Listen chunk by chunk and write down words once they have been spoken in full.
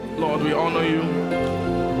Lord, we honor you.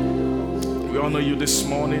 We honor you this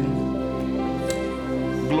morning.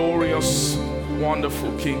 Glorious,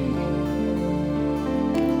 wonderful King.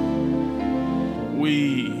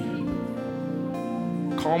 We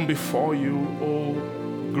come before you, O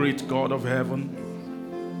great God of heaven.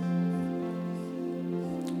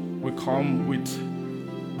 We come with,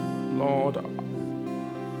 Lord,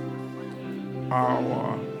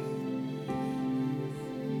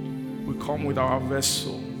 we come with our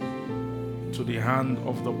vessel to the hand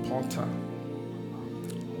of the potter,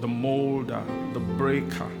 the molder, the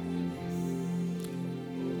breaker.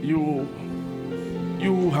 You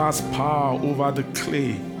has power over the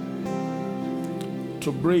clay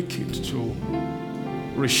to break it, to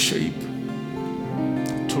reshape,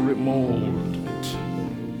 to remold it,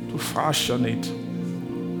 to fashion it,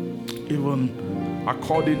 even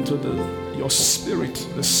according to your spirit,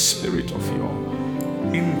 the spirit of your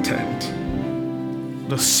intent,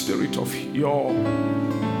 the spirit of your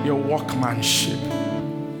workmanship,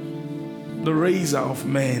 the raiser of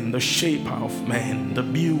men, the shaper of men, the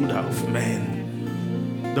builder of men,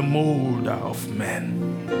 the molder of men,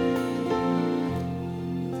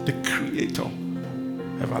 the creator,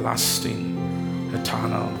 everlasting,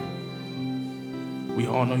 eternal. We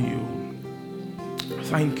honor you.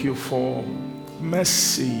 Thank you for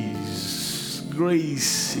mercies,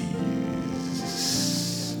 graces.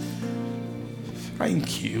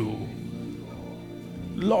 Thank you.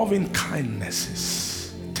 Loving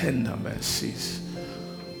kindnesses, tender mercies.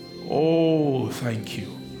 Oh, thank you.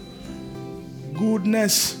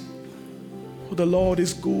 Goodness, for the Lord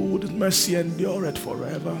is good, mercy endureth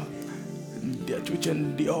forever, and that which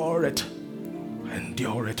endureth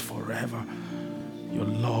forever. Your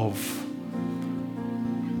love.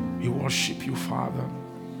 We worship you, Father.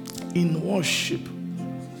 In worship,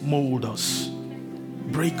 mold us,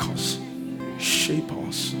 break us, shape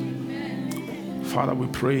us. Father, we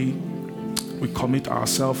pray, we commit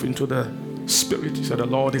ourselves into the Spirit. You said the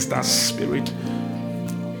Lord is that Spirit.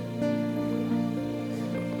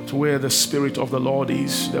 To where the Spirit of the Lord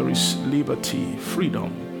is, there is liberty,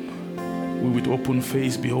 freedom. We with open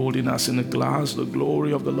face beholding us in a glass, the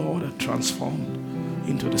glory of the Lord are transformed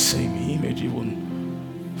into the same image, even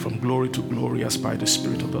from glory to glory as by the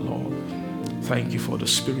Spirit of the Lord. Thank you for the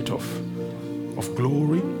Spirit of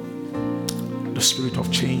glory, the Spirit of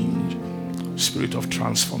change, Spirit of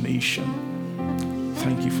transformation.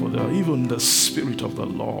 Thank you for even the Spirit of the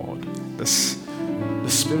Lord, the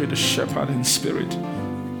Spirit, the shepherding Spirit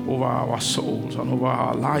over our souls and over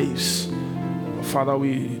our lives. Father,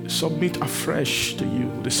 we submit afresh to you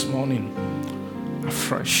this morning,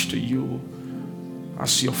 afresh to you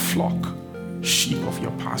as your flock, sheep of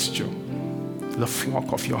your pasture, the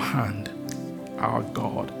flock of your hand, our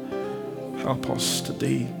God. Help us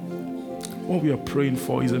today. What we are praying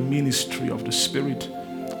for is a ministry of the Spirit,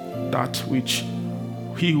 that which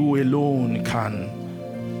he who alone can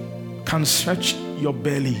search your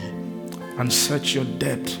belly and search your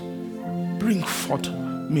depth. Bring forth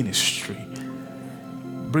ministry.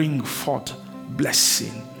 Bring forth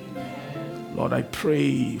blessing. Lord, I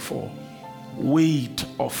pray for weight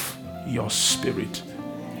of your Spirit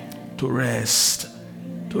to rest,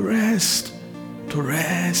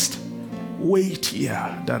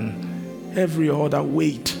 weightier than every other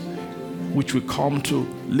weight which we come to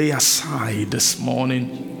lay aside this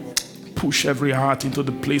morning. Push every heart into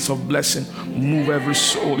the place of blessing. Move every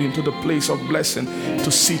soul into the place of blessing,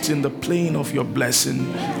 to sit in the plane of your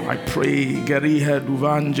blessing. I pray, Gerihe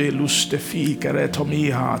Duvanje Lustefi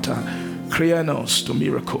Keretomihata, Creanos to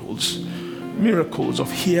miracles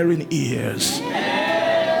of hearing ears,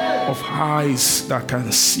 of eyes that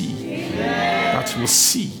can see, that will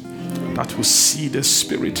see the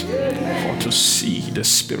Spirit, for to see the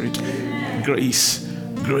Spirit. Grace,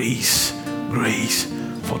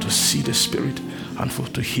 for to see the Spirit and for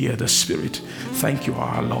to hear the Spirit. Thank you,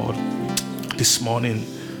 our Lord, this morning.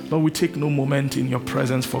 Lord, we take no moment in your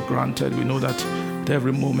presence for granted. We know that at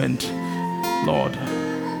every moment, Lord,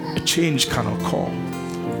 a change can occur,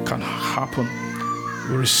 can happen.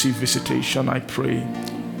 We receive visitation. I pray,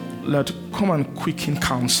 let come and quicken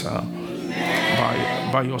counsel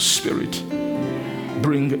by your Spirit.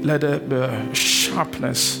 Let the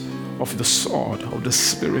sharpness of the sword of the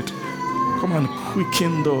Spirit come and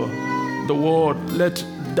quicken the word. Let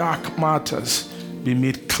dark matters be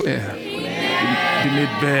made clear, be made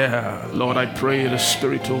bare. Lord, I pray the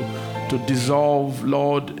Spirit to dissolve,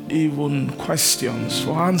 Lord, even questions,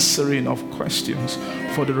 for answering of questions,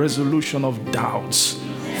 for the resolution of doubts,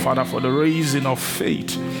 Father, for the raising of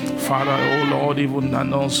faith, Father, oh Lord, even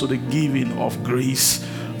and also the giving of grace,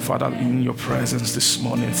 Father, in your presence this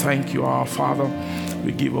morning. Thank you, our Father.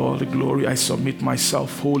 We give all the glory. I submit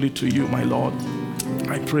myself wholly to you, my Lord.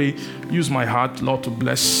 I pray, use my heart, Lord, to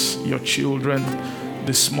bless your children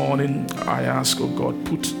this morning. I ask, oh God,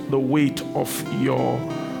 put the weight of your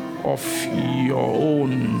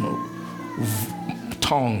own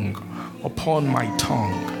tongue upon my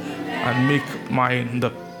tongue and make mine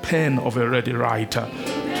the pen of a ready writer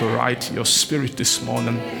to write your spirit this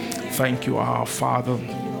morning. Thank you, our Father.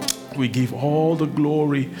 We give all the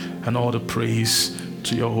glory and all the praise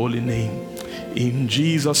to your holy name. In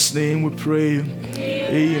Jesus' name we pray.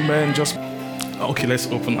 Amen. Okay, let's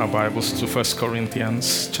open our Bibles to 1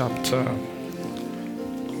 Corinthians chapter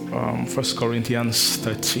 1 Corinthians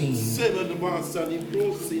 13.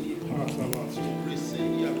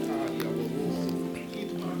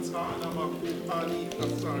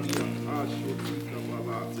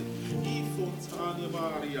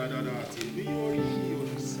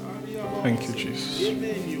 Thank you, Jesus.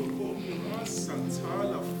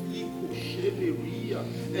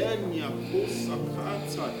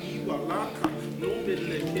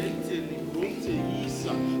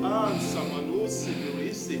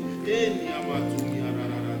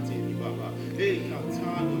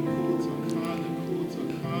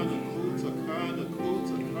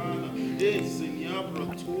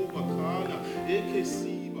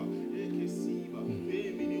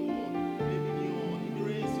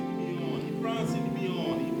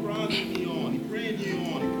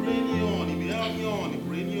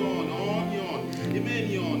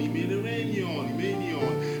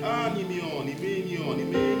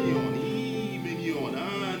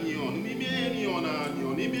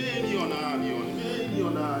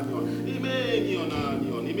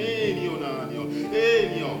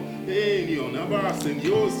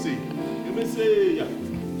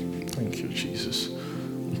 Thank you, Jesus.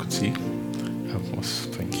 You could see. Help us.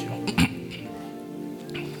 Thank you.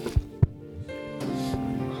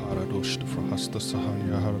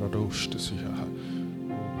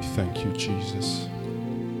 We thank you, Jesus.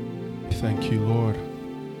 Thank you, Lord.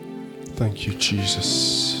 Thank you,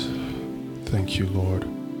 Jesus. Thank you, Lord.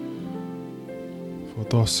 For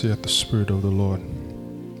thus saith the Spirit of the Lord,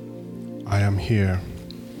 I am here.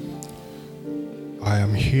 I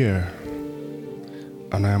am here,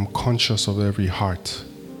 and I am conscious of every heart.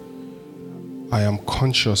 I am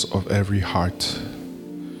conscious of every heart.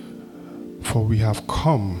 For we have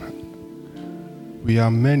come. We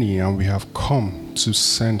are many, and we have come to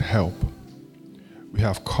send help. We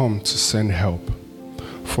have come to send help.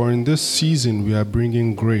 For in this season, we are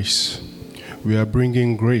bringing grace. We are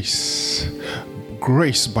bringing grace.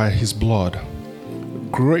 Grace by His blood.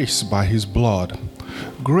 Grace by His blood.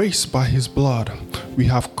 Grace by His blood. We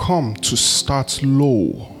have come to start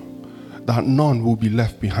low, that none will be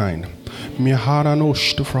left behind.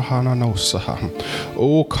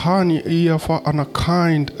 Oh, Kani iya for a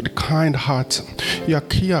kind heart.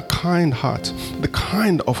 Yakia kind heart, the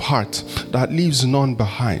kind of heart that leaves none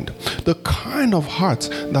behind. The kind of heart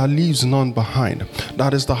that leaves none behind.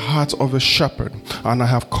 That is the heart of a shepherd. And I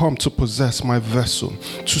have come to possess my vessel,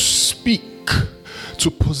 to speak, to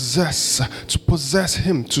possess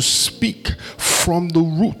him, to speak from the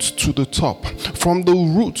root to the top, from the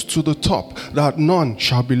root to the top, that none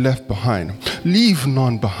shall be left behind. Leave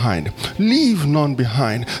none behind. Leave none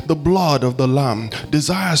behind. The blood of the Lamb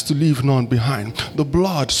desires to leave none behind. The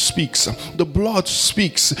blood speaks. The blood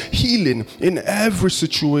speaks healing in every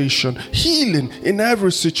situation. Healing in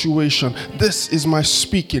every situation. This is my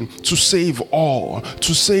speaking to save all.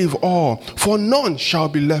 To save all. For none shall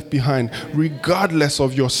be left behind. Regardless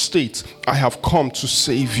of your state, I have come to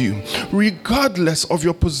save you. Regardless of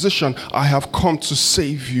your position, I have come to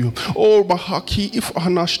save you. Oh, Mahaki, if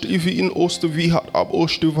in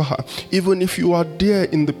even if you are there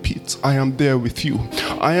in the pit, I am there with you.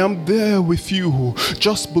 I am there with you.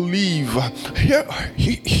 Just believe.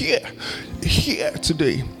 Here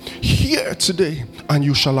today, and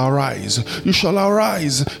you shall arise. You shall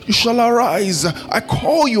arise. You shall arise. I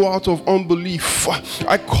call you out of unbelief.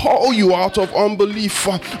 I call you out of unbelief.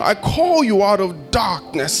 I call you out of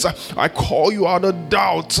darkness. I call you out of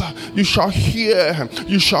doubt. You shall hear.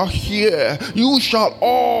 You shall hear. You shall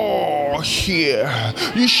all hear.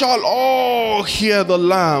 You shall all hear the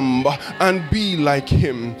Lamb and be like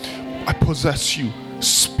him. I possess you.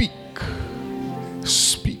 Speak.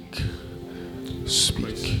 Speak.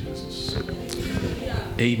 Speak.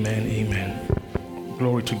 Amen. Amen.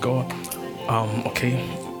 Glory to God. Okay.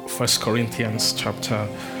 1 Corinthians chapter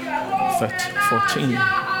 14.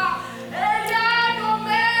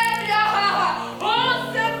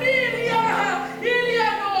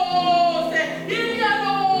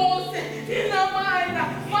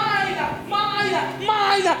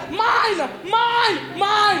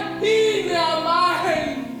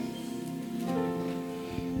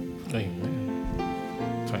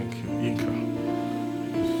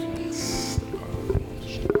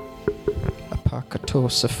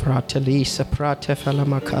 Matos Fratelisa Prate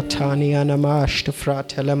Felamakatani Anamash to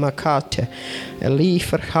Fratelamacate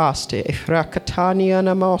Elif Haste Efrakatani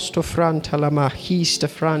Anamosto Frantalama Hista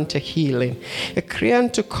Frante healing. A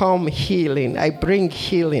creant to come healing. I bring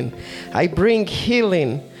healing. I bring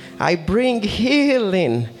healing. I bring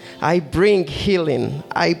healing. I bring healing.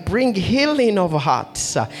 I bring healing of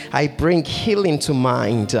hearts. I bring healing to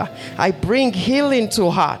mind. I bring healing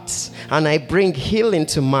to hearts. And I bring healing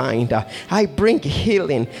to mind. I bring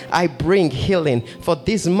healing. I bring healing. For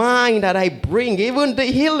this mind that I bring, even the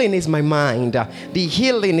healing is my mind. The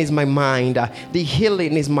healing is my mind. The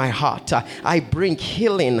healing is my heart. I bring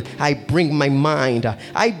healing. I bring my mind.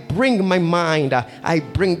 I bring my mind. I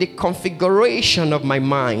bring the configuration of my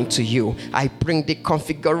mind to you. I bring the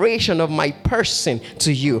configuration of my person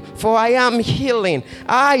to you. For I am healing.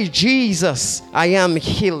 I, Jesus, I am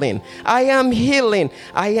healing. I am healing.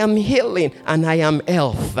 I am healing and I am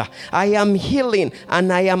health. I am healing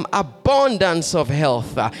and I am abundance of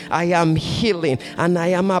health. I am healing and I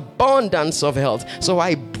am abundance of health. So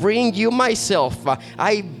I bring you myself.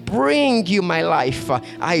 I bring you my life.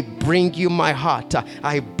 I bring you my heart.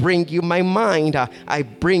 I bring you my mind. I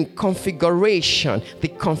bring configuration, the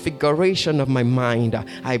configuration of my mind.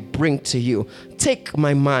 I bring to you. Take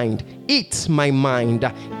my mind. Eat my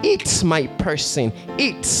mind. Eat my person.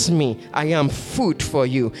 Eat me. I am food for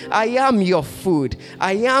you. I am your food.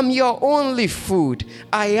 I am your only food.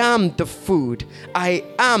 I am the food. I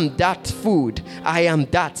am that food. I am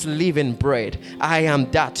that living bread. I am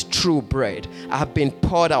that true bread. I've been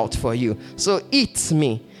poured out for you. So eat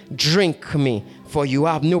me. Drink me. For you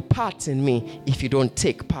have no part in me if you don't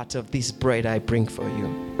take part of this bread I bring for you.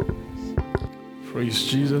 Praise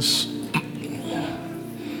Jesus.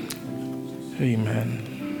 Amen.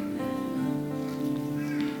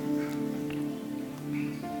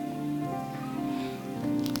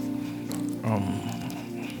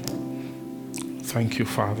 Thank you,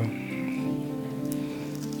 Father.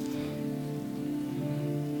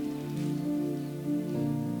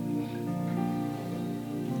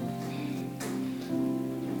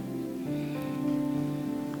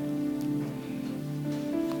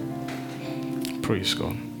 Praise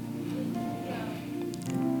God.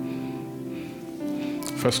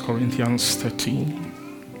 1 Corinthians 13.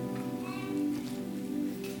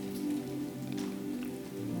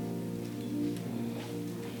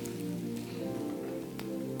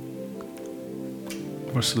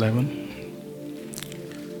 Verse 11.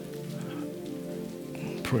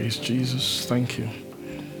 Praise Jesus. Thank you.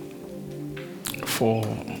 For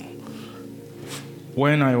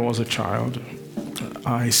when I was a child,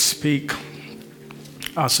 I spake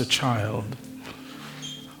as a child.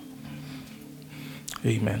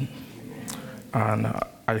 Amen. And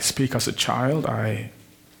I speak as a child. I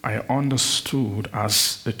understood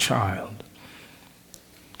as a child.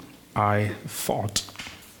 I thought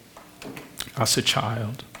as a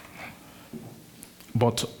child.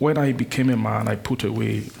 But when I became a man, I put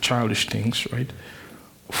away childish things, right?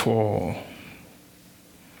 For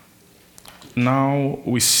now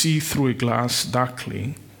we see through a glass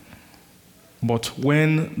darkly, but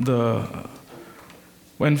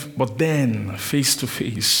then face to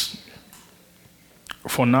face.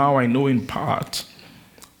 For now I know in part,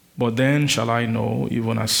 but then shall I know,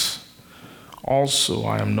 even as also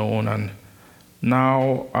I am known. And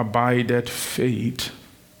now abideth faith,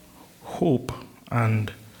 hope,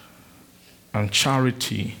 and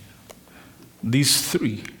charity. These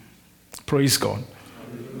three. Praise God.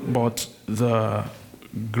 But the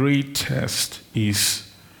greatest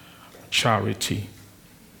is charity.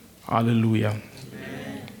 Hallelujah.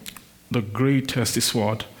 The greatest is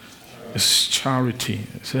what? Is charity.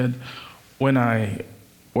 He said, when I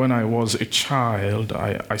was a child,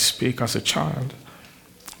 I spake as a child.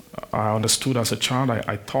 I understood as a child,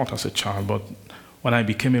 I thought as a child, but when I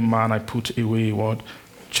became a man, I put away what?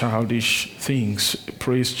 Childish things.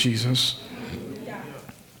 Praise Jesus.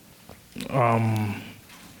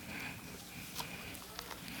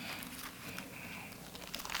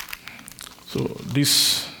 So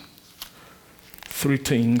these three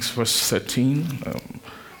things, verse 13,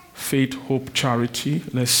 faith, hope, charity.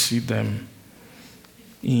 Let's see them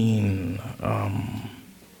in,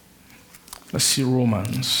 let's see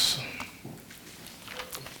Romans.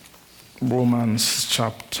 Romans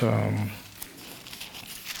chapter,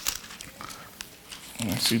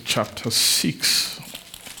 let's see, chapter 6.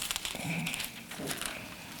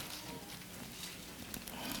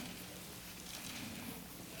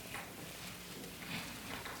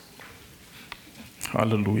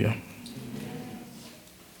 Hallelujah.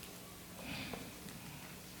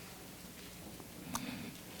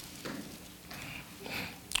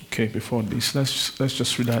 Okay, before this, let's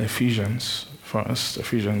just read our Ephesians first.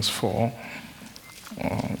 Ephesians 4,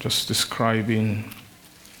 just describing.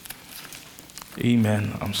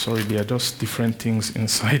 Amen. I'm sorry, there are just different things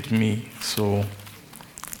inside me, so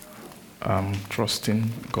I'm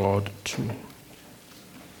trusting God to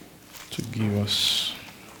give us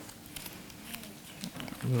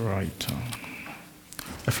the right.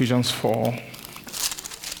 Ephesians 4.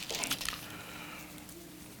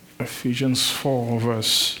 Ephesians 4,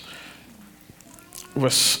 verse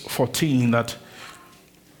 14, that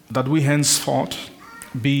we henceforth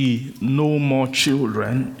be no more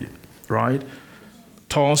children, right?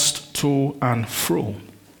 Tossed to and fro,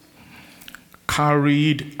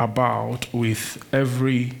 carried about with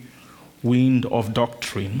every wind of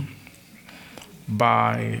doctrine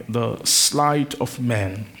by the sleight of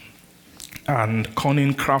men and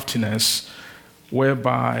cunning craftiness,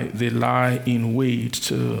 whereby they lie in wait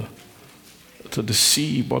to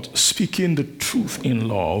deceive, but speaking the truth in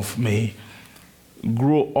love may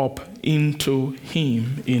grow up into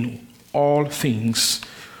him in all things,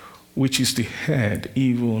 which is the head,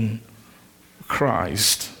 even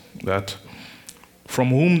Christ, that from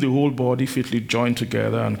whom the whole body fitly joined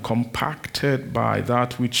together and compacted by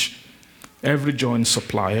that which every joint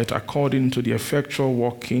supplieth, according to the effectual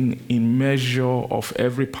working in measure of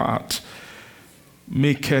every part,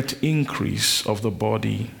 maketh increase of the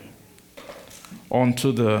body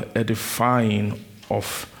unto the edifying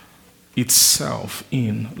of itself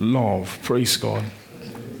in love. Praise God.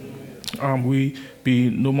 We be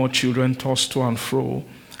no more children tossed to and fro,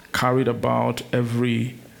 carried about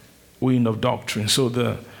every wind of doctrine. So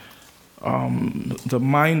the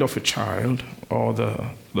mind of a child, or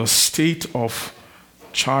the state of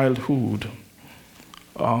childhood,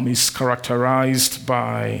 is characterized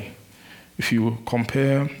by, if you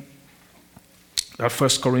compare that 1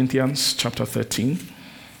 Corinthians chapter 13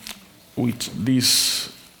 with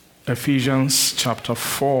this Ephesians chapter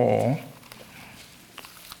 4,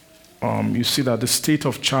 you see that the state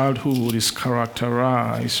of childhood is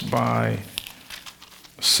characterized by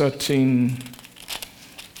certain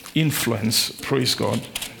influence. Praise God.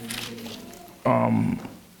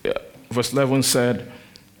 Verse 11 said,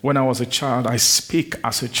 when I was a child, I spake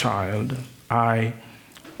as a child, I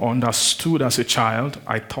understood as a child,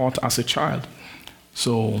 I thought as a child.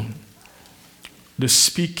 So the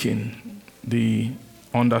speaking, the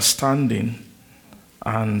understanding,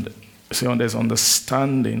 and so there's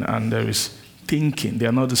understanding and there is thinking. They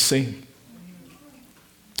are not the same.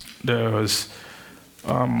 There's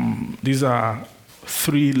these are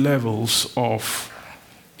three levels of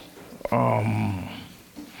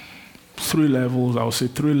three levels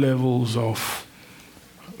of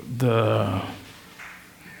the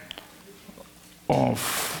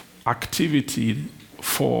of activity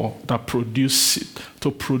for that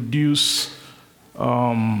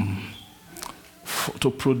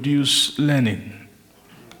to produce learning,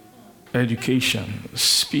 education,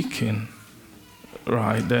 speaking,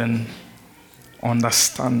 right? Then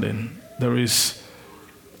understanding. There is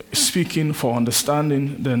speaking for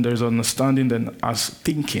understanding, then there's understanding, then as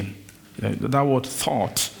thinking. That word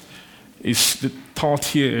thought is the thought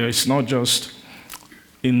here. It's not just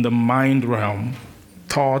in the mind realm.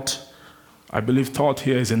 Thought, I believe thought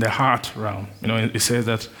here is in the heart realm. It says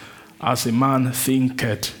that as a man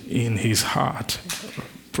thinketh in his heart.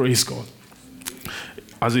 Praise God.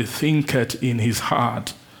 As he thinketh in his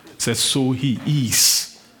heart, it says so he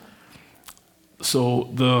is. So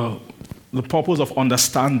the purpose of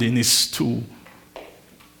understanding is to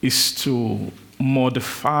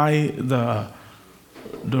modify the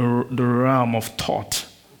realm of thought,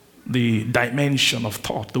 the dimension of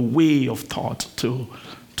thought, the way of thought, to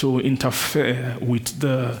interfere with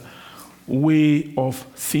the way of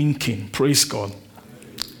thinking. Praise God.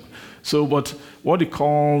 So, but what it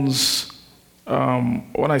calls,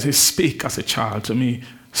 when I say speak as a child, to me,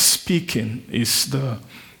 speaking is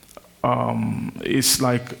it's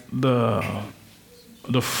like the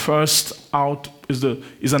first out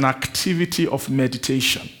is an activity of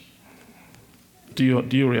meditation. Do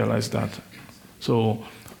you realize that? So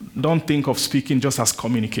don't think of speaking just as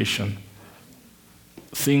communication.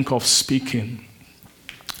 Think of speaking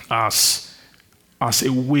as a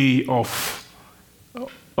way of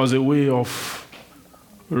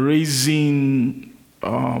raising.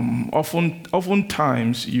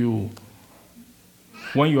 Oftentimes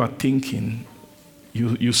when you are thinking,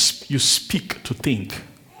 you speak to think.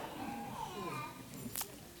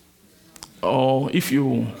 Or if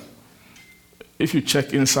you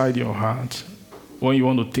check inside your heart, when you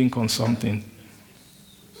want to think on something,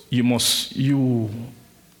 you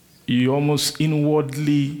almost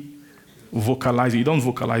inwardly vocalize it. You don't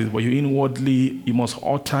vocalize it, but you must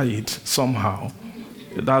utter it somehow.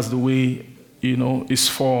 That's the way, it's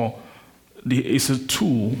a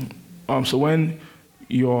tool. So when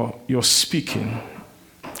you're speaking,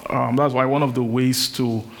 that's why one of the ways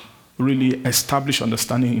to really establish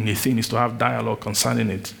understanding in a thing is to have dialogue concerning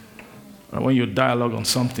it. When you dialogue on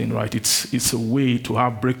something, right, it's a way to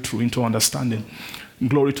have breakthrough into understanding.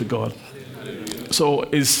 Glory to God. So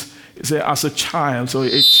as a child, so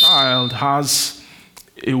a child has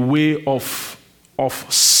a way of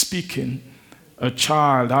speaking. A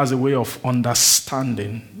child has a way of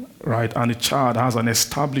understanding, right? And a child has an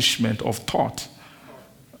establishment of thought.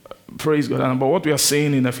 Praise God. But what we are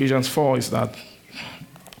saying in Ephesians 4 is that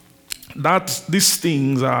these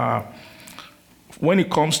things are, when it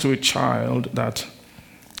comes to a child, that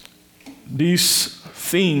these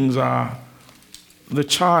things are, the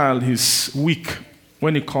child is weak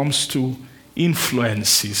when it comes to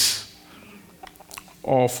influences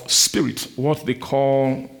of spirit, what they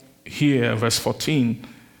call here, verse 14,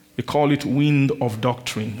 they call it wind of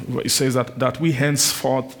doctrine. It says that we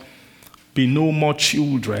henceforth be no more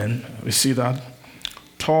children, we see that,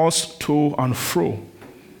 tossed to and fro,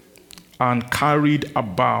 and carried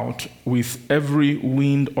about with every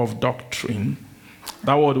wind of doctrine.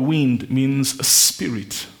 That word wind means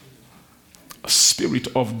spirit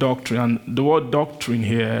of doctrine. And the word doctrine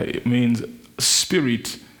here, it means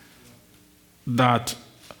spirit that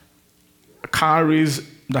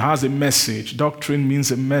has a message. Doctrine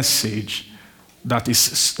means a message that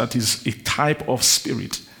is a type of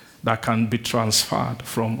spirit that can be transferred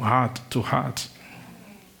from heart to heart.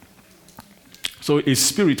 So a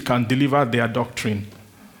spirit can deliver their doctrine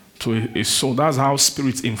to a soul. That's how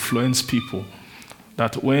spirits influence people.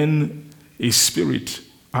 That when a spirit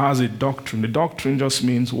has a doctrine, the doctrine just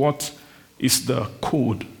means what is the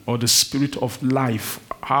code or the spirit of life.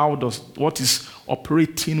 What is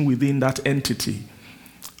operating within that entity,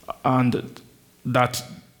 and that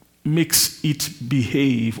makes it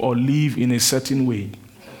behave or live in a certain way.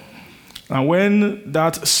 And when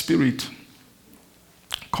that spirit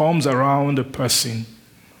comes around a person,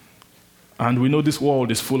 and we know this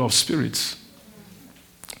world is full of spirits.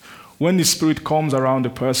 When the spirit comes around a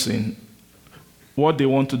person, what they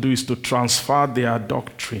want to do is to transfer their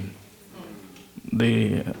doctrine.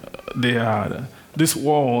 This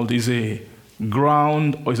world is a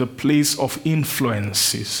ground or is a place of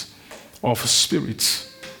influences of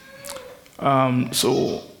spirits.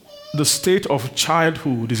 So the state of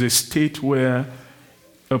childhood is a state where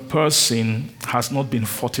a person has not been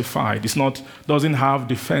fortified. Doesn't have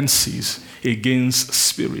defenses against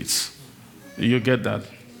spirits. You get that?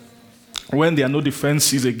 When there are no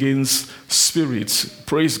defenses against spirits,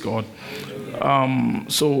 praise God.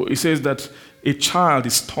 So it says that a child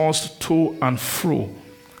is tossed to and fro,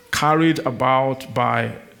 carried about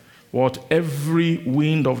by every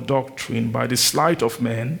wind of doctrine, by the sleight of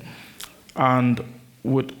men, and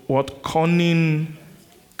with what cunning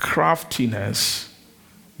craftiness,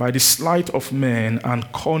 by the sleight of men and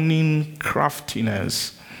cunning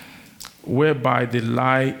craftiness, whereby they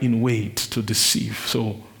lie in wait to deceive.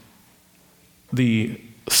 So the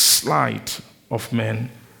sleight of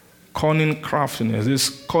men, cunning craftiness.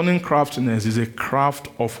 This cunning craftiness is a craft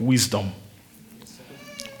of wisdom.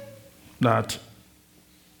 That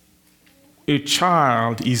a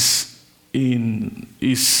child is in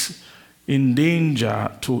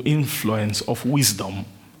danger to influence of wisdom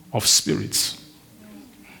of spirits.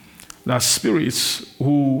 That spirits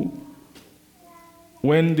who,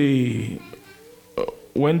 when they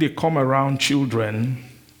come around children,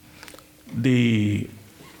 they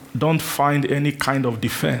don't find any kind of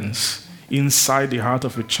defense inside the heart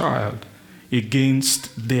of a child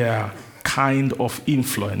against their kind of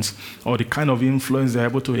influence, or the kind of influence they're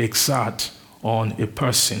able to exert on a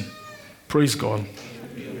person. Praise God.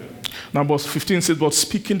 Now, verse 15 says, "But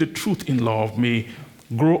speaking the truth in love may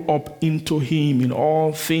grow up into him in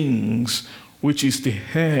all things, which is the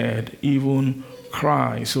head, even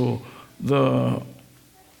Christ." So the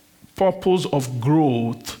purpose of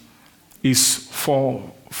growth is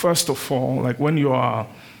for, first of all, like when you are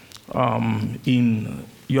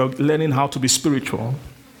you're learning how to be spiritual,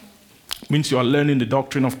 means you are learning the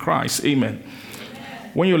doctrine of Christ. Amen.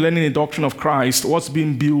 When you're learning the doctrine of Christ, what's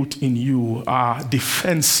being built in you are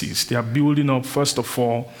defenses. They are building up, first of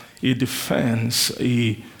all, a defense,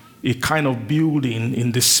 a kind of building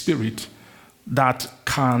in the spirit that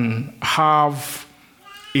can have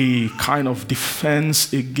a kind of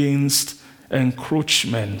defense against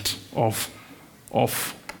encroachment of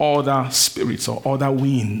other spirits or other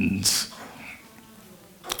winds.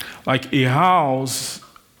 Like a house,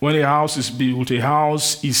 when a house is built, a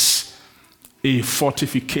house is a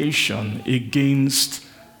fortification against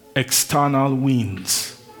external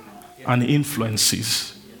winds and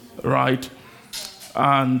influences, right?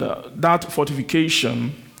 And that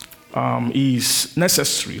fortification is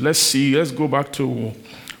necessary. Let's go back to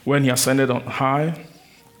when he ascended on high.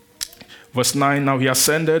 Verse 9, now he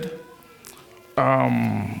ascended.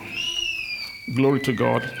 Glory to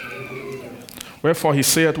God. Wherefore he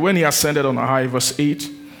said, when he ascended on high, verse 8,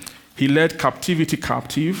 he led captivity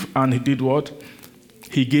captive, and he did what?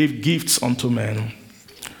 He gave gifts unto men.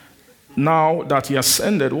 Now that he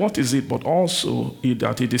ascended, what is it but also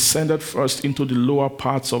that he descended first into the lower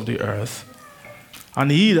parts of the earth? And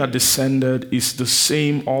he that descended is the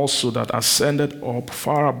same also that ascended up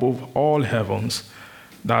far above all heavens,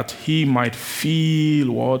 that he might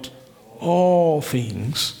fill what? All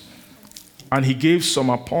things. And he gave some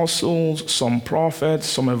apostles, some prophets,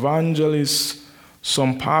 some evangelists,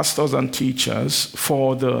 some pastors and teachers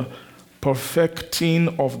for the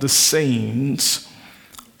perfecting of the saints,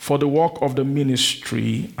 for the work of the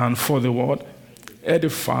ministry, and for the what?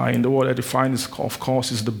 Edifying. The word edifying is, of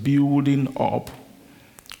course, is the building up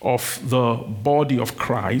of the body of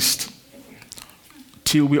Christ,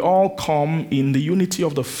 till we all come in the unity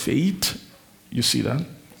of the faith. You see that?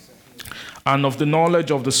 And of the knowledge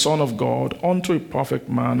of the Son of God, unto a perfect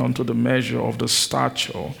man, unto the measure of the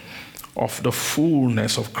stature of the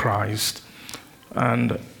fullness of Christ.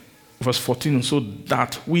 And verse 14, so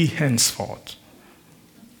that we henceforth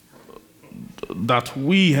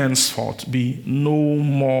be no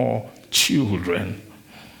more children,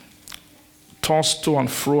 tossed to and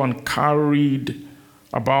fro and carried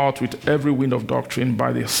about with every wind of doctrine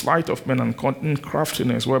by the sleight of men and cunning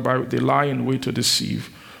craftiness, whereby they lie in wait to deceive.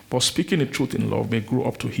 But speaking the truth in love may grow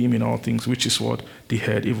up to him in all things, which is what? The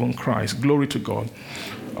head, even Christ. Glory to God.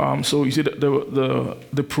 So you see,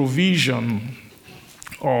 the provision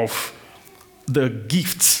of the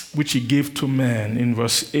gifts which he gave to men in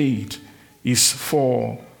verse 8 is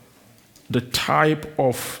for a type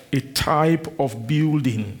of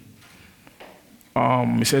building.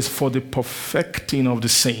 It says, for the perfecting of the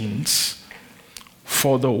saints,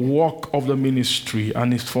 for the work of the ministry,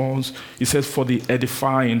 and it says for the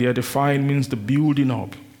edifying. The edifying means the building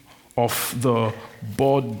up of the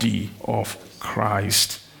body of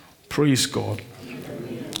Christ. Praise God.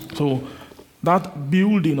 So that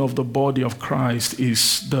building of the body of Christ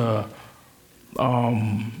is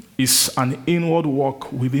an inward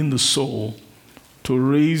work within the soul to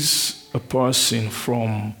raise a person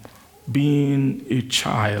from being a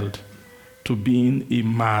child to being a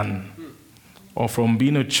man, or from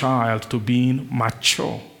being a child to being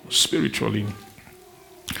mature spiritually.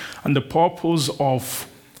 And the purpose of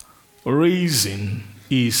raising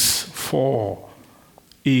is for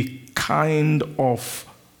a kind of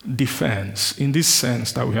defense, in this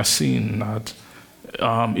sense that we are seeing that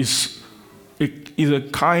is a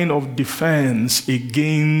kind of defense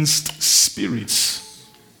against spirits.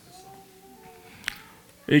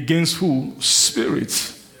 Against who?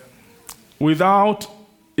 Spirits. Without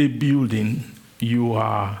a building, you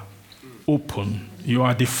are open, you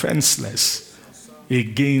are defenseless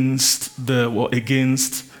against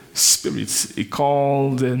spirits. He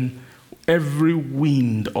called them every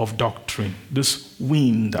wind of doctrine. This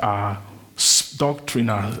wind are doctrine.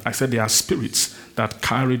 I said they are spirits that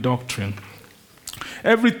carry doctrine.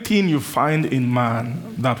 Everything you find in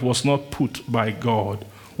man that was not put by God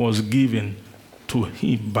was given to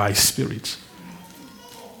him by spirits.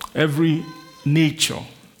 Every nature,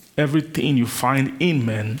 everything you find in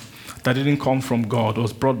men that didn't come from God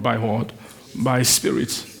was brought by what? By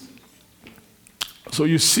spirits. So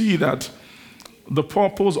you see that the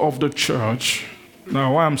purpose of the church,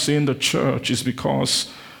 now why I'm saying the church is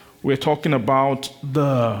because we're talking about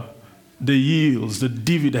the yields, the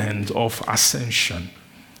dividends of ascension.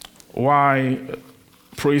 Why?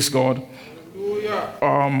 Praise God.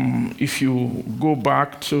 If you go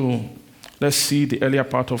back to, let's see the earlier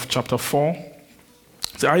part of chapter 4.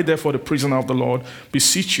 Say, I therefore, the prisoner of the Lord,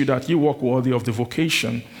 beseech you that you walk worthy of the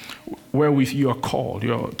vocation wherewith you are called.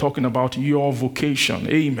 You're talking about your vocation.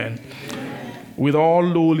 Amen. With all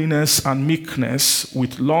lowliness and meekness,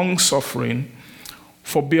 with long suffering,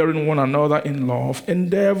 forbearing one another in love,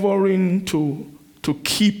 endeavoring to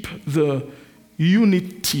keep the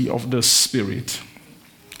unity of the Spirit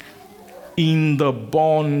in the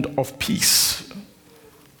bond of peace.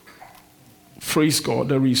 Praise God.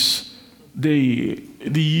 There is the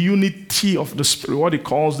unity of the Spirit. What he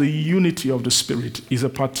calls the unity of the Spirit is a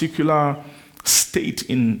particular state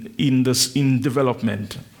in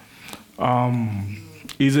development.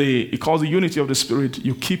 he calls the unity of the Spirit.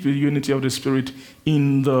 You keep the unity of the Spirit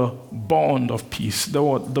in the bond of peace. The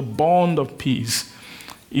bond of peace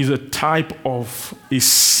is a type of a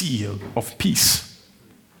seal of peace.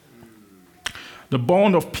 The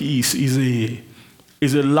bond of peace is a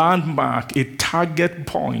landmark, a target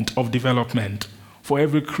point of development for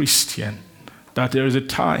every Christian, that there is a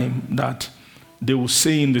time that they will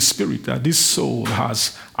say in the Spirit that this soul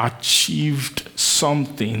has achieved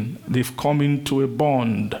something. They've come into a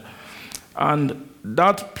bond. And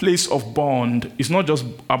that place of bond is not just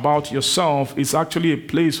about yourself. It's actually a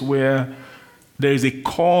place where there is a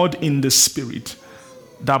cord in the Spirit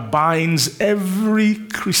that binds every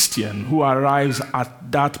Christian who arrives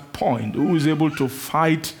at that point, who is able to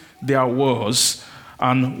fight their wars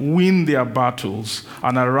and win their battles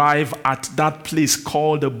and arrive at that place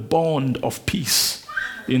called the bond of peace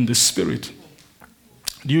in the Spirit.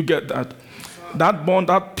 Do you get that? That bond,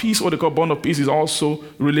 that peace, what they call bond of peace, is also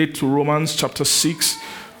related to Romans chapter 6,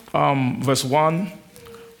 verse 1.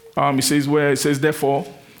 It says, therefore,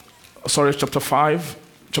 chapter 5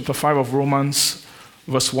 of Romans,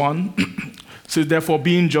 verse 1. It says, therefore,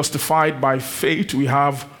 being justified by faith, we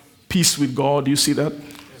have peace with God. Do you see that?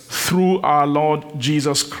 Through our Lord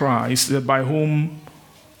Jesus Christ, that by whom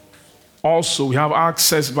also we have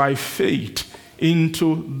access by faith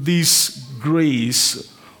into this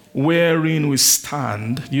grace wherein we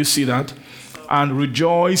stand. You see that? And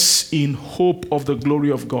rejoice in hope of the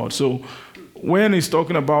glory of God. So when he's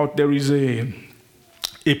talking about there is a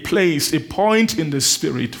place, a point in the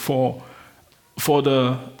Spirit for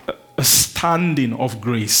the standing of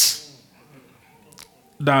grace,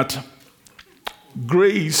 that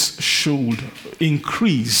grace should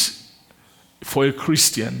increase for a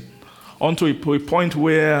Christian unto a point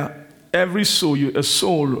where every soul, a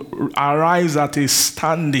soul arrives at a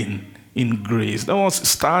standing in grace. That was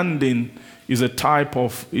standing is a type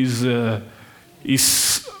of, is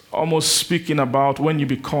almost speaking about when you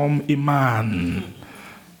become a man.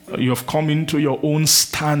 You have come into your own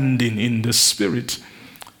standing in the Spirit.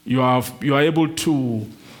 You are able to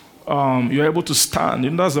stand.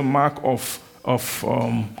 And that's a mark of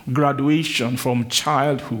graduation from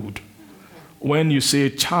childhood. When you say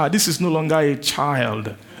child, this is no longer a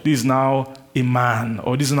child. This is now a man,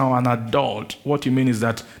 or this is now an adult. What you mean is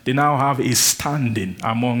that they now have a standing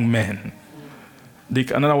among men.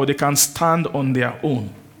 In other words, they can stand on their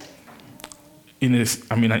own. In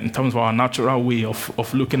terms of our natural way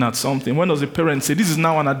of looking at something. When does a parent say, this is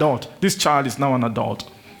now an adult? This child is now an adult.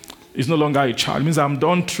 It's no longer a child. It means I'm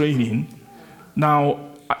done training. Now,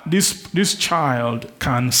 this child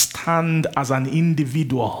can stand as an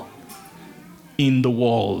individual in the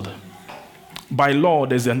world. By law,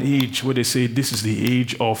 there's an age where they say this is the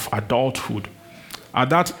age of adulthood. At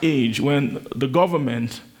that age, when the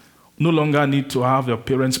government no longer need to have your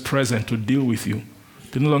parents present to deal with you,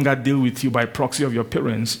 they no longer deal with you by proxy of your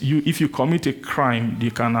parents. If you commit a crime, they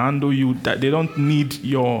can handle you. They don't need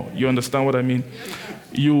you understand what I mean?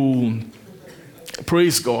 You,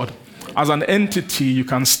 praise God. As an entity, you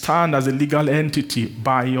can stand as a legal entity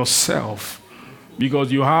by yourself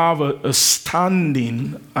because you have a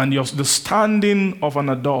standing, and the standing of an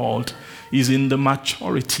adult is in the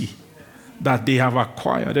maturity that they have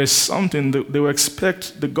acquired. There's something they will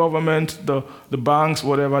expect, the government, the banks,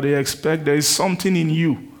 whatever they expect. There is something in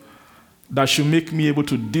you that should make me able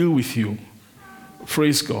to deal with you.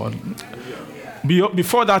 Praise God.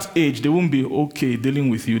 Before that age, they won't be okay dealing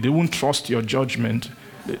with you. They won't trust your judgment.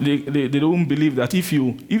 They don't believe that if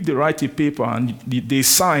they write a paper and they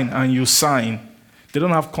sign and you sign, they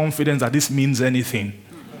don't have confidence that this means anything.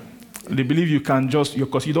 They believe you can just,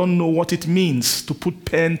 because you don't know what it means to put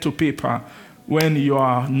pen to paper when you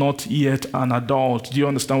are not yet an adult. Do you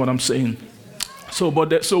understand what I'm saying? So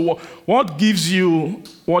what gives you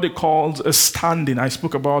what it calls a standing? I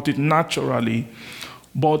spoke about it naturally,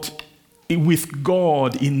 but with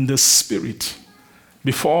God in the Spirit,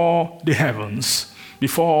 before the heavens,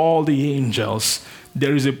 before all the angels,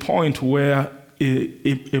 there is a point where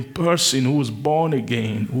a person who is born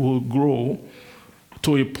again will grow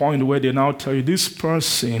to a point where they now tell you this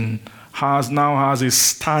person now has a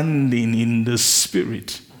standing in the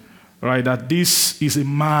Spirit, right? That this is a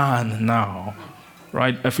man now,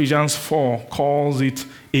 right? Ephesians 4 calls it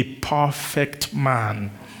a perfect man.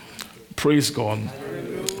 Praise God.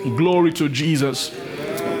 Glory to Jesus.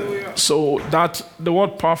 So that the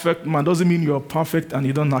word perfect man doesn't mean you're perfect and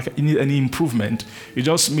you don't need any improvement. It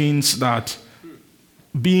just means that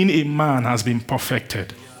being a man has been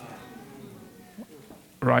perfected.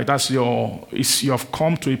 Right? You have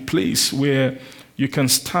come to a place where you can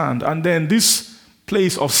stand. And then this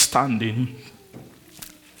place of standing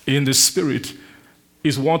in the Spirit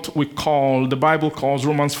is what we call, the Bible calls,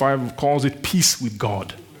 Romans 5 calls it peace with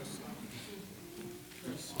God.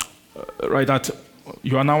 Right, that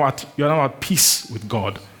you are now at peace with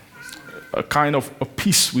God. A kind of a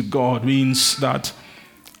peace with God means that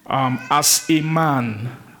as a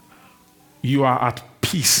man, you are at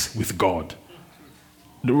peace with God.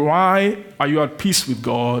 Why are you at peace with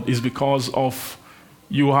God is because of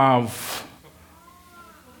you have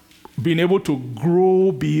been able to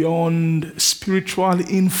grow beyond spiritual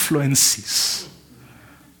influences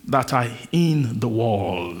that are in the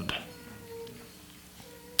world.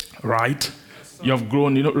 Right? You have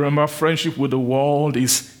grown. Remember, friendship with the world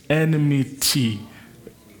is enmity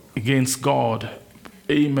against God.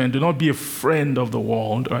 Amen. Do not be a friend of the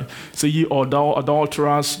world. Right? So ye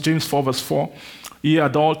adulterers, James 4 verse 4, ye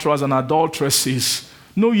adulterers and adulteresses,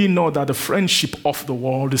 know ye not that the friendship of the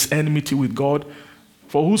world is enmity with God?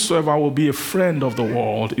 For whosoever will be a friend of the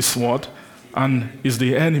world is what? And is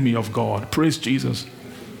the enemy of God. Praise Jesus.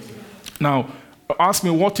 Now, ask me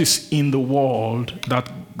what is in the world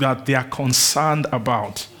that they are concerned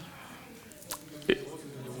about.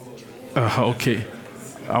 Okay,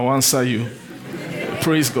 I'll answer you.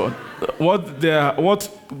 Praise God. What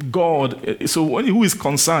God, so who is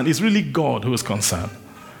concerned? It's really God who is concerned.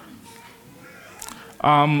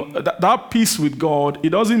 That peace with God, it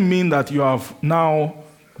doesn't mean that you have now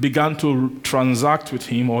begun to transact with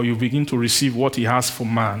him or you begin to receive what he has for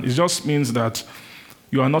man. It just means that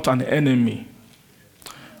you are not an enemy.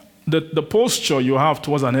 The posture you have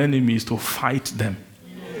towards an enemy is to fight them.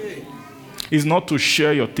 It's not to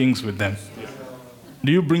share your things with them.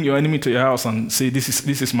 Do you bring your enemy to your house and say, this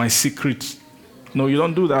is my secret? No, you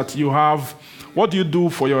don't do that. What do you do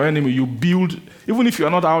for your enemy? You build, even if you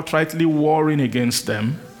are not outrightly warring against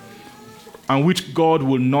them, and which God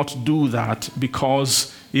will not do that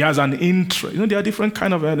because he has an interest. There are different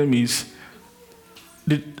kind of enemies.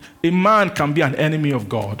 A man can be an enemy of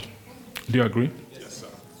God. Do you agree? Yes, sir.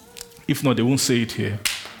 If not, they won't say it here.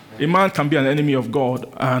 A man can be an enemy of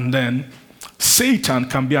God, and then Satan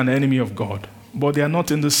can be an enemy of God. But they are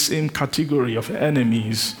not in the same category of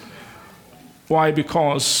enemies. Why?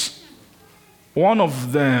 Because one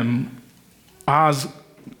of them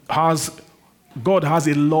God has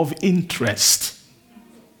a love interest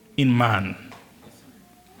in man.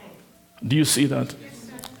 Do you see that?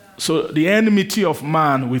 So the enmity of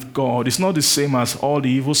man with God is not the same as all the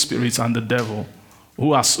evil spirits and the devil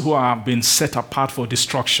who have been set apart for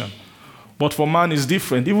destruction. But for man is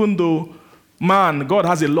different. Even though God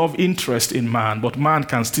has a love interest in man, but man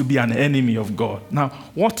can still be an enemy of God. Now,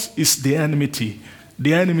 what is the enmity?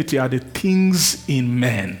 The enmity are the things in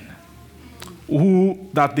men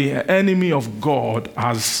that the enemy of God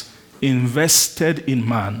has invested in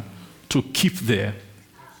man to keep there.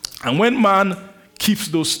 And when man keeps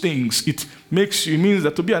those things, it means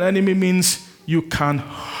that to be an enemy means you can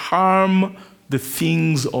harm the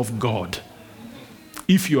things of God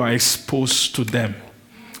if you are exposed to them.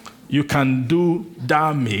 You can do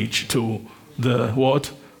damage to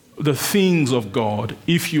the things of God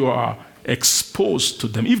if you are exposed to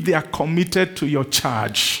them. If they are committed to your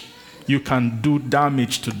charge, you can do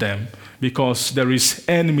damage to them because there is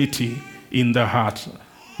enmity in the heart,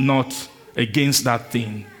 not against that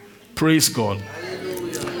thing. Praise God.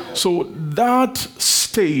 Hallelujah. So that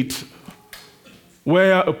state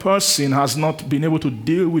where a person has not been able to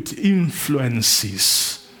deal with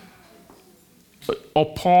influences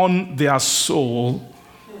upon their soul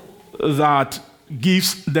that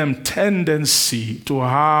gives them tendency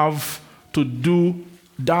to do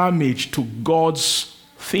damage to God's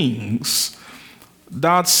things,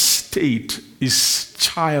 that state is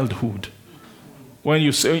childhood. When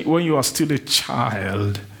you are still a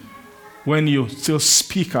child, when you still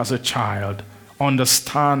speak as a child,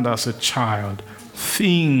 understand as a child,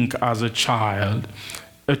 think as a child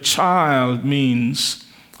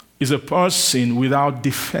is a person without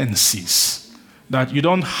defenses, that you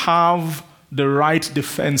don't have the right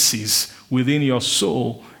defenses within your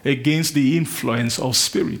soul against the influence of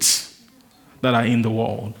spirits that are in the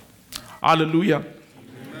world. Hallelujah.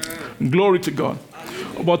 Amen. Glory to God.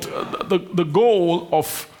 But the goal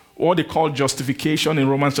of what they call justification in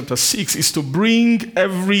Romans chapter 6 is to bring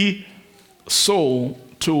every soul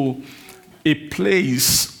to a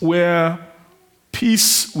place where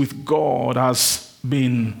peace with God has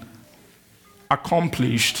been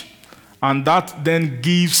accomplished, and that then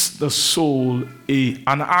gives the soul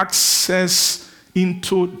an access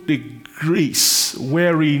into the grace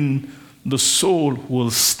wherein the soul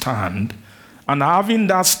will stand. And having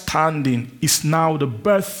that standing is now the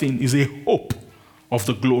birthing, is a hope of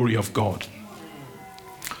the glory of God.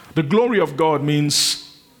 The glory of God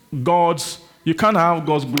means God's You can't have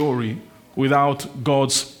God's glory without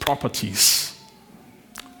God's properties.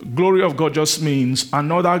 Glory of God just means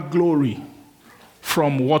another glory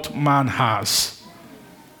from what man has.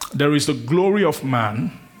 There is the glory of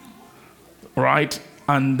man, right?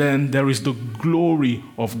 And then there is the glory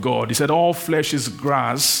of God. He said, all flesh is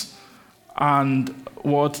grass, and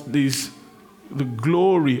the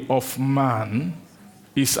glory of man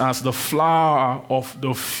is as the flower of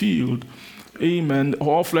the field. Amen.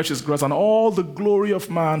 All flesh is grass, and all the glory of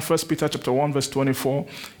man, 1 Peter chapter 1, verse 24,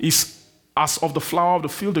 is as of the flower of the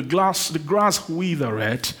field. The grass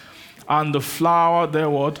withereth, and the flower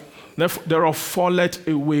thereof falleth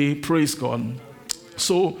away. Praise God.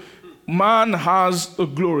 So man has a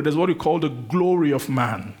glory. There's what we call the glory of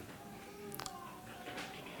man.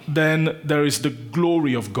 Then there is the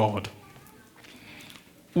glory of God.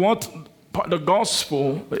 What the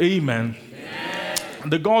gospel, amen.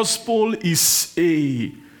 The gospel is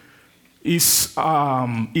a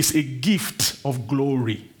gift of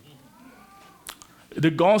glory. The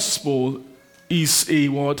gospel is a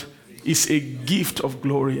what? Is a gift of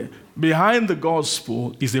glory. Behind the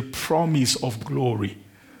gospel is a promise of glory.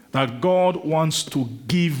 That God wants to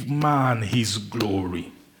give man his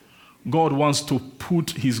glory. God wants to put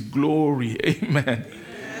his glory. Amen.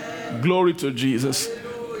 Glory to Jesus.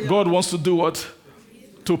 God wants to do what?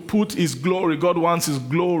 To put his glory. God wants his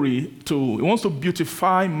glory he wants to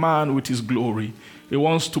beautify man with his glory. He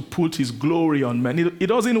wants to put his glory on men. He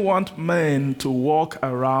doesn't want men to walk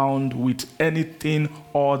around with anything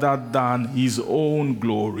other than his own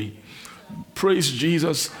glory. Praise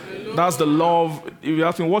Jesus. That's the love. If you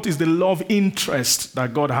ask me, what is the love interest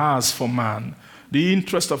that God has for man? The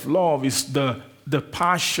interest of love is the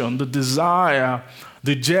passion, the desire,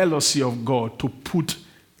 the jealousy of God to put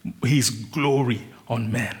his glory on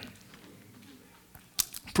men.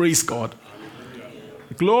 Praise God.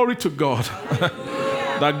 Glory to God.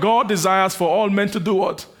 That God desires for all men to do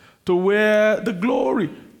what? To wear the glory,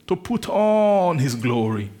 to put on his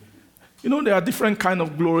glory. You know, there are different kinds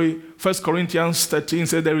of glory. 1 Corinthians 13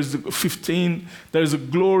 says there is a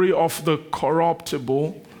glory of the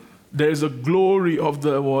corruptible. There is a glory of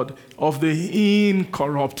the what? Of the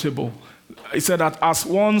incorruptible. He said that as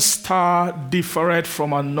one star differeth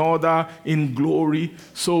from another in glory,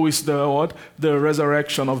 so is the what? The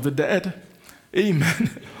resurrection of the dead.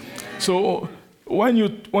 Amen. So when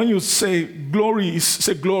you say glories,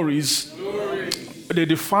 they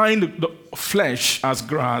define the flesh as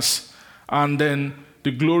grass, and then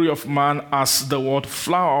the glory of man as the what?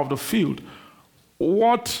 Flower of the field.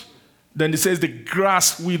 What? Then it says the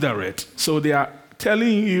grass withereth. So they are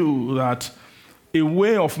telling you that a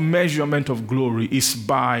way of measurement of glory is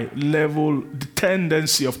by the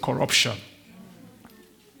tendency of corruption.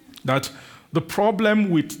 That the problem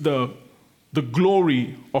with the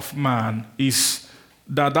glory of man is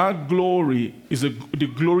that glory is the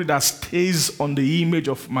glory that stays on the image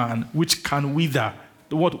of man, which can wither.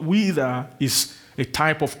 The word wither is a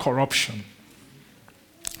type of corruption.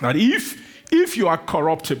 That if you are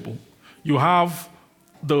corruptible, you have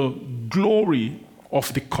the glory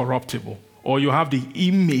of the corruptible, or you have the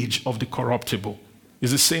image of the corruptible.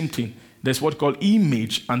 It's the same thing. There's what called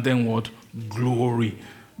image, and then what? Glory.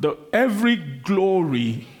 Every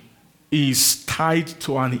glory is tied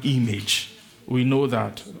to an image. We know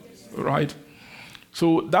that, right?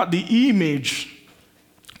 So that the image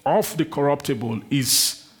of the corruptible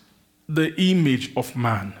is the image of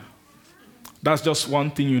man. That's just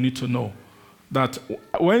one thing you need to know. That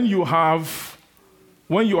when you are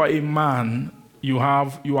a man, you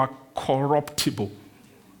are corruptible.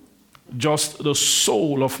 Just the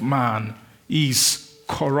soul of man is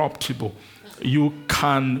corruptible. You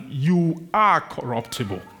are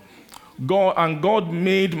corruptible. God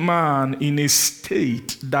made man in a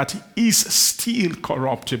state that is still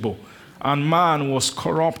corruptible, and man was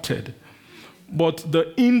corrupted. But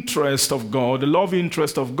the interest of God, the love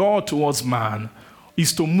interest of God towards man,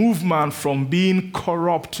 is to move man from being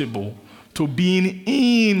corruptible to being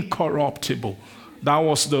incorruptible. That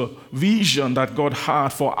was the vision that God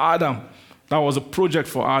had for Adam. That was a project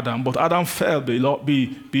for Adam, but Adam fell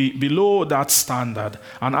below that standard.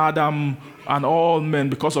 And Adam and all men,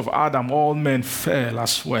 because of Adam, all men fell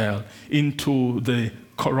as well into the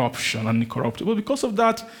corruption and incorruptible. Because of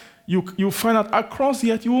that, you find out across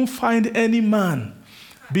the earth, you won't find any man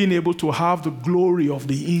being able to have the glory of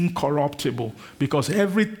the incorruptible, because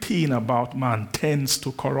everything about man tends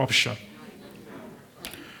to corruption.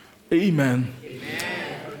 Amen.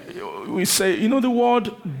 We say, the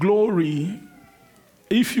word glory,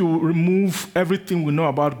 if you remove everything we know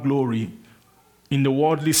about glory in the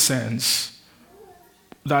worldly sense,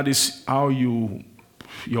 that is how you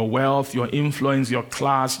your wealth, your influence, your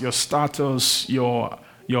class, your status, your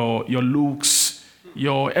looks,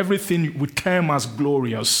 your everything would term as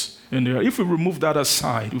glorious. And if we remove that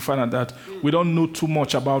aside, we find out that we don't know too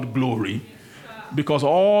much about glory, because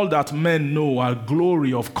all that men know are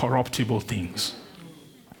glory of corruptible things.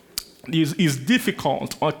 It is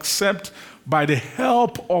difficult, except by the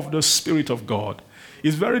help of the Spirit of God.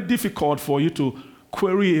 It's very difficult for you to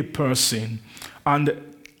query a person and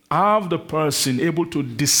have the person able to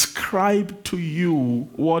describe to you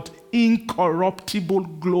what incorruptible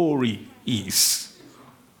glory is.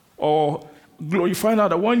 Or glory, you find out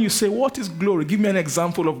that when you say, what is glory? Give me an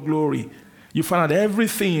example of glory. You find out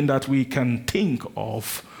everything that we can think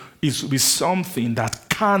of is something that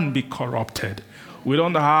can be corrupted. We are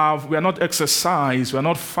not exercised, we are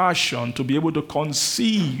not fashioned to be able to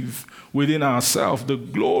conceive within ourselves the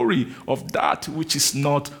glory of that which is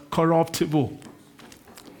not corruptible.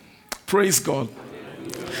 Praise God.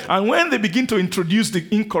 And when they begin to introduce the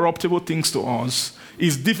incorruptible things to us,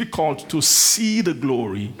 it's difficult to see the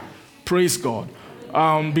glory. Praise God.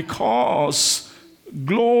 Because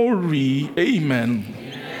glory, amen.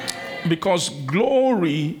 Because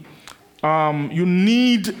glory, you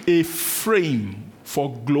need a frame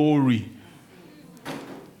for glory.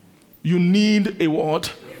 You need a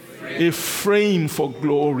what? A frame for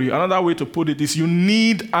glory. Another way to put it is you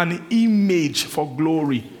need an image for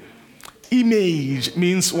glory. Image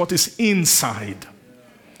means what is inside.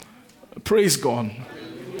 Praise God.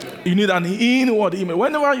 You need an inward image.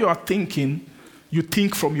 Whenever you are thinking, you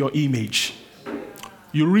think from your image.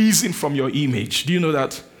 You reason from your image. Do you know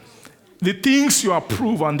that? The things you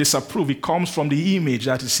approve and disapprove, it comes from the image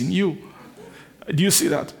that is in you. Do you see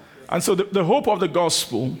that? And so the hope of the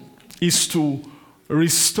gospel is to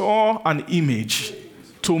restore an image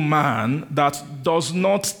to man that does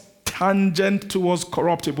not tangent towards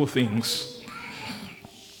corruptible things.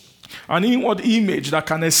 An inward image that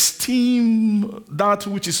can esteem that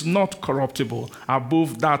which is not corruptible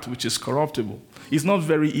above that which is corruptible. It's not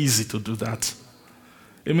very easy to do that.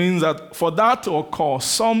 It means that for that to occur,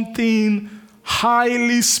 something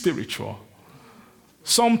highly spiritual,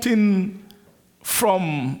 something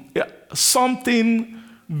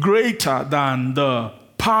greater than the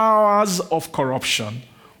powers of corruption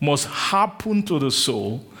must happen to the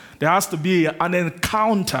soul. There has to be an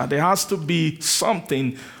encounter. There has to be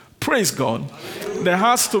something. Praise God. There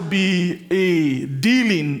has to be a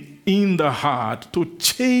dealing in the heart to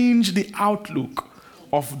change the outlook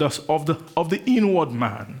of the inward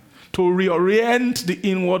man, to reorient the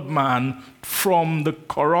inward man from the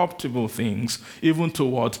corruptible things, even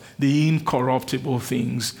toward the incorruptible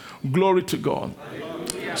things. Glory to God.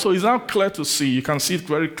 So it's now clear to see, you can see it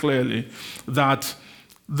very clearly, that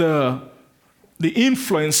the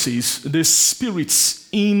influences, the spirits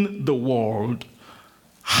in the world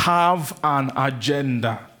have an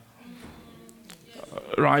agenda.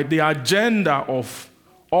 Right? The agenda of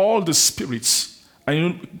all the spirits.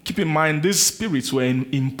 And keep in mind, these spirits were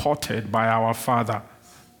imported by our Father.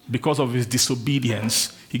 Because of his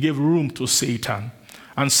disobedience, he gave room to Satan.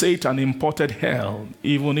 And Satan imported hell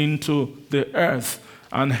even into the earth.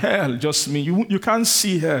 And hell just means, you can't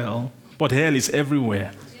see hell, but hell is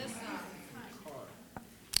everywhere.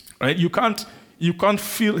 Right? You can't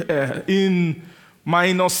feel in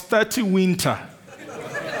 -30 winter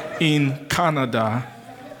in Canada,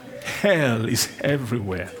 hell is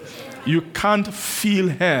everywhere. You can't feel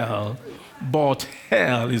hell, but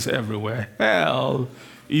hell is everywhere. Hell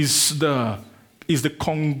is the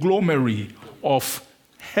conglomerate of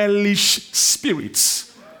hellish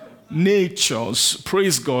spirits, natures,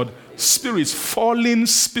 praise God, spirits, fallen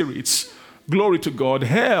spirits. Glory to God.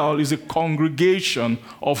 Hell is a congregation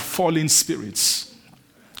of fallen spirits.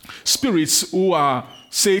 Spirits who are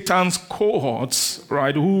Satan's cohorts,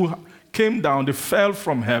 right, who came down, they fell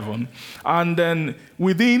from heaven, and then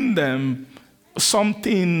within them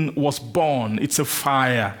something was born. It's a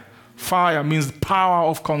fire. Fire means power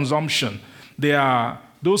of consumption.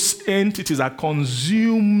 Those entities are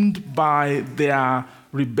consumed by their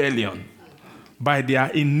rebellion, by their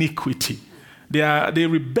iniquity. They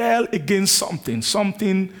rebel against something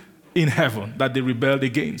in heaven that they rebelled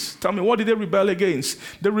against. Tell me, what did they rebel against?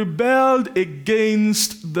 They rebelled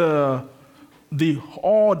against the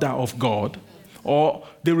order of God, or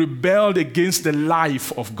they rebelled against the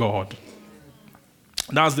life of God.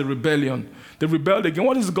 That's the rebellion. They rebelled against.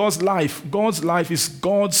 What is God's life? God's life is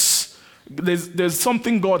God's. There's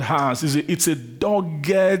something God has. It's a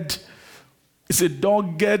dogged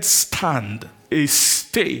stand, a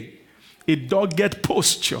stay, a dogged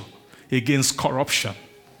posture against corruption.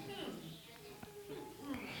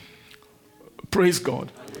 Praise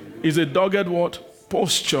God. It's a dogged what?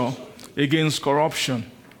 posture against corruption.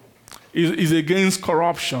 Is against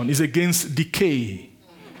corruption, is against decay.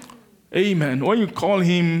 Amen. When you call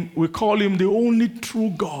him, we call him the only true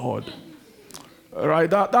God. Right?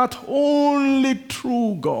 That only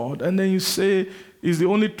true God. And then you say, is the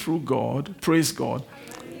only true God. Praise God.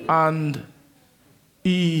 And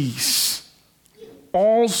is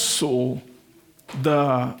also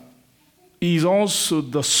the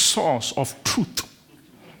source of truth.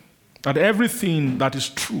 That everything that is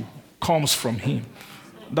true comes from him.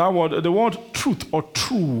 That word, the word truth or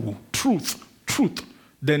truth,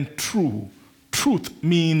 then true. Truth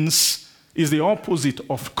is the opposite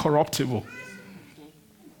of corruptible.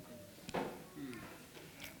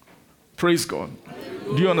 Praise God.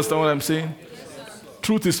 Do you understand what I'm saying?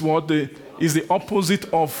 Truth is is the opposite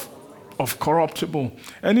of corruptible.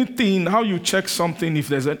 Anything, how you check something, if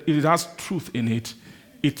it has truth in it,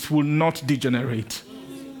 it will not degenerate.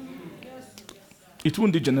 It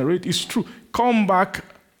won't degenerate. It's true. Come back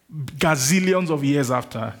gazillions of years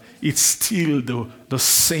after, it's still the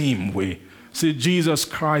same way. Say, Jesus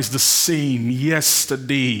Christ the same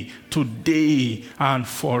yesterday, today, and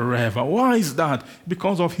forever. Why is that?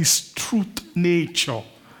 Because of his truth nature.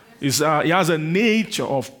 He has a nature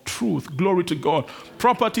of truth. Glory to God.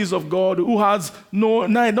 Properties of God who has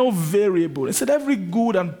no variable. He said, every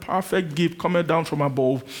good and perfect gift cometh down from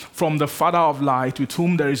above, from the Father of light, with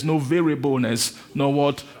whom there is no variableness,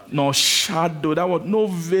 nor shadow. That word, no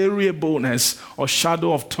variableness or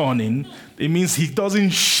shadow of turning. It means he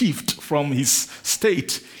doesn't shift from his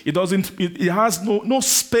state. It has no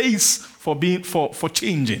space for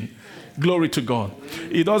changing. Glory to God.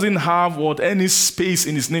 He doesn't have any space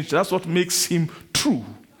in his nature. That's what makes him true.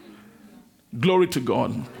 Glory to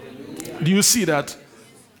God. Do you see that?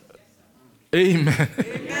 Amen.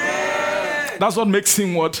 Amen. That's what makes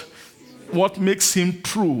him what makes him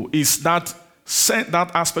true is that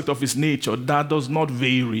aspect of his nature that does not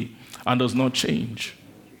vary and does not change.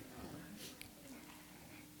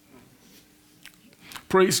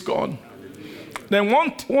 Praise God. Then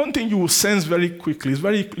one thing you will sense very quickly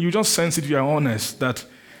you just sense it if you are honest, that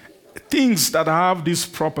things that have this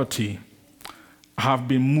property have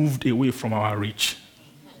been moved away from our reach.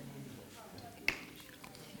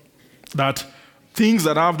 That things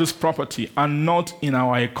that have this property are not in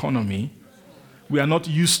our economy. We are not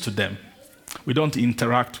used to them. We don't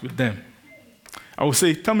interact with them. I will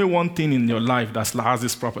say, tell me one thing in your life that has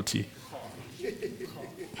this property.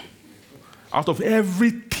 Out of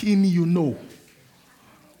everything you know,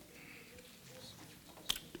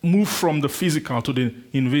 move from the physical to the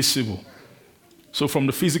invisible. So from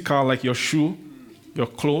the physical, like your shoe, your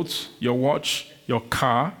clothes, your watch, your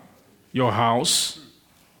car, your house,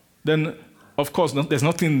 then, of course, there's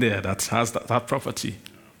nothing there that has that property.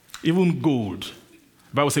 Even gold.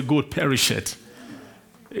 The Bible says gold perisheth.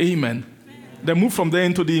 Amen. Then move from there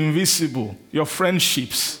into the invisible. Your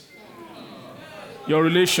friendships. Your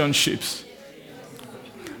relationships.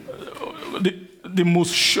 The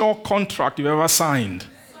most sure contract you've ever signed.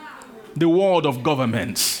 The word of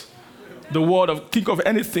governments. Think of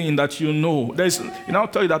anything that you know. I'll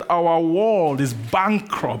tell you that our world is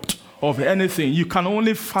bankrupt of anything. You can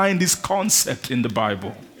only find this concept in the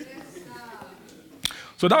Bible.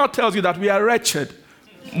 So that tells you that we are wretched.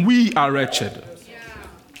 We are wretched.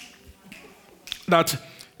 That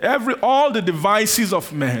all the devices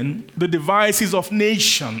of men, the devices of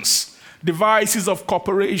nations, devices of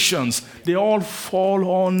corporations, they all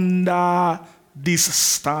fall under this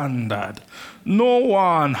standard. No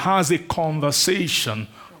one has a conversation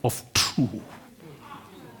of true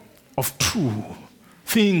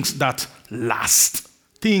things that last,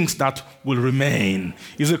 things that will remain.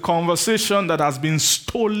 It's a conversation that has been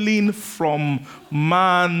stolen from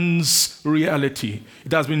man's reality.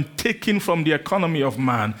 It has been taken from the economy of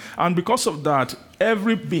man. And because of that,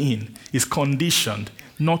 every being is conditioned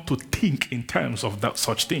not to think in terms of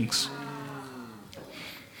such things.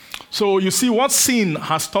 So you see, what sin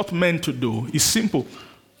has taught men to do is simple.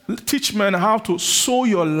 Teach men how to sow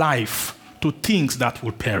your life to things that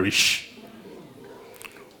will perish.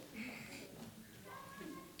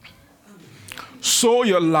 Sow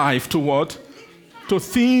your life to what? To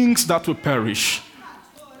things that will perish.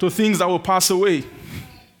 To things that will pass away.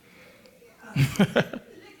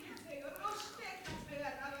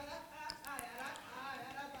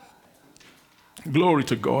 Glory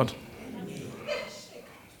to God.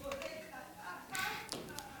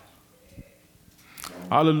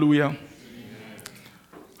 Hallelujah.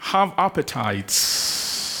 Have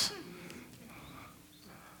appetites.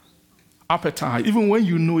 Appetite. Even when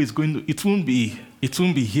you know it won't be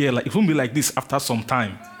here. It won't be like this after some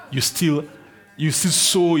time. You still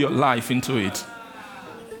sow your life into it.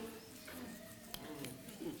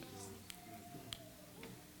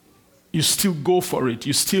 you still go for it.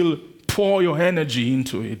 You still pour your energy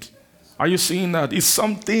into it. Are you seeing that?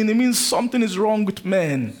 It means something is wrong with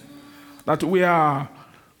men. That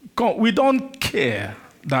we don't care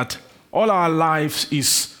that all our lives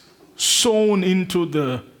is sown into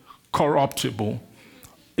the corruptible.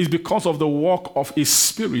 It's because of the work of a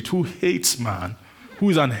spirit who hates man, who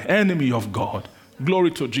is an enemy of God.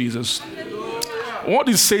 Glory to Jesus. What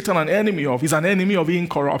is Satan an enemy of? He's an enemy of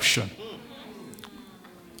incorruption.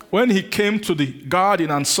 When he came to the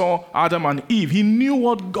garden and saw Adam and Eve, he knew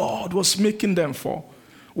what God was making them for.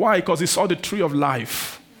 Why? Because he saw the tree of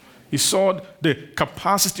life. He saw the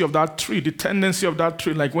capacity of that tree, the tendency of that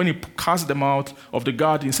tree. Like when he cast them out of the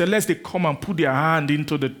garden, he said, lest they come and put their hand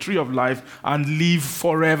into the tree of life and live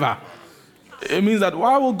forever. It means that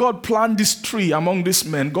why will God plant this tree among these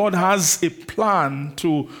men? God has a plan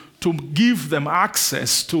to give them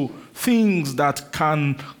access to things that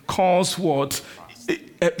can cause what?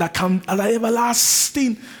 That can are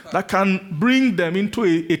everlasting, that can bring them into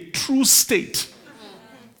a true state.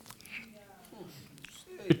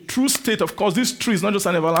 A true state, of course, this tree is not just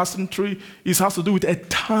an everlasting tree. It has to do with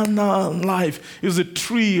eternal life. It's a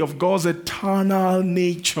tree of God's eternal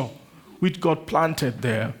nature, which God planted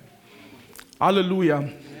there. Hallelujah.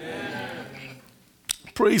 Amen.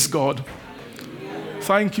 Praise God. Hallelujah.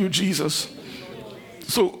 Thank you, Jesus.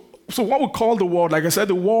 So what we call the world, like I said,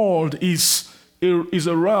 the world is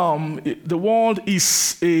a realm. The world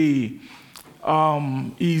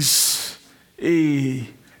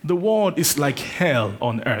the world is like hell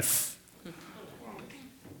on earth.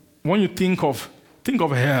 When you think of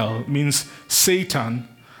hell, means Satan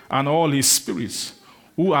and all his spirits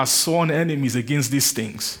who are sworn enemies against these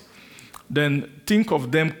things. Then think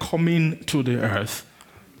of them coming to the earth,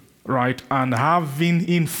 right, and having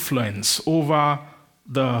influence over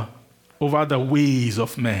the ways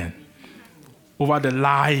of men, over the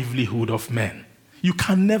livelihood of men. You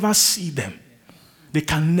can never see them. They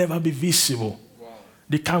can never be visible.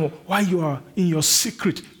 They can, while you are in your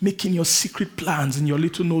secret, making your secret plans in your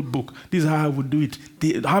little notebook, this is how I would do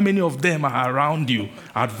it. How many of them are around you,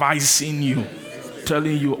 advising you,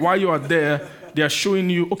 telling you, while you are there, they are showing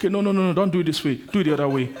you, okay, no, don't do it this way, do it the other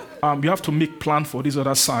way. You have to make plan for this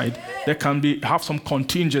other side. There can have some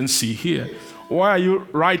contingency here. Why are you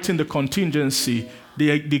writing the contingency?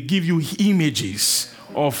 They give you images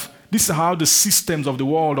of this is how the systems of the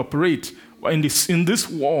world operate. In this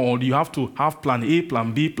world, you have to have plan A,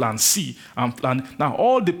 plan B, plan C, and plan. Now,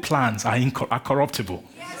 all the plans are corruptible.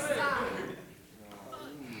 Yes,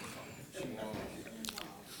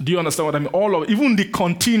 do you understand what I mean? Even the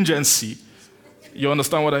contingency. You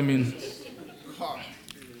understand what I mean?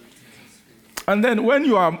 And then when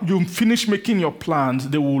you finish making your plans,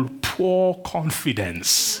 they will pour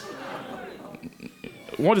confidence.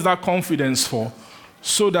 What is that confidence for?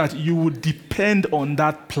 So that you will depend on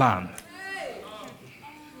that plan.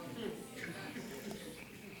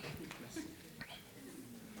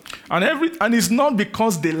 And it's not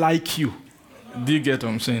because they like you. Do you get what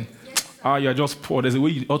I'm saying? You're just poor. There's a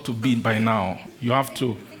way you ought to be by now. You have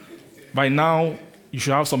to. By now, you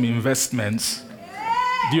should have some investments.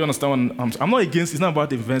 Do you understand what I'm not against, it's not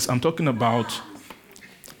about investments. I'm talking about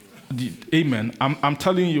amen. I'm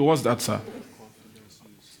telling you, what's that, sir?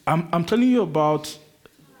 I'm telling you about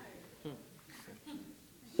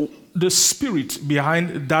the spirit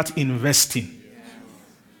behind that investing.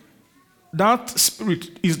 That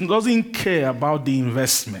spirit doesn't care about the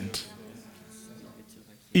investment.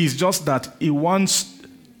 It's just that it wants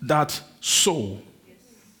that soul.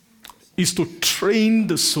 Is to train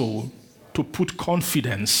the soul to put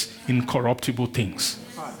confidence in corruptible things.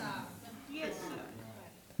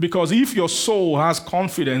 Because if your soul has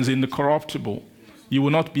confidence in the corruptible, you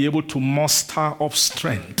will not be able to muster up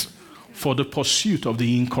strength for the pursuit of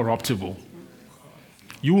the incorruptible.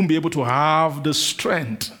 You won't be able to have the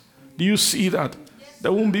strength. Do you see that?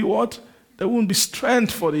 There won't be what? There won't be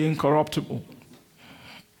strength for the incorruptible.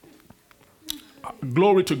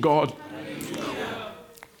 Glory to God.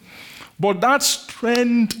 But that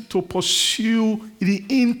strength to pursue the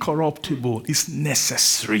incorruptible is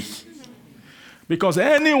necessary. Because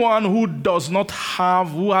anyone who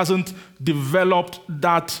hasn't developed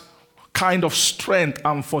that kind of strength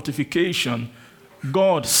and fortification,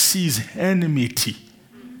 God sees enmity.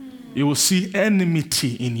 He will see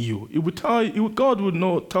enmity in you. He will tell you, God would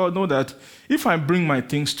know that if I bring my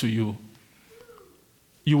things to you,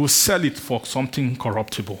 you will sell it for something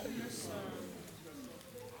corruptible.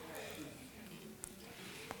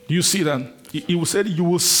 Do you see that? He will say you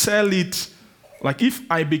will sell it. Like if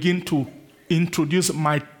I begin to introduce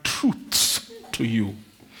my truths to you,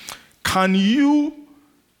 can you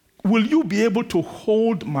will you be able to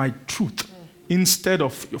hold my truth instead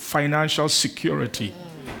of your financial security,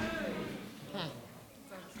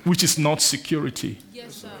 which is not security?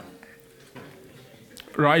 Yes, sir.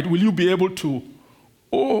 Right? Will you be able to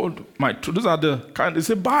hold my truth? Those are the kind they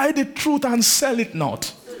say, buy the truth and sell it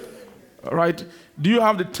not. Right? Do you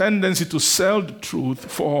have the tendency to sell the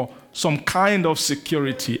truth for some kind of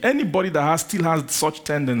security? Anybody that still has such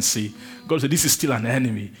tendency, God said, this is still an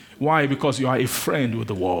enemy. Why? Because you are a friend with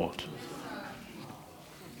the world.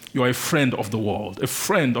 You are a friend of the world. A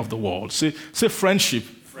friend of the world. Say friendship.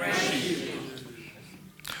 Friendship.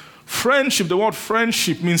 Friendship, the word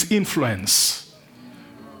friendship means influence.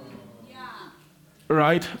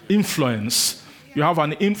 Right? Influence. You have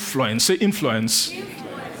an influence. Say influence.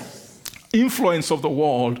 Influence of the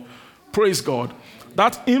world. Praise God.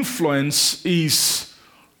 That influence is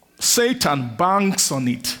Satan banks on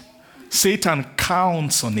it. Satan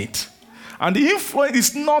counts on it. And the influence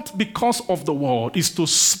is not because of the world, it's to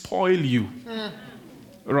spoil you.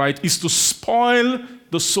 Right? It's to spoil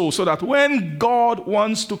the soul so that when God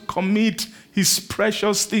wants to commit his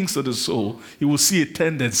precious things to the soul, he will see a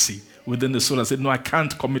tendency within the soul and say, no, I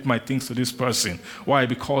can't commit my things to this person. Why?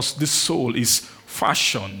 Because this soul is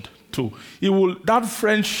fashioned to. That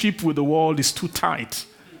friendship with the world is too tight.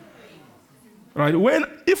 Right?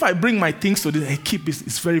 If I bring my things to this, I keep it,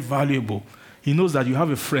 it's very valuable. He knows that you have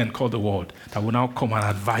a friend called the world that will now come and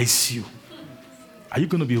advise you. Are you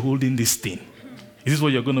going to be holding this thing? Is this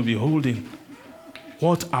what you're going to be holding?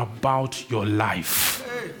 What about your life?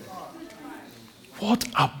 What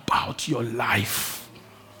about your life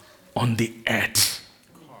on the earth?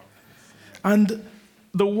 And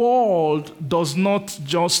the world does not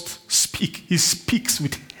just speak. He speaks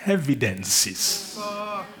with evidences.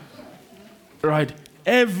 Right?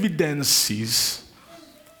 Evidences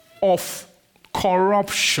of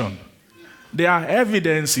corruption. There are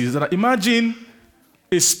evidences that imagine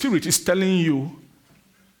a spirit is telling you,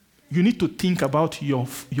 you need to think about your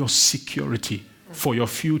security for your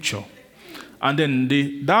future. And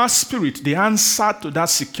then that spirit, the answer to that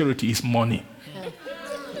security is money.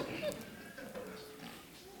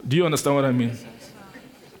 Do you understand what I mean?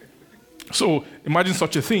 So imagine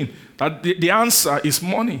such a thing, that the answer is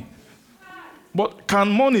money. But can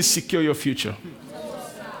money secure your future?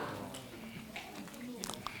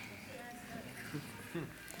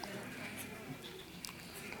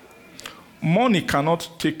 Money cannot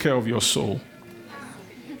take care of your soul,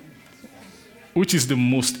 which is the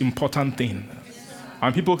most important thing.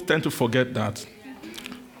 And people tend to forget that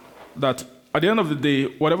at the end of the day,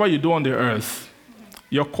 whatever you do on the earth,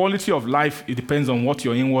 your quality of life, it depends on what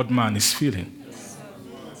your inward man is feeling.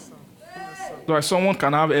 So someone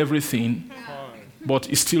can have everything, but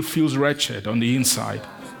it still feels wretched on the inside.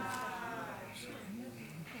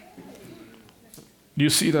 Do you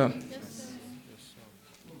see that?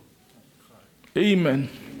 Amen.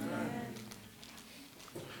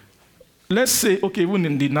 Let's say, okay, even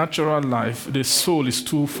in the natural life, the soul is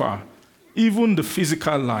too far. Even the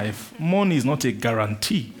physical life, money is not a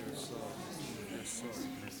guarantee.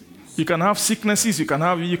 You can have sicknesses, you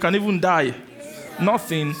can even die.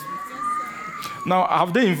 Nothing. Now,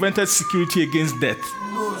 have they invented security against death?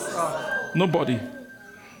 No, sir. Nobody.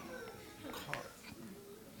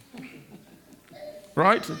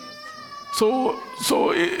 Right? So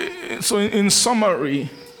in summary,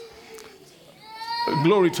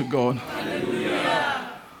 glory to God. Hallelujah.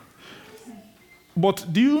 But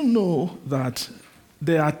do you know that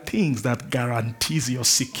there are things that guarantees your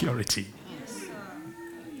security?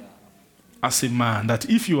 As a man, that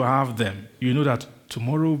if you have them, you know that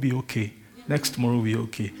tomorrow will be okay. Next tomorrow will be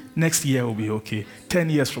okay. Next year will be okay. 10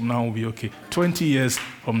 years from now will be okay. 20 years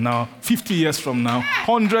from now, 50 years from now,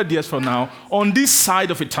 100 years from now, on this side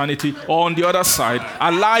of eternity or on the other side,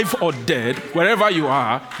 alive or dead, wherever you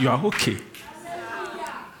are okay.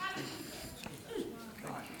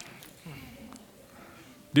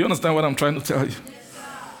 Do you understand what I'm trying to tell you?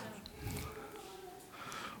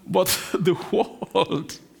 But the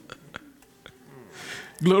world,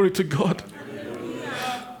 glory to God.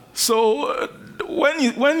 So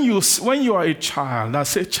when you are a child, I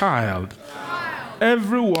say child,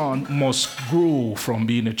 everyone must grow from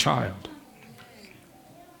being a child.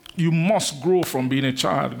 You must grow from being a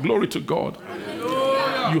child. Glory to God.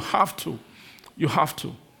 Hallelujah. You have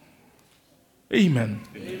to. Amen.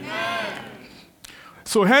 Amen.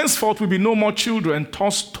 So henceforth will be no more children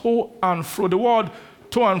tossed to and fro. The word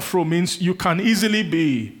to and fro means you can easily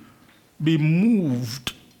be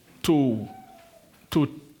moved to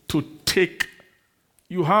take.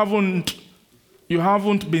 You haven't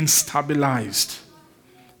been stabilized.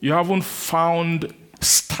 You haven't found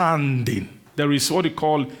standing. There is what they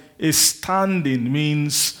call A standing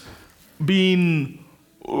means being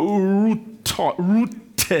rooted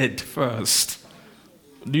first.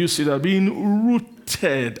 Do you see that? Being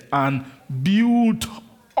rooted and built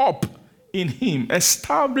up in him.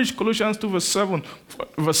 Established, Colossians 2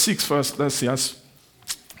 verse 6 first. Let's see.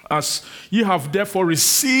 As you have therefore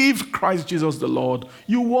received Christ Jesus the Lord,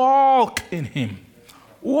 you walk in him.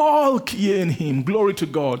 Walk ye in him. Glory to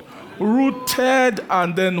God. Rooted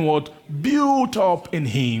and then what? Built up in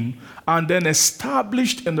him, and then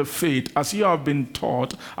established in the faith as you have been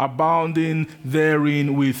taught, abounding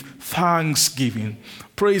therein with thanksgiving.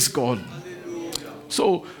 Praise God. Hallelujah.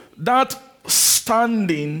 So that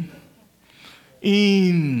standing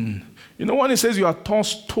in, when it says you are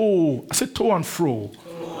tossed to, I said to and fro.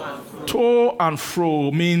 To and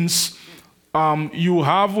fro means you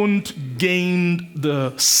haven't gained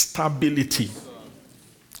the stability.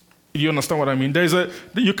 You understand what I mean?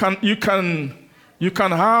 You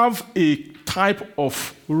can have a type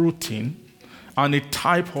of routine and a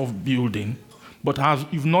type of building, but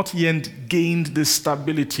you've not yet gained the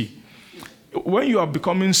stability. When you are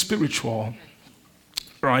becoming spiritual,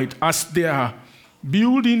 right, as they are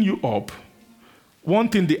building you up, one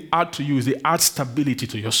thing they add to you is they add stability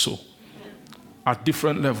to your soul at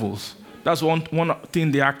different levels. That's one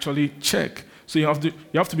thing they actually check. So you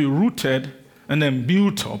have to be rooted and then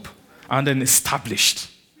built up and then established.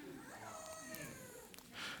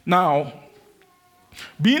 Now,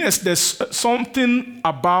 there's something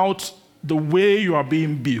about the way you are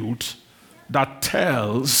being built that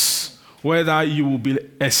tells whether you will be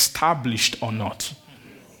established or not.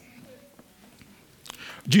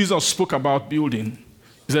 Jesus spoke about building.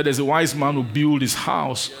 He said there's a wise man who built his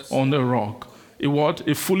house on the rock.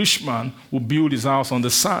 A foolish man who built his house on the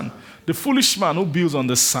sand. The foolish man who builds on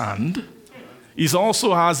the sand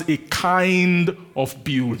also has a kind of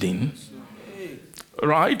building,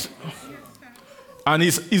 right? And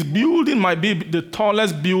his building might be the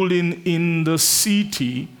tallest building in the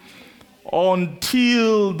city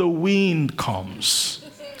until the wind comes.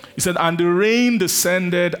 He said, and the rain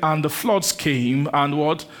descended and the floods came, and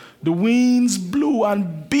what? The winds blew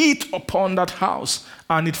and beat upon that house,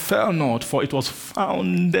 and it fell not, for it was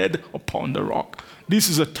founded upon the rock. This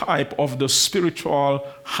is a type of the spiritual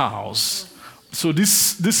house. So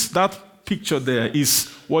that picture there is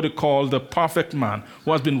what they call the perfect man,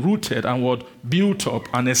 who has been rooted and what? Built up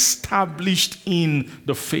and established in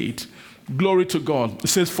the faith. Glory to God. It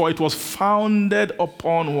says, for it was founded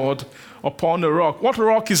upon what? Upon the rock. What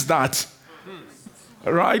rock is that?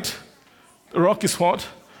 Right? The rock is what?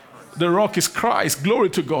 The rock is Christ. Glory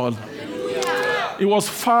to God. Hallelujah. It was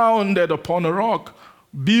founded upon a rock,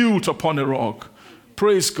 built upon a rock.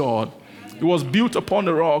 Praise God. It was built upon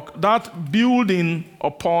the rock. That building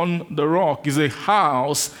upon the rock is a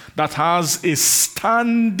house that has a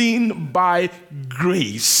standing by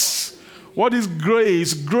grace. What is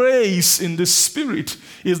grace? Grace in the Spirit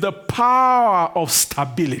is the power of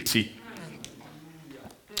stability.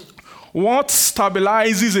 What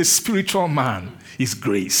stabilizes a spiritual man is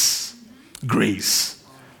grace. Grace.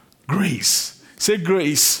 Grace. Say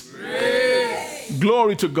grace. Grace.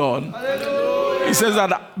 Glory to God. Hallelujah. It says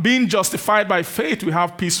that being justified by faith, we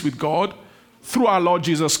have peace with God through our Lord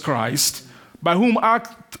Jesus Christ, by whom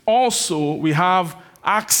also we have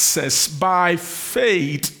access by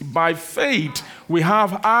faith. By faith, we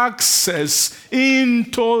have access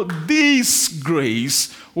into this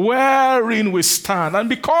grace wherein we stand. And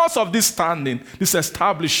because of this standing, this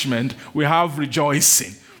establishment, we have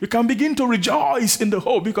rejoicing. We can begin to rejoice in the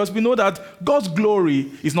hope because we know that God's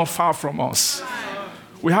glory is not far from us.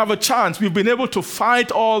 We have a chance. We've been able to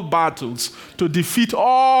fight all battles, to defeat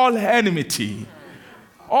all enmity.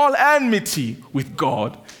 All enmity with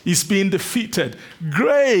God is being defeated.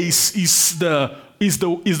 Grace is the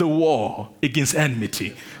war against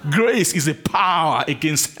enmity. Grace is a power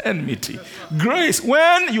against enmity. Grace,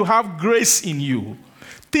 when you have grace in you,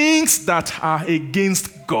 things that are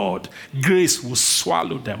against God, grace will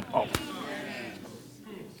swallow them up.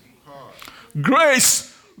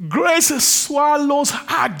 Grace swallows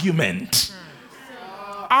argument.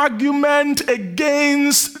 Argument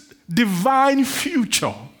against divine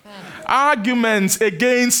future. Arguments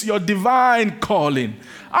against your divine calling.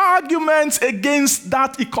 Arguments against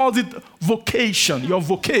that, he calls it vocation, your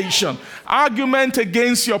vocation. Argument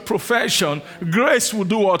against your profession. Grace will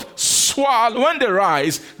do what? Swallow. When they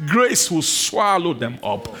rise, grace will swallow them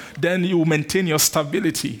up. Then you maintain your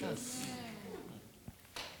stability.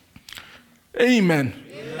 Amen.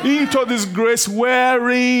 Into this grace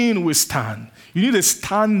wherein we stand. You need a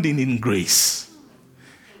standing in grace.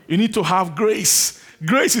 You need to have grace.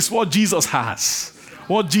 Grace is what Jesus has.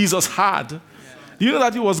 What Jesus had. Do you know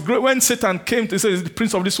that it was great when Satan came to say, the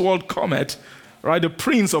prince of this world cometh, right? The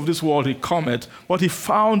prince of this world, he cometh, but he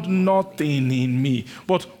found nothing in me.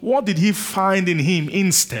 But what did he find in him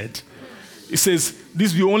instead? He says,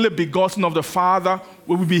 this is the only begotten of the Father.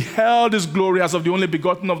 We will beheld his glory as of the only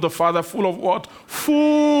begotten of the Father, full of what?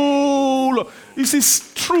 Full. You see,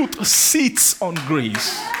 truth sits on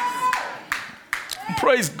grace.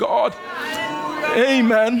 Praise God.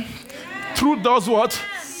 Amen. Truth does what?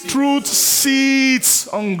 Truth sits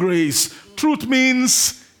on grace. Truth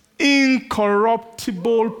means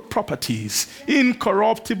incorruptible properties,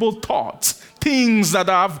 incorruptible thoughts, things that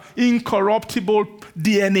have incorruptible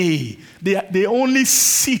DNA. They only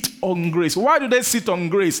sit on grace. Why do they sit on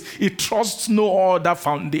grace? It trusts no other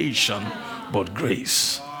foundation but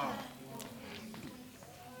grace.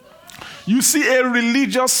 You see, a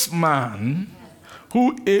religious man,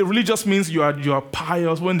 a religious means you are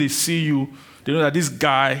pious. When they see you, they know that this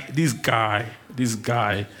guy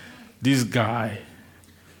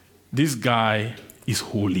is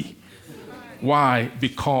holy. Why?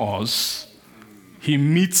 Because he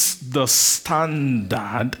meets the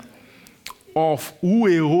standard of who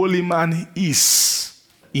a holy man is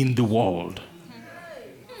in the world.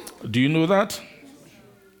 Do you know that?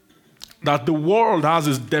 That the world has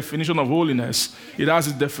its definition of holiness. It has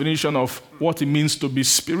its definition of what it means to be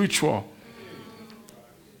spiritual.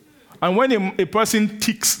 And when a person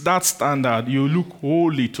ticks that standard, you look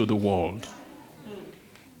holy to the world.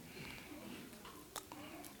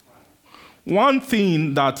 One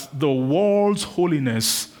thing that the world's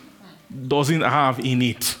holiness doesn't have in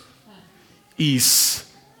it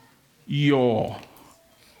is your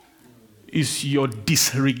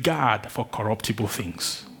disregard for corruptible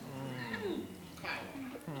things.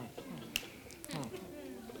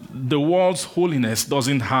 The world's holiness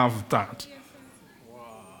doesn't have that.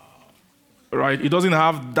 Right? It doesn't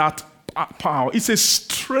have that power. It's a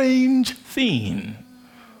strange thing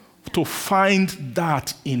to find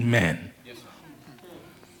that in men.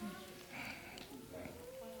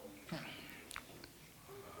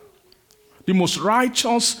 The most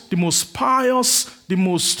righteous, the most pious, the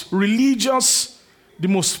most religious, the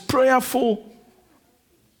most prayerful.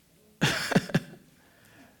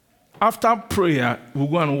 After prayer, we'll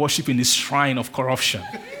go and worship in the shrine of corruption.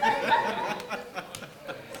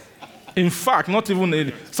 In fact, not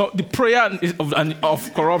even so the prayer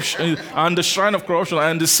of corruption and the shrine of corruption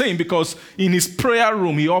are the same, because in his prayer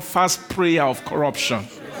room he offers prayer of corruption.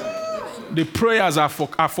 The prayers are for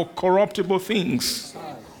corruptible things.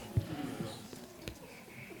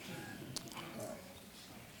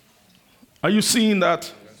 Are you seeing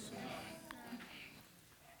that?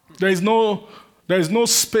 There is no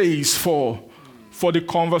space for the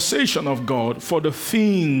conversation of God, for the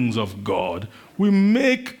things of God. We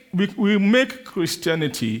make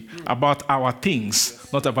Christianity about our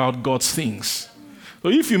things, not about God's things. So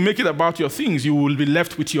if you make it about your things, you will be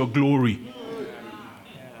left with your glory.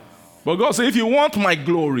 But God said, if you want my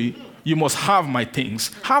glory, you must have my things.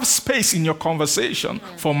 Have space in your conversation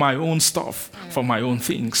for my own stuff, for my own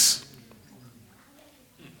things.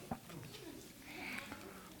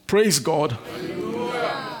 Praise God.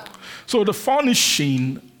 Hallelujah. So the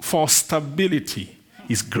furnishing for stability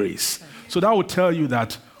is grace. So that will tell you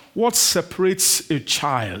that what separates a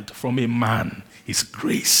child from a man is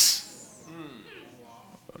grace.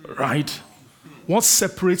 Right? What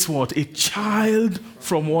separates what? A child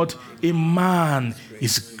from what? A man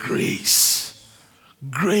is grace.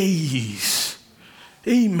 Grace.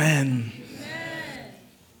 Amen.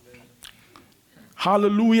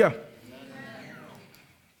 Hallelujah.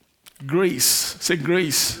 Grace. Say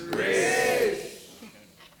grace. Grace.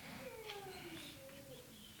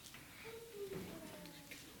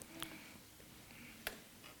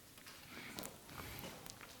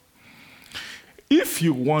 If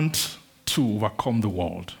you want to overcome the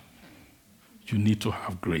world, you need to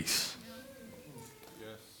have grace. Yes.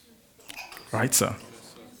 Right, sir?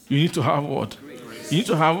 You need to have what? Grace. You need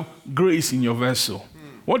to have grace in your vessel.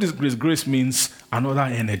 What is grace? Grace means another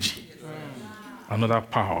energy, another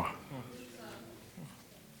power.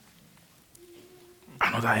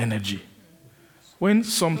 Another energy. When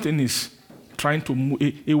something is trying to move,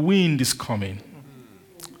 a wind is coming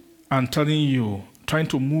and trying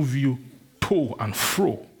to move you to and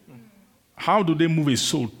fro. How do they move a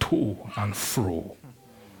soul to and fro?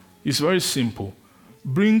 It's very simple.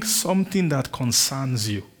 Bring something that concerns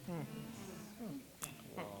you.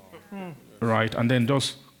 Right? And then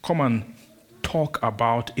just come and talk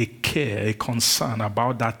about a care, a concern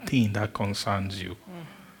about that thing that concerns you.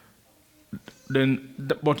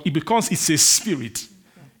 But because it's a spirit,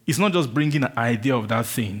 it's not just bringing an idea of that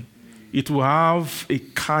thing. It will have a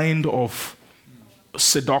kind of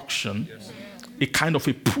seduction, a kind of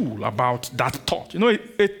a pull about that thought. You know,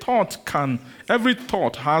 every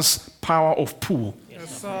thought has power of pull.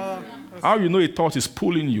 Yes, sir. How you know a thought is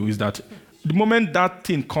pulling you is that the moment that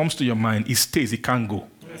thing comes to your mind, it stays, it can't go.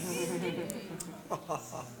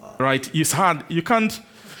 Right? It's hard. You can't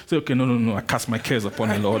say, okay, no, I cast my cares upon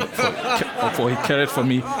the Lord, for he cared for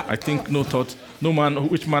me. I think no thought, no man,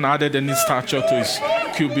 which man added any stature to his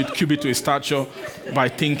cubit to his stature by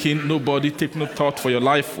thinking, nobody, take no thought for your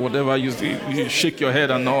life, whatever, you shake your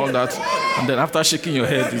head and all that. And then after shaking your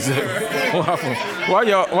head, what happened?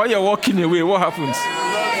 While you're walking away, what happens?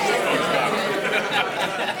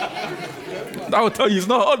 I will tell you, it's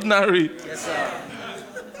not ordinary. Yes, sir.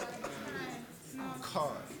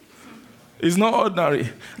 It's not ordinary.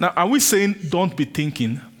 Now, are we saying don't be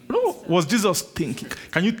thinking? No. Was Jesus thinking?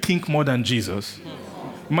 Can you think more than Jesus?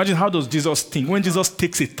 Imagine, how does Jesus think? When Jesus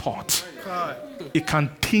takes a thought, he can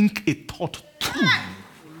think a thought too.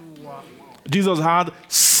 Jesus had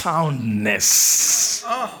soundness.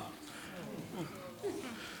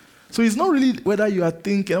 So it's not really whether you are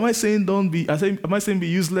thinking. Am I saying be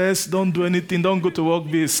useless? Don't do anything. Don't go to work.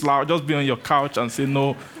 Be a slouch. Just be on your couch and say,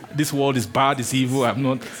 no, this world is bad. It's evil. I'm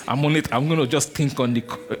going to just think on the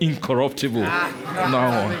incorruptible.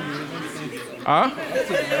 No.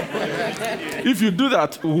 If you do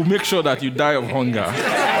that, we'll make sure that you die of hunger,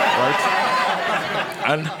 right?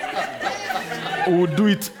 And we'll do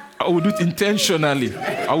it intentionally.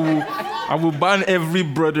 I will ban every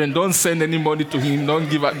brethren. Don't send any money to him. Don't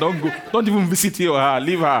go. Don't even visit her or her.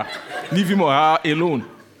 Leave him or her alone.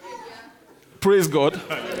 Praise God.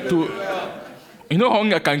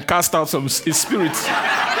 Hunger can cast out some spirits.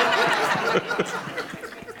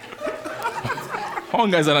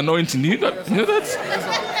 Hunger is an anointing. You know that?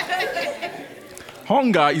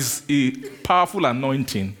 Hunger is a powerful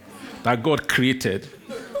anointing that God created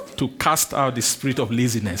to cast out the spirit of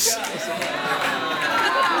laziness.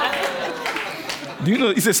 Do you know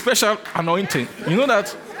it's a special anointing? You know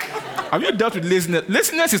that? Have you dealt with laziness?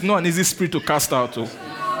 Laziness is not an easy spirit to cast out.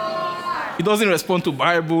 It doesn't respond to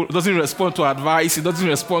Bible. It doesn't respond to advice. It doesn't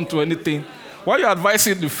respond to anything. While you're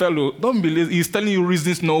advising the fellow, don't be lazy. He's telling you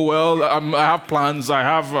reasons. No, well, I have plans. I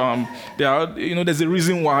have. There's a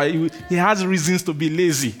reason why he has reasons to be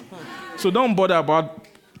lazy. So don't bother about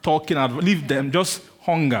talking. Leave them. Just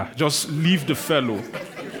hunger. Just leave the fellow.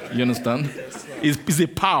 You understand? It's a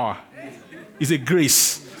power. It's a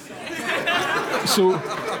grace. So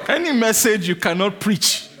any message you cannot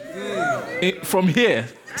preach from here,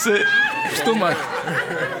 say stomach.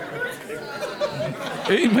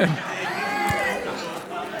 Amen.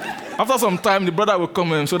 After some time, the brother will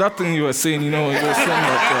come in. So that thing you were saying, you were saying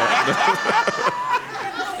that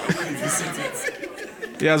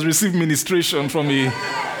he has received ministration from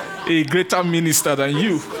a greater minister than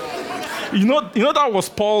you. You know that was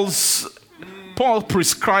Paul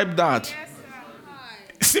prescribed that.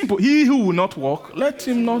 Simple. He who will not walk, let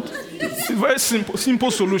him not. It's a very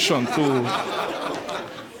simple solution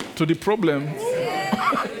to the problem.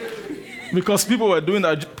 Because people were doing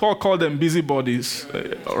that. Paul called them busybodies.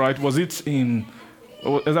 Right? Was it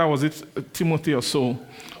Timothy or so,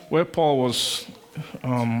 where Paul was,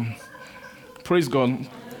 praise God,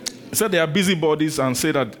 he said they are busybodies and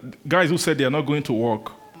said that guys who said they are not going to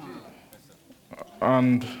work.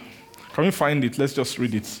 And can we find it? Let's just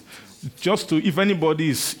read it. Just to, if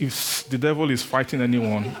the devil is fighting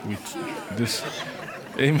anyone with this,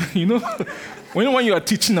 when you are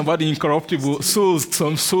teaching about the incorruptible,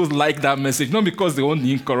 some souls like that message, not because they want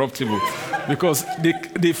the incorruptible, because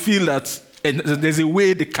they feel that there's a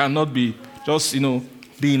way they cannot be just,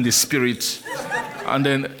 be in the spirit. And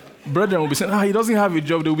then brethren will be saying, he doesn't have a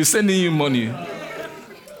job, they will be sending you money.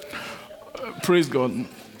 Praise God.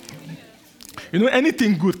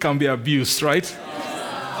 Anything good can be abused, right?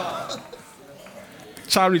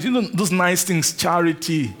 Charity, those nice things.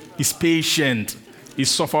 Charity is patient, it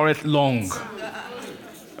suffereth long.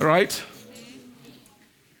 Right?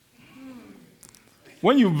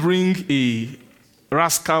 When you bring a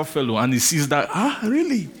rascal fellow and he sees that,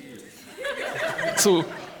 really? So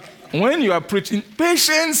when you are preaching,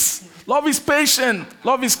 patience, love is patient,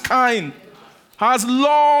 love is kind, has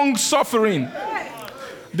long suffering.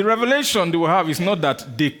 The revelation they will have is not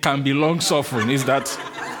that they can be long suffering, is that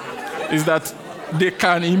they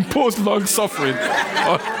can impose long suffering.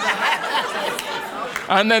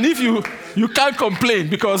 And then if you can't complain,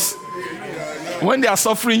 because when they are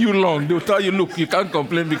suffering you long, they'll tell you, look, you can't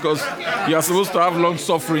complain because you are supposed to have long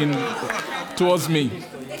suffering towards me.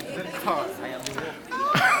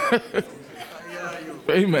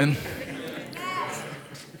 Amen.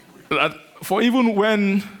 For even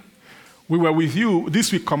when we were with you,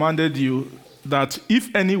 this we commanded you, that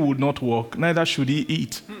if any would not walk, neither should he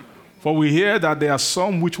eat. For we hear that there are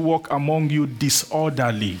some which walk among you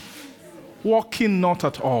disorderly, walking not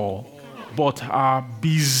at all, but are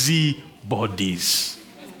busy bodies.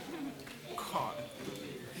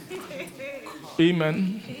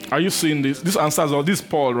 Amen. Are you seeing this? This answers all. This is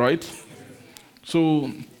Paul, right?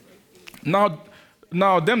 So now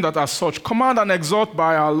them that are such, command and exhort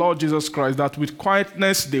by our Lord Jesus Christ, that with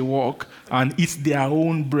quietness they walk and eat their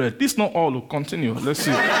own bread. This is not all. Will continue. Let's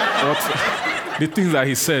see what the things that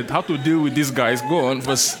he said. How to deal with these guys. Go on,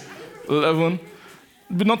 verse 11.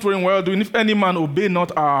 Be not worrying well doing. If any man obey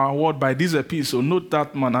not our word by this epistle, note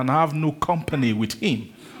that man and have no company with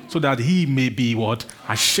him, so that he may be what?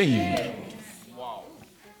 Ashamed. Wow.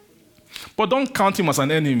 But don't count him as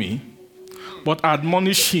an enemy, but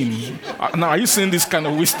admonish him. Now, are you seeing this kind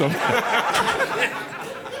of wisdom?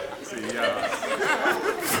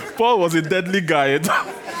 Paul was a deadly guy.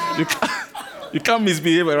 You can't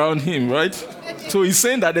misbehave around him, right? So he's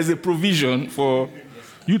saying that there's a provision for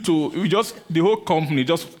you the whole company,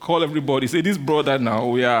 just call everybody, say, this brother now,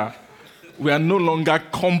 we are no longer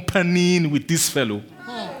companying with this fellow.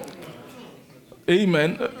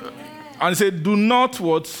 Amen. And say, do not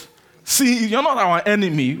what? See, you're not our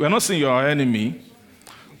enemy. We're not saying you're our enemy.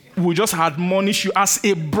 We just admonish you as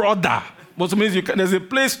a brother. But it means there's a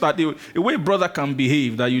place that a way brother can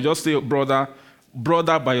behave, that you just say, brother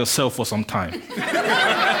by yourself for some time.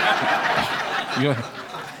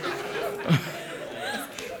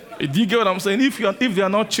 Do you get what I'm saying? If they are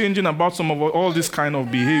not changing about some of all this kind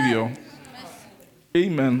of behavior,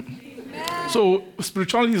 amen. So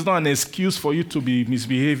spirituality is not an excuse for you to be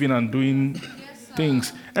misbehaving and doing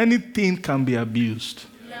things. Anything can be abused.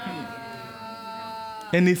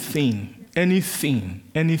 Anything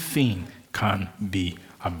can be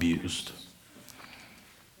abused.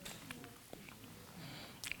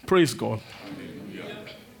 Praise God.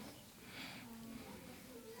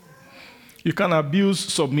 You can abuse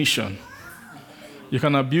submission. You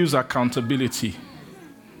can abuse accountability.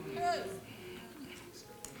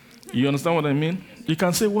 You understand what I mean? You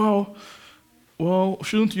can say, well,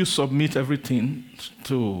 shouldn't you submit everything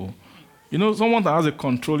to, someone that has a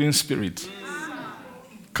controlling spirit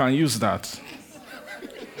can use that.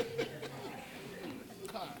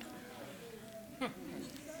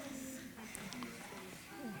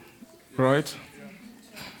 Right?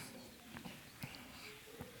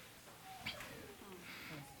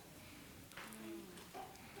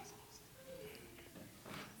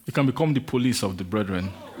 You can become the police of the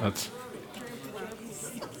brethren.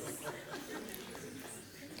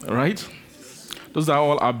 Right? Those are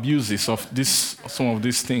all abuses of some of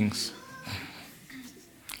these things.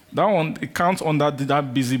 That one, it counts under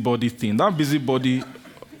that busybody thing. That busybody,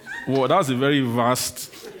 that's a very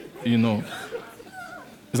vast,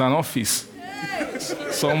 it's an office.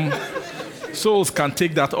 Some souls can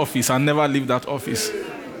take that office and never leave that office.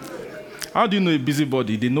 How do you know a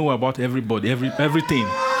busybody? They know about everybody, everything.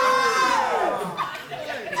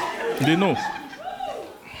 They know.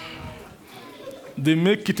 They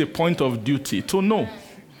make it a point of duty to know.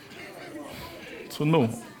 To know.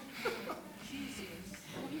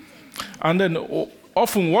 And then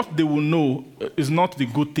often what they will know is not the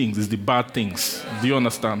good things, it's the bad things. Do you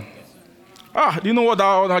understand? Do you know what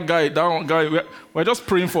that guy, we're just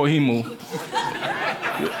praying for him.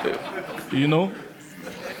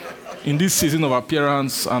 In this season of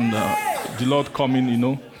appearance and the Lord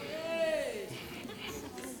coming,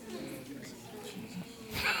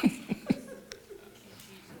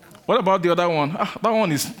 What about the other one? That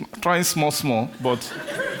one is trying small, but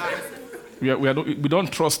we don't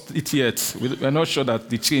trust it yet. We're not sure that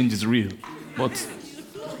the change is real. But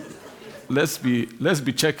let's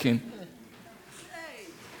be checking.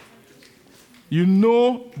 You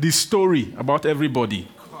know the story about everybody.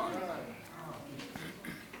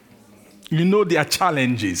 You know their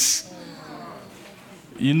challenges.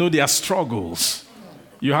 You know their struggles.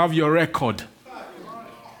 You have your record.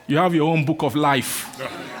 You have your own book of life.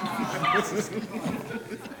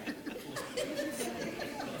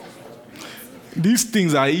 These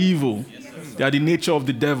things are evil. They are the nature of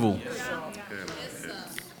the devil.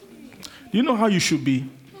 You know how you should be?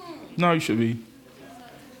 Now you should be.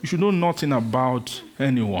 You should know nothing about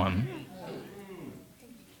anyone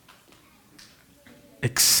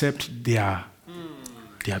except their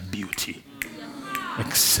beauty.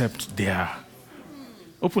 Except their...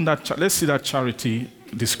 Open that... Let's see that charity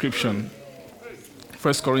description.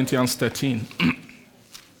 1 Corinthians 13.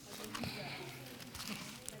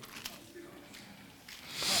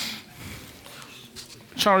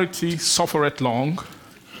 Charity suffereth long,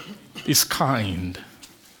 is kind.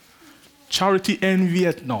 Charity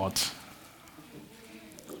envieth not.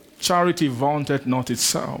 Charity vaunted not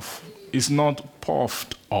itself, is not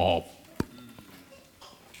puffed up.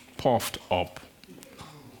 Puffed up.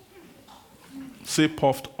 Say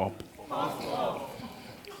puffed up. Puffed up.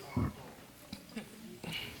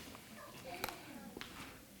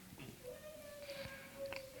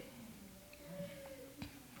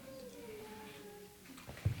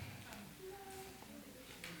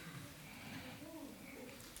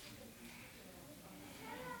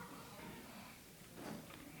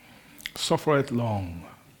 Suffereth long,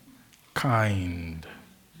 kind.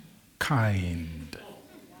 I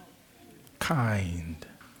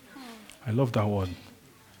love that word.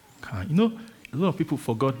 Kind. You know, a lot of people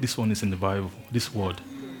forgot this one is in the Bible. This word,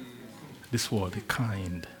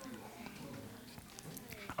 kind.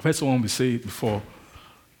 I've heard someone say it before.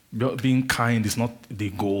 Being kind is not the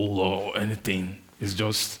goal or anything. It's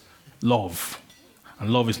just love, and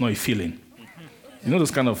love is not a feeling. You know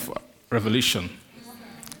this kind of revelation.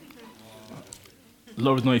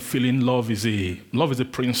 Love is not a feeling. Love is a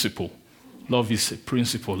principle. Love is a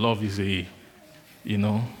principle. Love is a,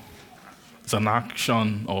 it's an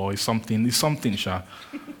action or it's something. It's something, Sha.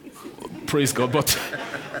 Praise God. But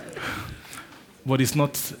it's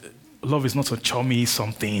not. Love is not a chummy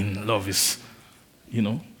something. Love is,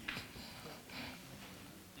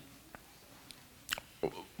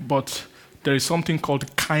 But there is something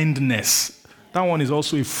called kindness. That one is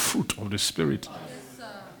also a fruit of the Spirit.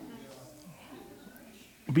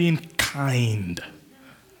 Being kind.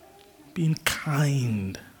 Being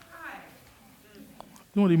kind. You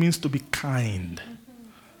know what it means to be kind?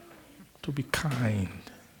 To be kind.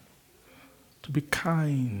 To be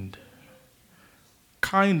kind.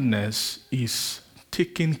 Kindness is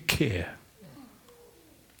taking care.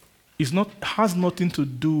 Has nothing to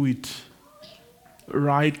do with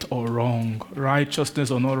right or wrong,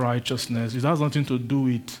 righteousness or not righteousness. It has nothing to do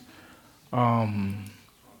with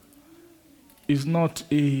it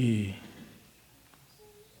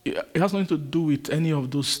has nothing to do with any of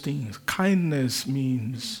those things. Kindness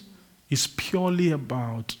is purely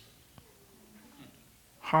about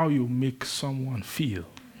how you make someone feel.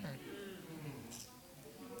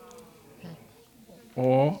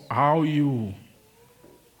 Or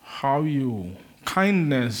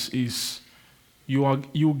kindness is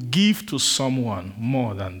you give to someone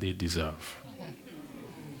more than they deserve.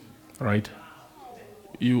 Right?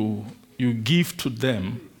 You give to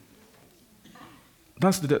them.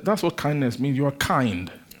 That's what kindness means. You are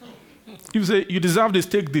kind. If you say, you deserve this,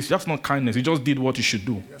 take this, that's not kindness. You just did what you should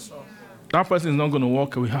do. Yes, sir. That person is not going to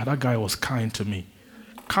walk away. That guy was kind to me.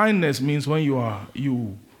 Kindness means when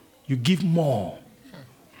you give more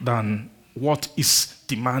than what is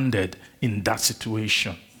demanded in that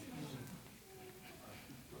situation.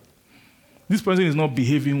 This person is not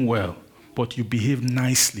behaving well, but you behave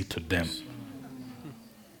nicely to them.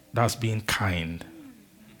 That's being kind.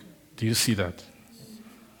 Do you see that?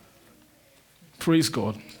 Praise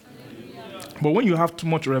God. But when you have too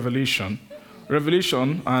much revelation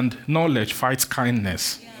and knowledge fights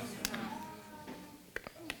kindness.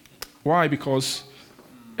 Why? Because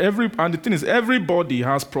and the thing is, everybody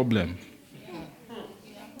has problem.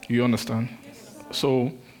 You understand?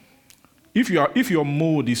 So if your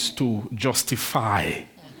mode is to justify,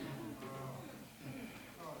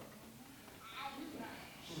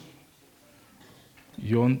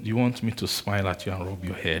 you want me to smile at you and rub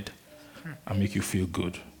your head and make you feel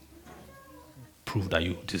good. Prove that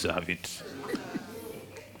you deserve it.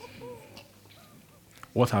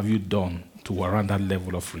 What have you done to warrant that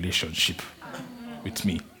level of relationship with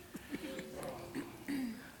me?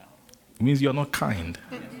 It means you're not kind.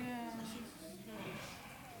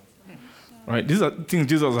 Right? These are things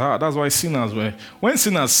Jesus had. That's why sinners were. When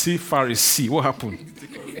sinners see Pharisee, what happened?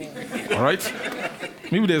 All right?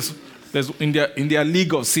 Maybe there's in their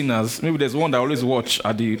league of sinners, maybe there's one that always watch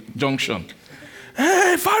at the junction.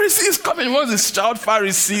 Hey, Pharisees coming. Once they shout,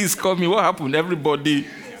 Pharisees coming. What happened? Everybody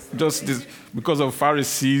just this because of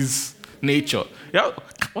Pharisees' nature. Yeah,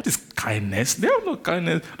 what is kindness? They have no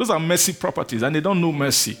kindness. Those are messy properties, and they don't know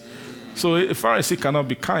mercy. So a Pharisee cannot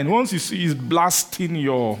be kind. Once you see he's blasting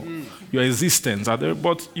your existence,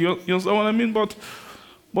 but you know what I mean? But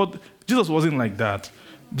Jesus wasn't like that.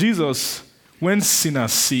 Jesus, when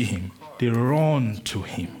sinners see him, they run to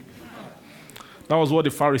him. That was what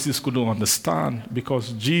the Pharisees couldn't understand,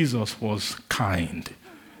 because Jesus was kind.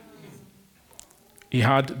 He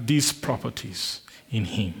had these properties in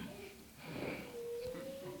him.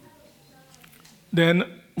 Then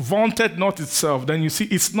vaunted not itself. Then you see,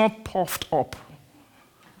 it's not puffed up.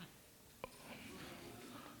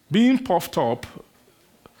 Being puffed up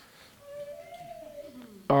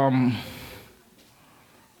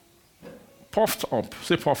Puffed up.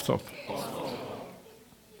 Say puffed up.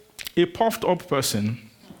 A puffed up person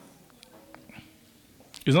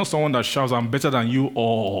is not someone that shouts, I'm better than you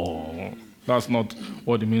all. That's not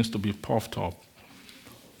what it means to be puffed up.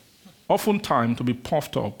 Oftentimes, to be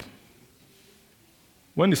puffed up,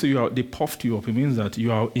 when they say they puffed you up, it means that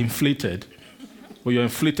you are inflated, but you're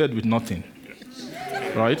inflated with nothing.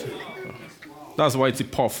 Right? That's why it's a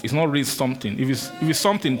puff. It's not really something. If it's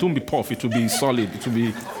something, it won't be puff. It will be solid. It will be,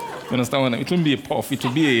 you understand what I mean? It won't be a puff. It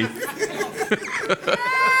will be a,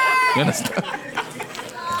 you understand?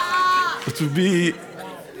 It will be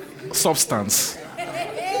substance.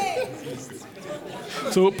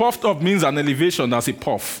 So puffed up means an elevation. That's a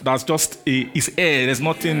puff. That's just it's air. There's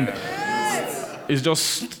nothing. It's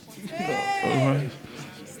just.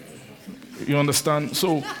 You understand?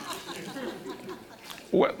 So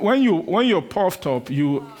when you're puffed up,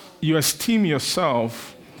 you esteem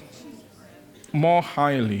yourself more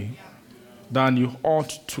highly than you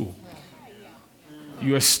ought to.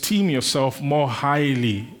 You esteem yourself more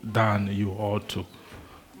highly than you ought to.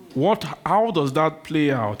 How does that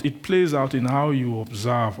play out? It plays out in how you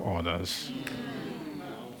observe others.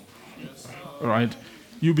 Right?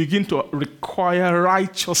 You begin to require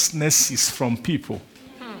righteousnesses from people.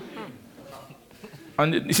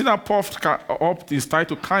 And you see that puffed up is tied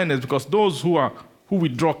to kindness, because those who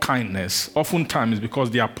withdraw kindness, oftentimes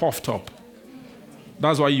because they are puffed up.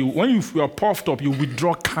 That's why when you are puffed up, you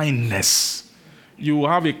withdraw kindness. You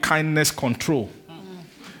have a kindness control.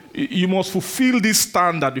 You must fulfill this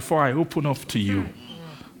standard before I open up to you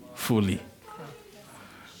fully.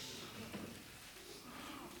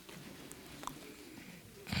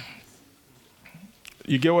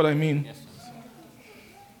 You get what I mean? Yes.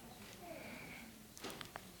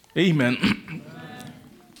 Amen.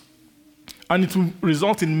 And it will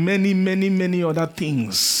result in many, many, many other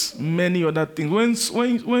things. Many other things.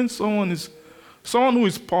 When someone who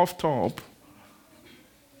is puffed up,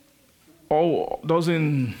 or does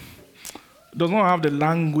not have the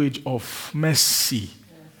language of mercy.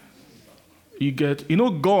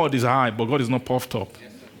 God is high, but God is not puffed up.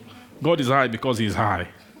 God is high because He is high.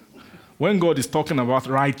 When God is talking about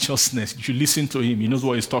righteousness, you should listen to Him. He knows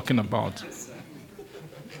what He's talking about.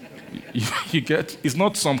 You get? It's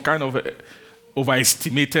not some kind of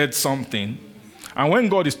overestimated something. And when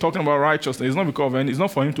God is talking about righteousness, it's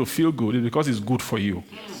not for Him to feel good. It's because it's good for you.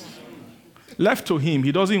 Left to Him,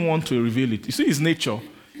 He doesn't want to reveal it. You see His nature.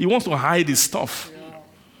 He wants to hide His stuff.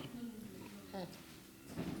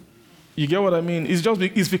 You get what I mean?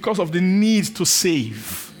 It's because of the need to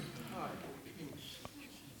save.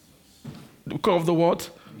 Because of the what?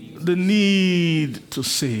 The need to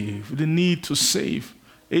save. The need to save.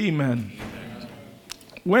 Amen.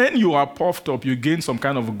 When you are puffed up, you gain some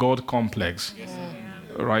kind of God complex.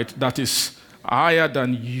 Right? That is higher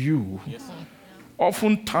than you.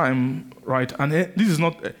 Oftentimes, right, and this is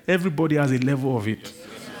not, everybody has a level of it.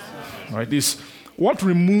 Right? What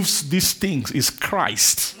removes these things is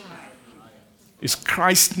Christ. It's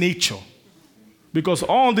Christ's nature. Because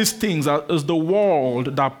all these things is the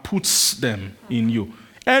world that puts them in you.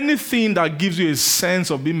 Anything that gives you a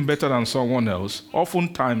sense of being better than someone else,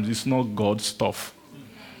 oftentimes it's not God's stuff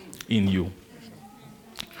in you.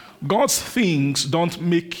 God's things don't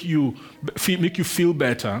make you feel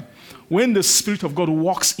better. When the Spirit of God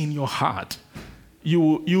walks in your heart,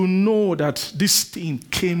 you know that this thing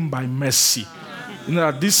came by mercy. You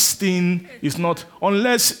know that this thing is not,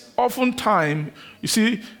 unless oftentimes, you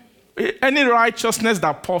see, any righteousness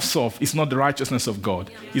that puffs off is not the righteousness of God.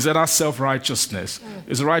 It's either self-righteousness.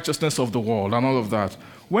 It's the righteousness of the world and all of that.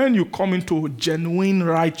 When you come into genuine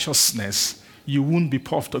righteousness, you won't be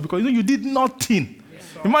puffed up because you did nothing.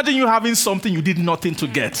 Imagine you having something you did nothing to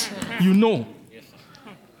get. You know.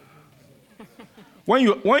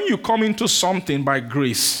 When you come into something by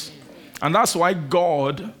grace, and that's why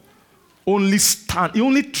God He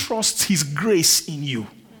only trusts His grace in you.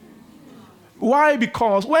 Why?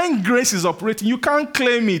 Because when grace is operating, you can't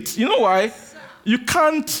claim it. You know why? You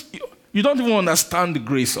don't even understand the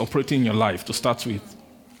grace operating in your life to start with.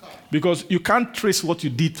 Because you can't trace what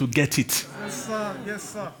you did to get it. Yes, sir. Yes,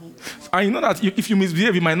 sir. And you know that if you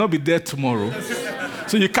misbehave, you might not be there tomorrow.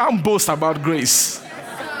 So you can't boast about grace.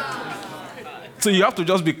 So you have to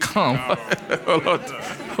just be calm. Oh, Lord.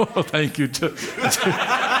 Oh, thank you.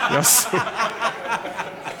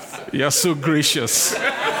 You're so gracious.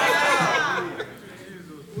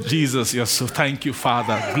 Jesus, you're so, thank you,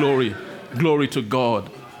 Father. Glory to God.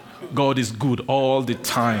 God is good all the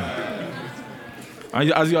time.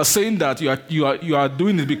 And as you are saying that, you are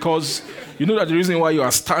doing it because you know that the reason why you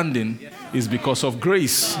are standing is because of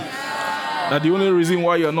grace. That the only reason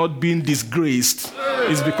why you are not being disgraced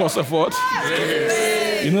It's because of what?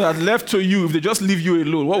 You know that left to you, if they just leave you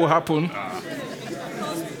alone, what will happen?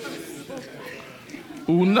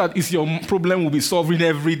 Your problem will be solving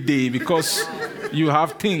every day because you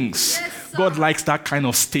have things. God likes that kind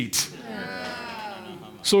of state.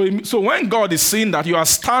 So when God is saying that you are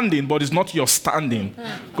standing, but it's not your standing,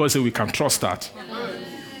 God says we can trust that.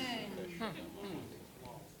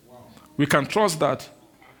 We can trust that.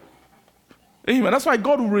 Amen. That's why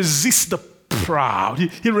God will resist the proud.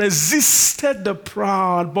 He resisted the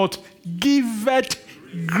proud, but giveth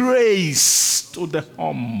grace to the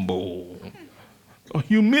humble.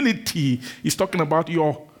 Humility is talking about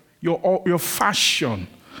your fashion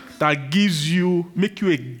that make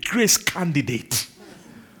you a grace candidate.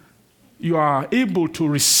 You are able to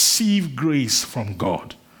receive grace from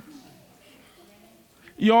God.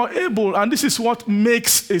 You're able, and this is what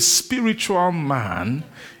makes a spiritual man,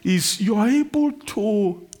 is you are able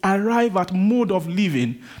to arrive at mode of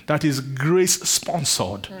living that is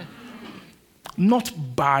grace-sponsored.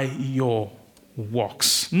 Not by your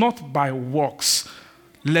works. Not by works,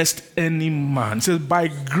 lest any man. It says, by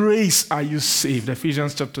grace are you saved.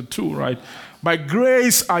 Ephesians chapter 2, right? By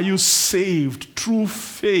grace are you saved through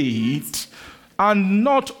faith, and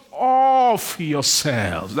not of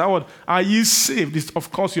yourselves. That word, are you saved? It's,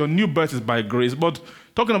 of course, your new birth is by grace, but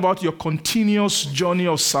talking about your continuous journey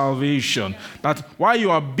of salvation, that while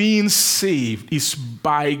you are being saved is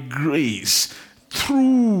by grace,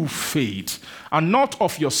 through faith, and not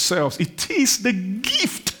of yourselves. It is the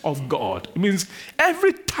gift of God. It means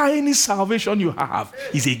every tiny salvation you have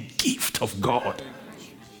is a gift of God.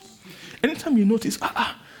 Anytime you notice,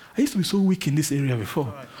 I used to be so weak in this area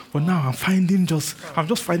before, but now I'm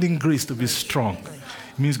just finding grace to be strong.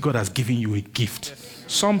 It means God has given you a gift.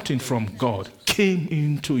 Something from God came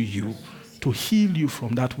into you to heal you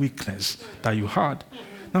from that weakness that you had.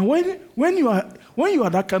 Now, when you are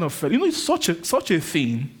that kind of faith, such a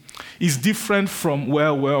thing is different from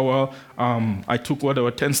I took there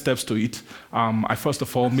were 10 steps to it. I first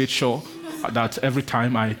of all made sure that every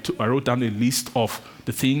time I wrote down a list of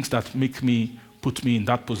the things that put me in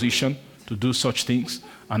that position to do such things,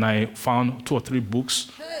 and I found 2 or 3 books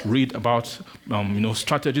to read about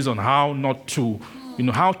strategies on how not to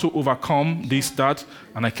how to overcome this, that,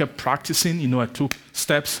 and I kept practicing. I took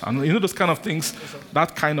steps, and those kind of things,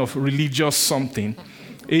 that kind of religious something.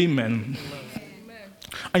 Amen.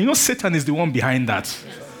 And Satan is the one behind that.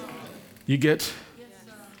 You get?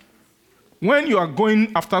 When you are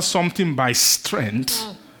going after something by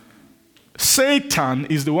strength, Satan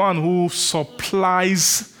is the one who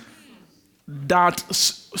supplies the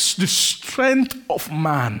strength of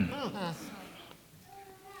man.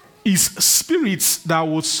 Is spirits that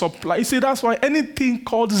will supply. You see, that's why anything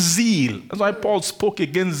called zeal, that's why Paul spoke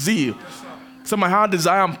against zeal. So my heart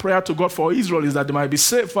desire and prayer to God for Israel is that they might be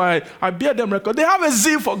saved. I bear them record. They have a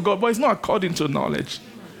zeal for God, but it's not according to knowledge.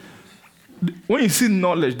 When you see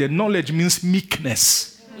knowledge, the knowledge means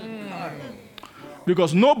meekness.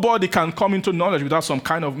 Because nobody can come into knowledge without some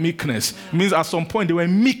kind of meekness. It means at some point they were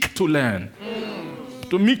meek to learn.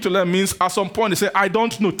 To meek to learn means at some point they say, I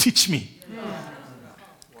don't know, teach me.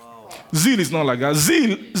 Zeal is not like that.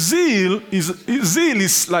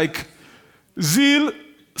 Zeal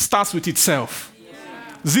starts with itself.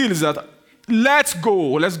 Zeal is that, let's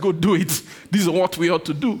go do it. This is what we ought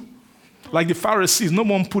to do. Like the Pharisees, no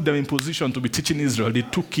one put them in position to be teaching Israel. They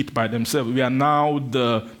took it by themselves. We are now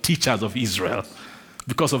the teachers of Israel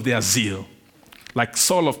because of their zeal. Like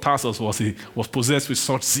Saul of Tarsus was possessed with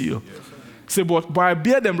such zeal. Say, but I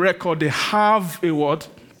bear them record, they have a what?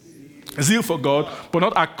 Zeal for God, but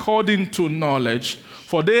not according to knowledge.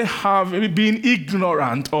 For they have been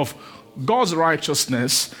ignorant of God's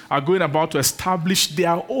righteousness, are going about to establish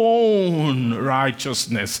their own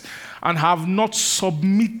righteousness, and have not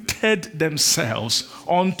submitted themselves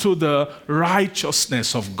unto the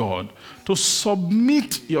righteousness of God. To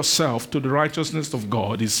submit yourself to the righteousness of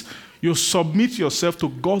God is you submit yourself to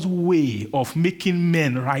God's way of making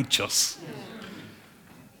men righteous.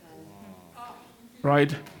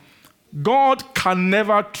 Right? God can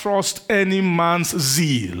never trust any man's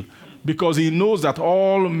zeal because he knows that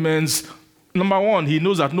all men's, number one, he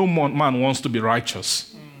knows that no man wants to be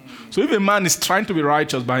righteous. So if a man is trying to be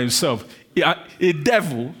righteous by himself, a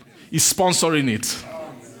devil is sponsoring it.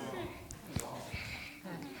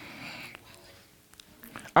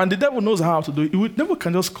 And the devil knows how to do it. It never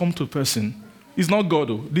can just come to a person. It's not God,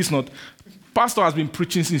 though. This is not. Pastor has been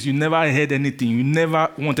preaching since you never heard anything. You never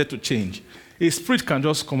wanted to change. A spirit can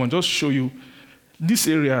just come and just show you this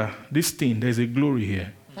area, this thing, there's a glory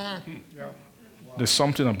here. There's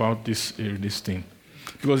something about this area, this thing.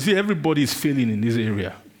 Because see, everybody is failing in this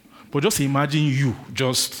area. But just imagine you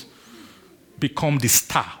just become the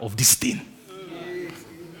star of this thing.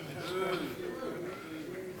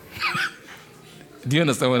 Do you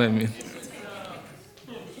understand what I mean?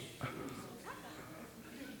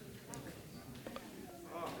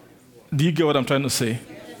 Do you get what I'm trying to say?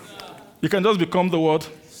 You can just become the what?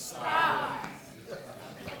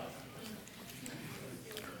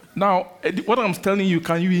 Now, what I'm telling you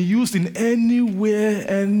can be used in anywhere,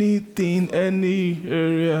 anything, any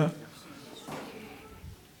area.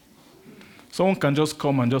 Someone can just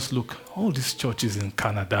come and just look. All these churches in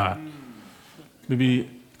Canada. Maybe you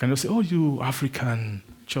can just say, oh, you African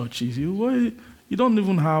churches, you don't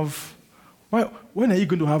even have... when are you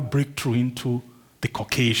going to have breakthrough into the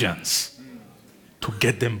Caucasians to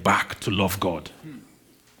get them back to love God?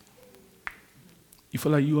 You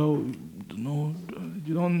feel like you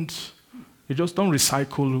just don't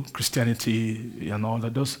recycle Christianity and all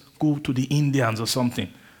that. Just go to the Indians or something.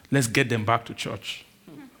 Let's get them back to church.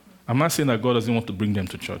 I'm not saying that God doesn't want to bring them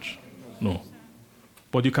to church. No.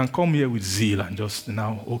 But you can come here with zeal and just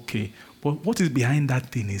now, okay. But what is behind that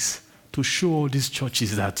thing is to show all these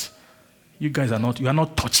churches that you are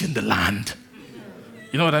not touching the land.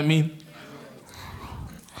 You know what I mean?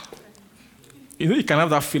 You can have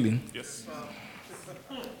that feeling. Yes.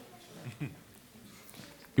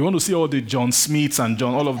 You want to see all the John Smiths and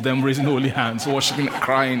John, all of them raising holy hands, worshiping,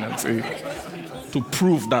 crying, and say, to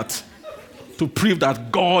prove that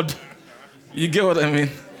God, you get what I mean?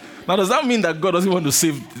 Now, does that mean that God doesn't want to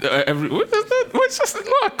save everyone? It's just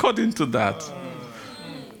not according to that.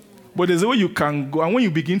 But there's a way you can go, and when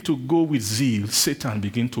you begin to go with zeal, Satan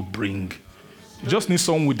begin to bring. You just need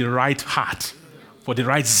someone with the right heart, for the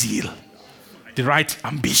right zeal, the right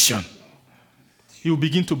ambition. He will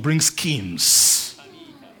begin to bring schemes.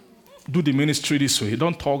 Do the ministry this way.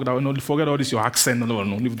 Don't talk that way. No, forget all this, your accent. No,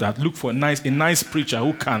 leave that. Look for a nice preacher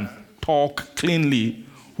who can talk cleanly,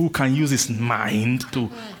 who can use his mind to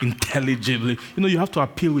intelligibly. You have to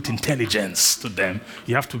appeal with intelligence to them.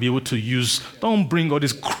 You have to be able to use, don't bring all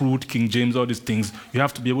this crude King James, all these things. You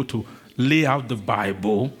have to be able to lay out the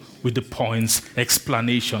Bible with the points,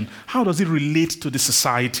 explanation. How does it relate to the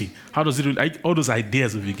society? How does it relate? All those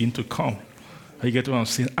ideas will begin to come. You get what I'm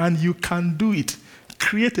saying? And you can do it.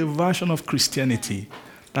 Create a version of Christianity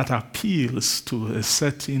that appeals to a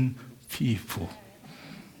certain people.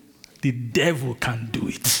 The devil can do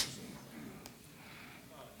it.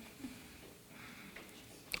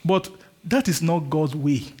 But that is not God's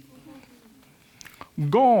way.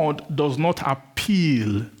 God does not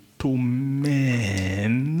appeal to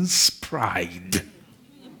men's pride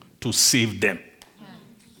to save them.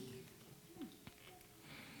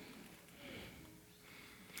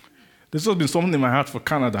 There's just been something in my heart for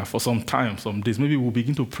Canada for some time, some days. Maybe we'll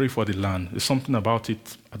begin to pray for the land. There's something about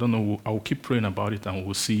it. I don't know. I will keep praying about it and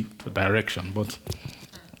we'll see the direction. But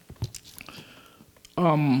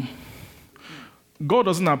God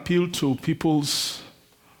doesn't appeal to people's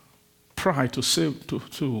pride to save,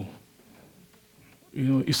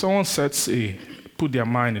 if someone put their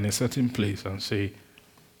mind in a certain place and say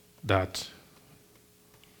that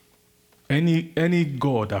any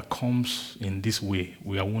God that comes in this way,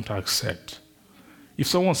 we won't accept. If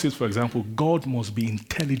someone says, for example, God must be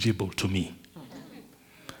intelligible to me,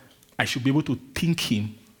 I should be able to think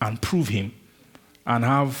him and prove him and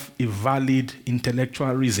have a valid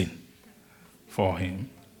intellectual reason for him.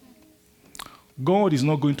 God is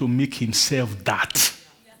not going to make himself that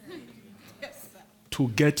to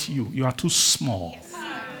get you. You are too small.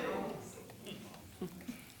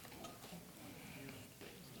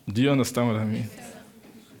 Do you understand what I mean?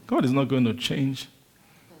 God is not going to change.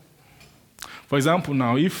 For example,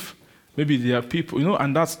 now, if maybe there are people,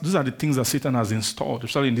 and these are the things that Satan has installed,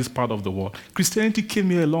 especially in this part of the world. Christianity came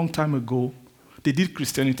here a long time ago. They did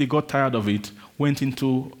Christianity, got tired of it, went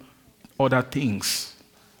into other things.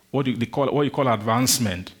 What you call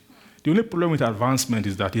advancement. The only problem with advancement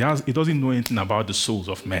is that he doesn't know anything about the souls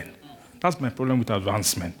of men. That's my problem with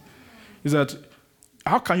advancement. Is that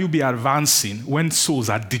how can you be advancing when souls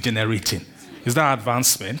are degenerating? Is that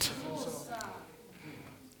advancement?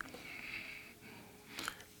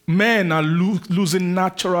 Men are losing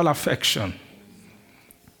natural affection.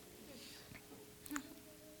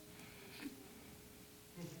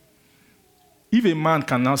 If a man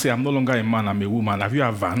can now say, I'm no longer a man, I'm a woman, have you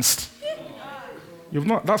advanced?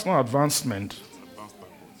 That's not advancement.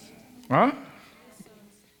 Huh?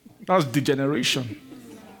 That's degeneration.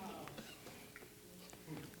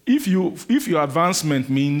 If your advancement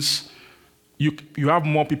means you have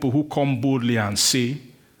more people who come boldly and say,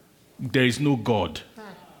 there is no God.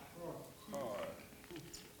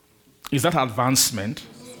 Is that advancement?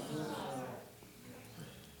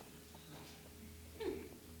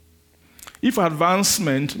 If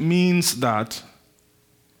advancement means that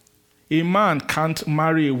a man can't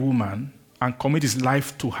marry a woman and commit his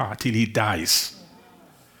life to her till he dies,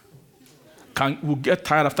 will get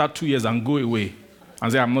tired after 2 years and go away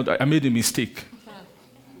and say, I made a mistake.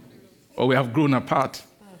 Or we have grown apart.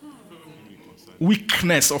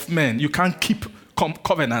 Weakness of men. You can't keep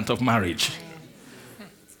covenant of marriage.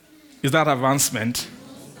 Is that advancement?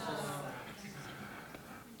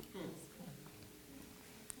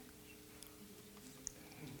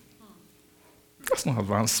 That's not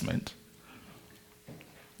advancement.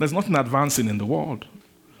 There's nothing advancing in the world.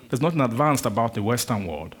 There's nothing advanced about the Western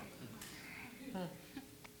world.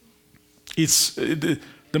 It's the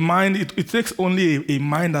mind. It takes only a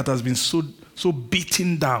mind that has been so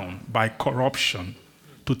beaten down by corruption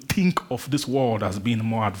to think of this world as being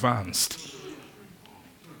more advanced.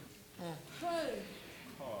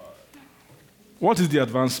 What is the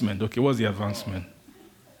advancement? Okay, what's the advancement?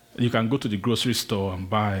 You can go to the grocery store and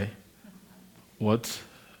buy what?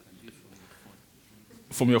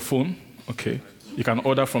 From your phone? Okay. You can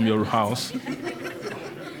order from your house.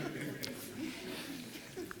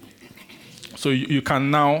 So you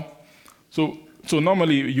can now, so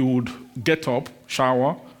normally you would get up,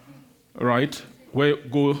 shower, right?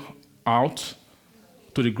 Go out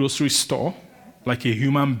to the grocery store like a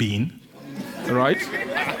human being, right?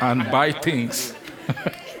 And buy things.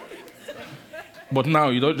 But now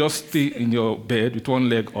you don't just stay in your bed with one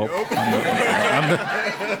leg up.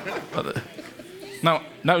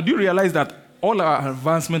 Now, do you realize that all our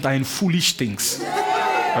advancements are in foolish things?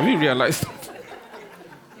 Have you realized that?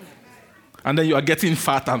 And then you are getting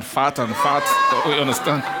fat and fat and fat. You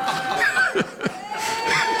understand?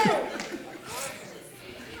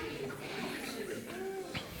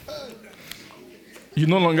 You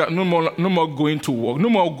no more going to work. No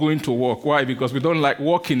more going to work. Why? Because we don't like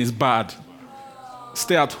working is bad.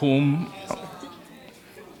 Stay at home.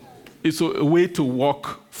 It's a way to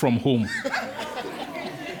work from home.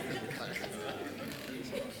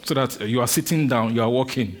 So that you are sitting down, you are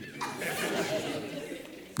working.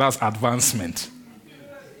 That's advancement.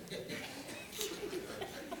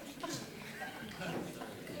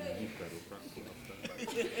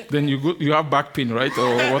 Then you have back pain, right?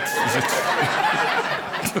 Or what is it?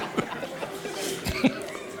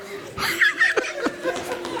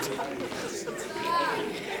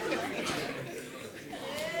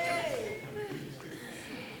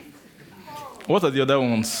 What are the other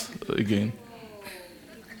ones again?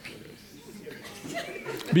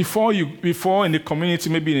 Before in the community,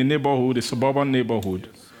 maybe in a neighborhood, a suburban neighborhood,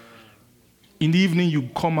 in the evening you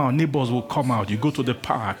come out, neighbors will come out, you go to the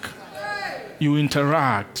park, you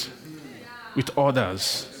interact with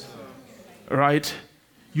others, right?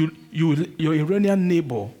 Your Iranian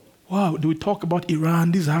neighbor, wow, do we talk about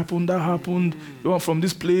Iran? This happened, that happened. You are from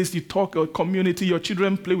this place, you talk, your community, your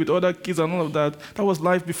children play with other kids and all of that. That was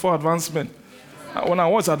life before advancement. When I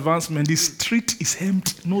was advancement, the street is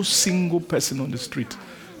empty. No single person on the street.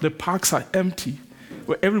 The parks are empty,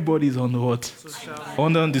 where everybody is on the what?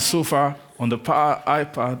 On the sofa, on the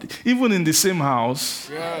iPad. Even in the same house,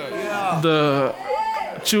 the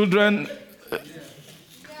children,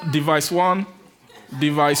 device 1,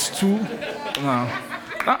 device 2. Now,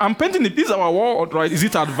 I'm painting this is our world, right? Is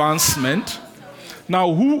it advancement?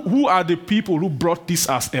 Now, who are the people who brought this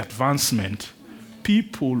as advancement?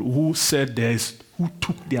 People who said who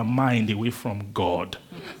took their mind away from God.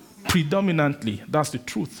 Predominantly, that's the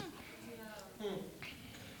truth.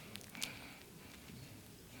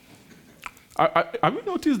 Have you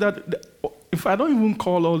noticed that if I don't even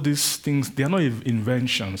call all these things, they are not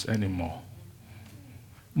inventions anymore.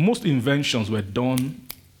 Most inventions were done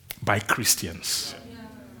by Christians.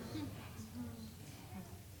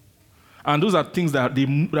 And those are things that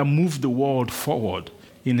move the world forward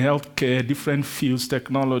in healthcare, different fields,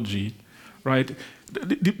 technology, right?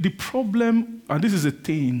 The problem, and this is a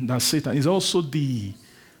thing that Satan, is also the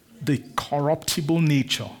corruptible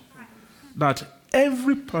nature. That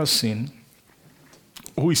every person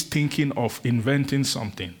who is thinking of inventing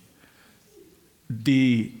something,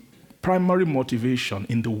 the primary motivation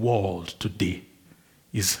in the world today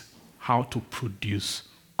is how to produce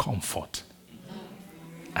comfort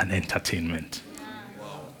and entertainment.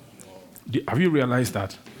 Have you realized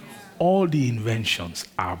that all the inventions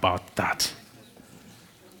are about that?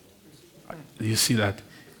 You see that?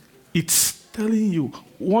 It's telling you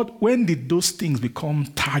when did those things become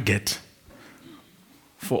target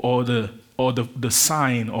for all the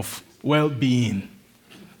sign of well-being?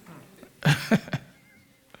 It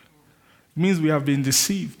means we have been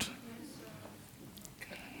deceived.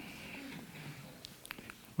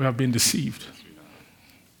 We have been deceived.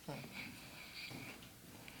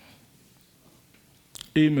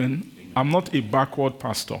 Amen. I'm not a backward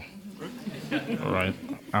pastor. All right.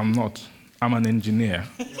 I'm not. I'm an engineer.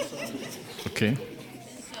 Okay.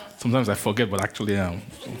 Sometimes I forget, but actually I am.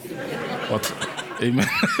 But, amen.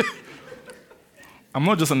 I'm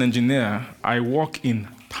not just an engineer. I work in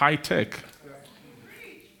high tech.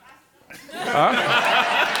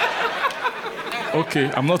 Huh?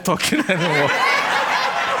 Okay, I'm not talking anymore.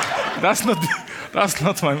 That's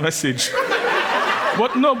not my message.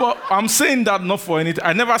 But I'm saying that not for anything.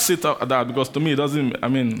 I never say that because to me it doesn't,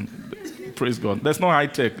 praise God. There's no high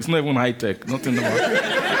tech. It's not even high tech. Nothing about it.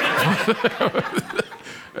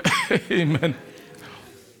 Amen.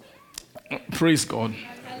 Praise God.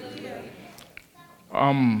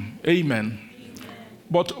 Amen.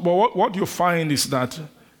 But what you find is that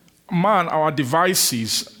man, our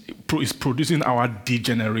devices is producing our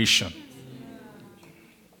degeneration.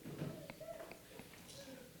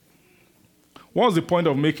 What's the point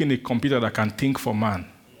of making a computer that can think for man?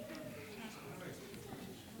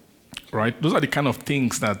 Right? Those are the kind of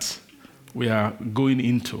things that we are going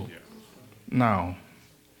into now.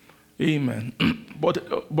 Amen.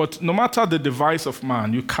 But no matter the device of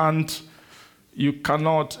man, you cannot,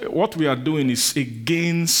 what we are doing is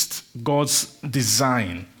against God's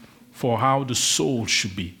design for how the soul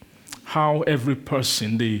should be, how every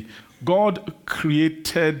person, God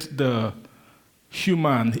created a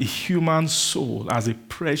human soul as a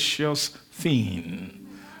precious thing,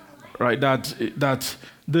 right? That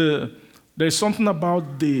there's something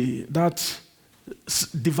about that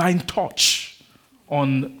divine touch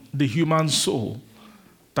on the human soul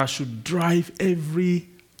that should drive every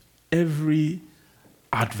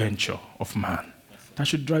adventure of man. That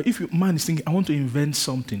should drive. If man is thinking, I want to invent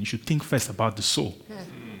something, you should think first about the soul.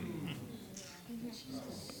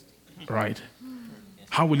 Right?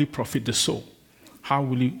 How will he profit the soul? How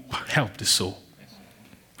will he help the soul?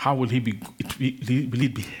 How will will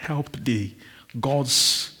it be help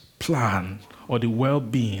God's plan or the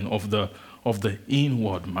well-being of the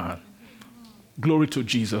inward man? Glory to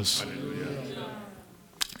Jesus.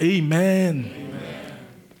 Amen. Amen.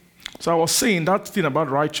 So I was saying that thing about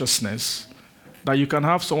righteousness, that you can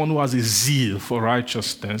have someone who has a zeal for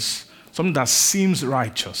righteousness, something that seems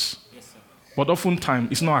righteous, but oftentimes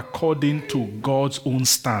it's not according to God's own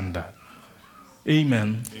standard.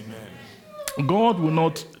 Amen. Amen. God will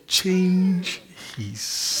not change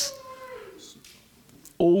his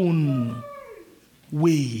own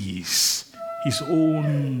ways, his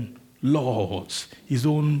own laws, his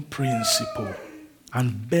own principle,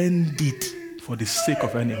 and bend it for the sake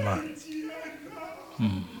of any man.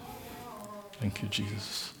 Thank you,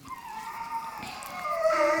 Jesus.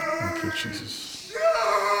 Thank you, Jesus.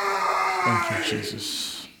 Thank you,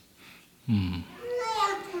 Jesus.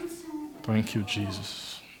 Thank you,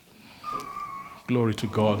 Jesus. Glory to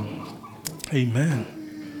God. Amen.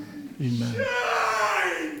 Amen.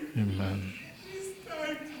 Amen.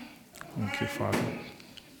 Thank you, Father.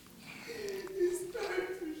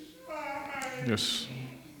 Yes.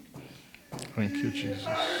 Thank you, Jesus.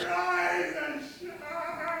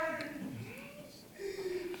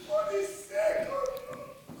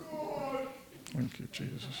 Thank you, Jesus. Thank you,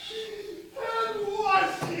 Jesus.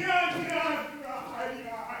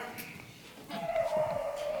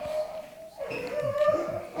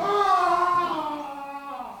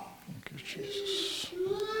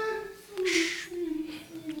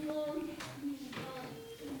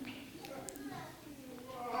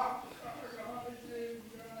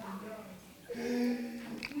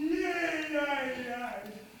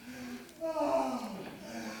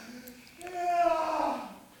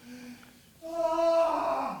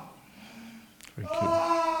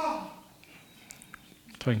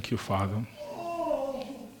 Thank you, Father.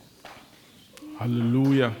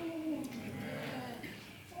 Hallelujah.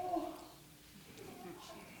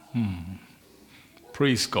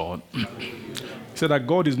 Praise God. He said that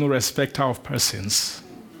God is no respecter of persons.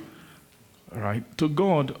 Right? To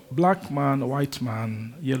God, black man, white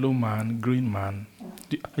man, yellow man, green man.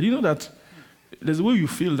 Do you know that there's a way you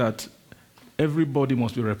feel that everybody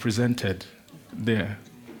must be represented there?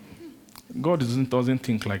 God doesn't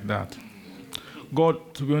think like that.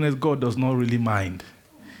 God, to be honest, God does not really mind.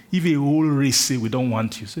 If a whole race say we don't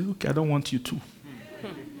want you, say, okay, I don't want you too.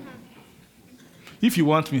 If you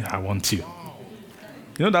want me, I want you.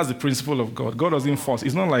 You know, that's the principle of God. God doesn't force.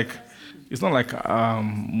 It's not like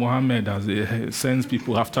Muhammad sends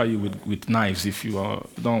people after you with knives if you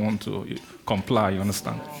don't want to comply, you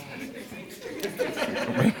understand?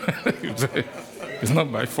 It's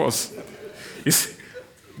not by force.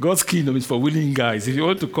 God's kingdom is for willing guys. If you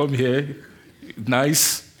want to come here,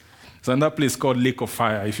 nice. There's another place called Lake of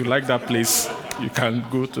Fire. If you like that place, you can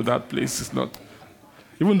go to that place. It's not.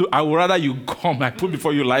 Even though I would rather you come, I put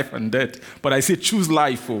before you life and death. But I say, choose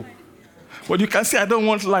life. Oh. But you can say, I don't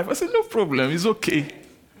want life. I say, no problem, it's okay.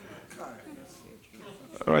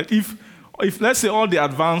 All right. If let's say all the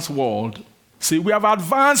advanced world say, we have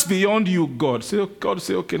advanced beyond you, God. God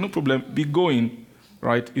say, okay, no problem, be going.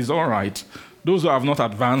 Right? It's all right. Those who have not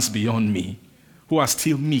advanced beyond me, who are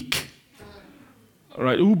still meek,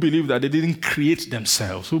 right? Who believe that they didn't create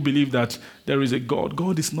themselves, who believe that there is a God.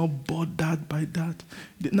 God is not bothered by that.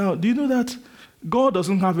 Now, do you know that God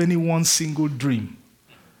doesn't have any one single dream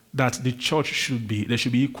that the church should be, there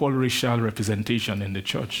should be equal racial representation in the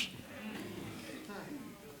church?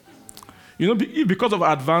 You know, because of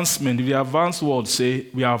advancement, if the advanced world say,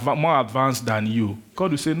 we are more advanced than you,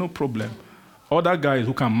 God will say, no problem. Other guys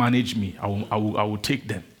who can manage me, I will take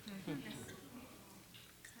them.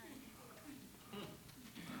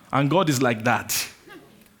 And God is like that.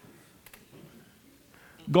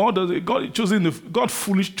 God chooses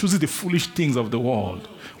the foolish things of the world.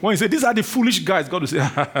 When he says, these are the foolish guys, God will say,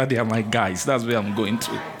 they are my guys. That's where I'm going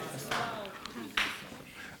to.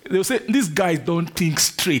 They will say, these guys don't think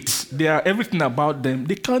straight. They are everything about them.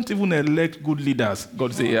 They can't even elect good leaders. God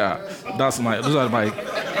will say, yeah,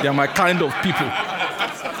 they are my kind of people.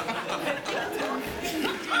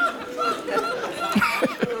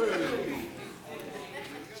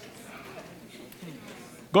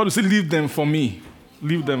 God will say, leave them for me.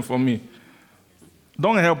 Leave them for me.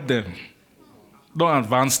 Don't help them. Don't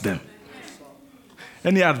advance them.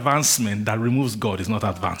 Any advancement that removes God is not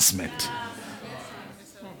advancement.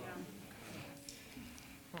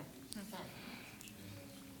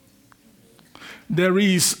 There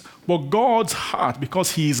is, but God's heart,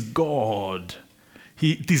 because he is God,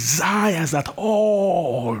 he desires that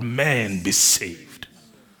all men be saved.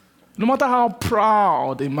 No matter how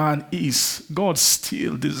proud a man is, God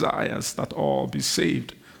still desires that all be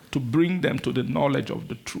saved, to bring them to the knowledge of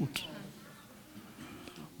the truth.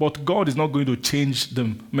 But God is not going to change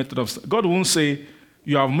the method of... God won't say,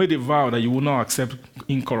 you have made a vow that you will not accept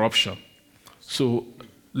incorruption. So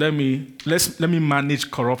let me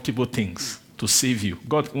manage corruptible things to save you.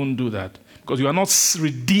 God won't do that. Because you are not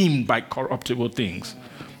redeemed by corruptible things,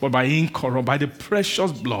 but by the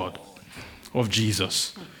precious blood of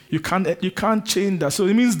Jesus. You can't change that. So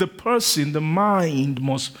it means the person, the mind,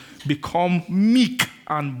 must become meek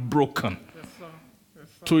and broken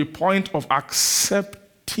to a point of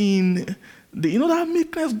accepting you know that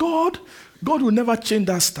meekness, God will never change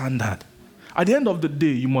that standard. At the end of the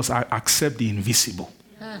day, you must accept the invisible.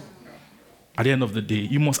 At the end of the day,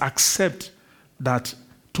 you must accept that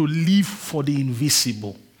to live for the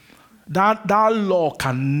invisible. That law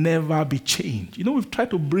can never be changed. You know, we've tried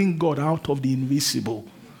to bring God out of the invisible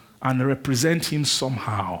and represent him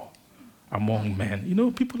somehow among men. You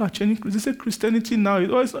know, people are changing. They say Christianity now,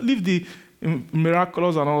 leave the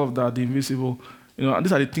miraculous and all of that, the invisible. You know, and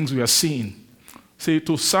these are the things we are seeing. Say,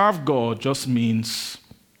 to serve God just means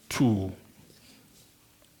to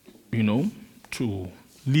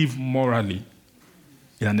live morally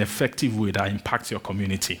in an effective way that impacts your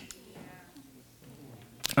community.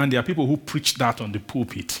 And there are people who preach that on the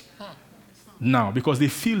pulpit now because they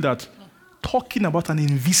feel that talking about an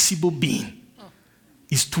invisible being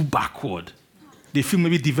is too backward. They feel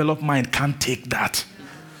maybe developed mind can't take that.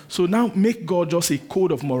 So now make God just a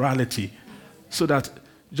code of morality so that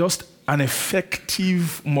just an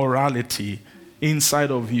effective morality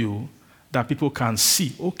inside of you that people can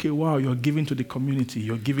see. Okay, wow, you're giving to the community,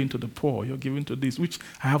 you're giving to the poor, you're giving to this, which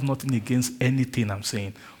I have nothing against anything I'm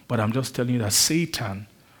saying. But I'm just telling you that Satan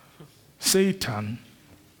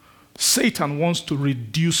wants to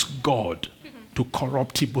reduce God to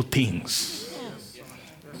corruptible things.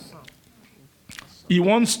 He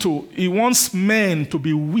wants men to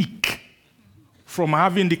be weak from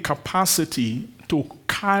having the capacity to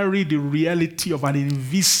carry the reality of an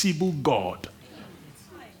invisible God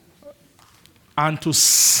and to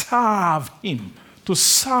serve him, to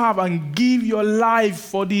serve and give your life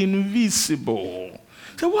for the invisible.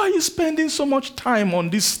 So why are you spending so much time on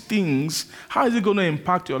these things? How is it going to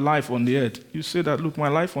impact your life on the earth? You say that, look, my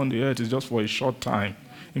life on the earth is just for a short time.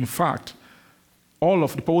 In fact, all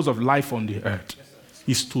of the purpose of life on the earth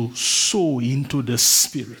is to sow into the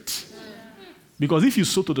spirit. Because if you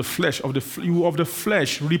sow to the flesh, you of the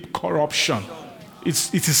flesh reap corruption.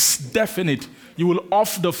 It is definite. You will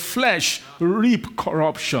of the flesh reap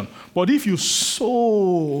corruption. But if you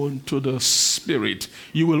sow to the spirit,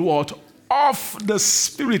 you will what? Of the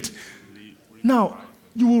spirit. Now,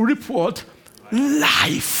 you will reap what?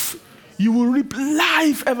 Life. You will reap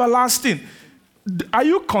life everlasting. Are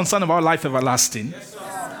you concerned about life everlasting? Yes, sir.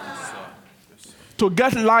 To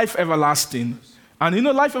get life everlasting, And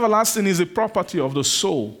life everlasting is a property of the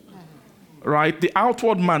soul, right? The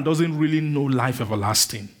outward man doesn't really know life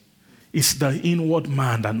everlasting. It's the inward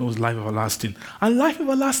man that knows life everlasting. And life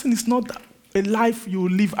everlasting is not a life you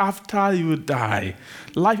live after you die.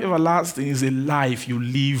 Life everlasting is a life you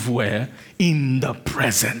live where? In the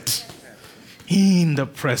present. In the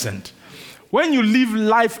present. When you live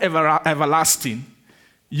life everlasting,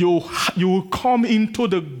 you will come into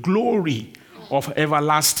the glory of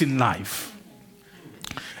everlasting life.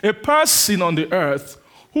 A person on the earth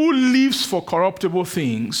who lives for corruptible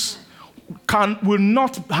things will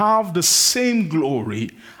not have the same glory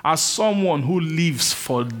as someone who lives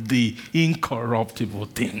for the incorruptible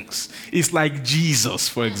things. It's like Jesus,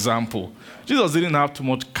 for example. Jesus didn't have too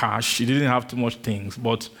much cash, he didn't have too much things,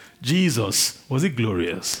 but Jesus, was he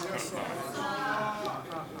glorious?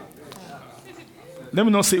 Let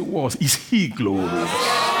me not say was, is he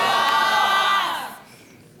glorious?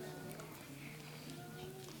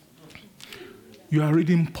 You are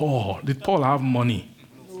reading Paul. Did Paul have money?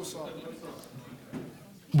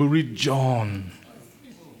 We read John.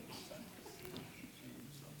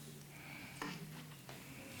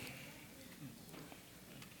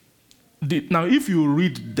 Now, if you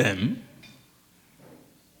read them,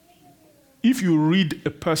 if you read a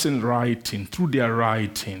person writing, through their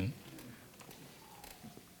writing,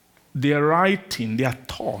 their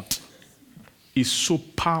thought is so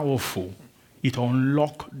powerful, it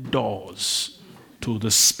unlocks doors to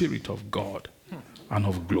the Spirit of God and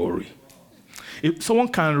of glory. If someone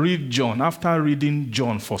can read John, after reading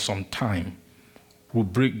John for some time, will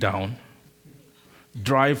break down,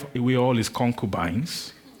 drive away all his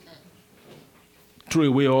concubines, throw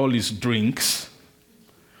away all his drinks,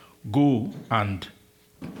 go and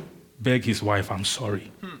beg his wife, I'm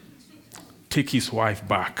sorry. Take his wife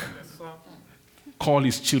back. Call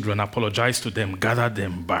his children, apologize to them, gather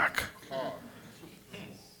them back.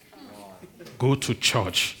 Go to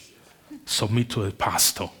church, submit to a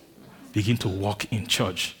pastor, begin to walk in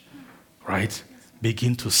church, right?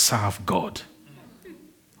 Begin to serve God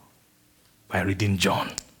by reading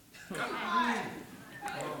John.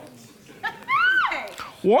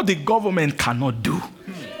 What the government cannot do.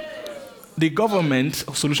 The government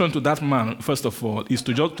solution to that man, first of all, is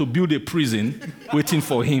to just to build a prison waiting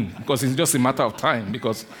for him, because it's just a matter of time,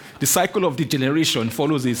 because the cycle of degeneration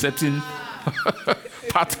follows a certain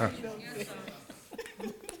pattern.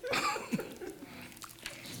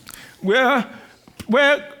 Where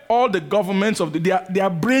all the governments of their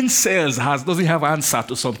brain cells doesn't have answer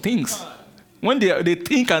to some things. When they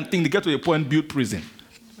think and think, they get to a point, build prison.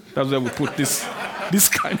 That's where we put this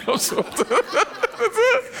kind of stuff.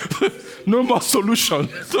 No more solution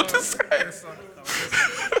to this kind.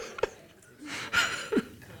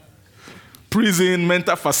 Prison,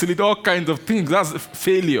 mental facility, all kinds of things. That's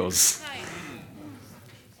failures.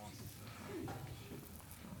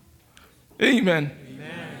 Amen.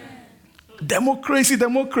 Democracy.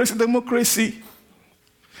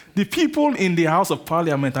 The people in the House of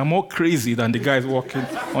Parliament are more crazy than the guys walking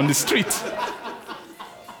on the street.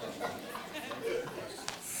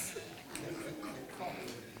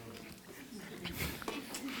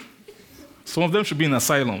 Some of them should be in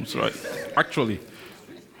asylums, right? Actually.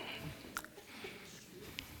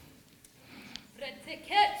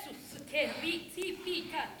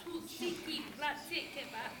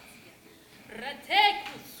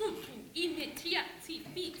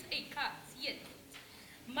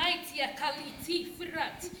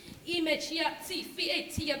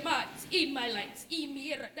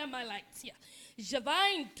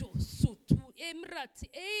 Javinto sutu emrat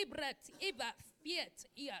ebrat eba fiet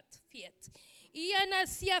iat fiet. Iana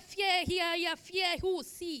sia fie hia ya fie hu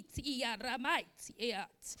sit ia ramait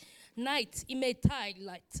iat. Night imetai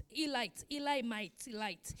light, eli might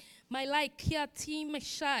light. My like here team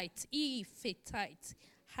shite, e fetite,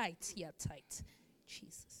 height here tight.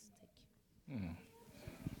 Jesus, thank you.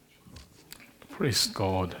 Praise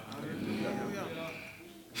God.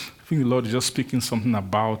 I think the Lord is just speaking something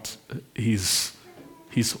about his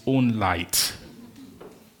own light.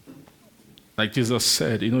 Like Jesus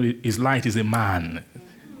said, his light is a man.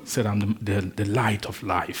 He said, I'm the light of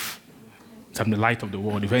life. He said, I'm the light of the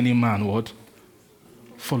world. If any man would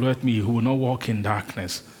followeth me, who will not walk in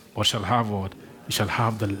darkness, but shall have what? He shall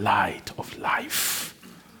have the light of life.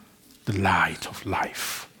 The light of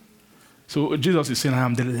life. So Jesus is saying, I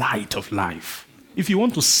am the light of life. If you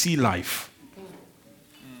want to see life,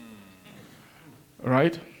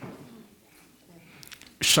 right?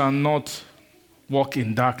 Shall not walk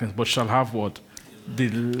in darkness, but shall have what? The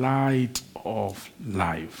light of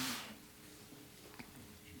life.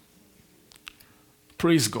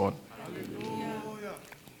 Praise God. Hallelujah.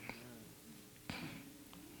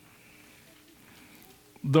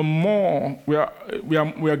 the more we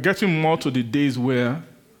are getting more to the days where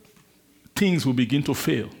things will begin to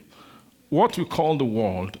fail. What we call the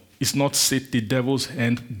world is not the devil's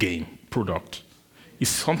end game product. It's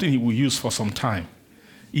something he will use for some time.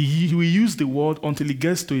 He will use the world until it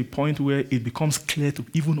gets to a point where it becomes clear to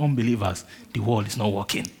even unbelievers the world is not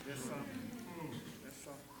working.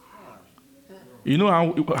 You know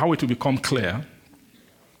how it will become clear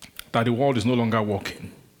that the world is no longer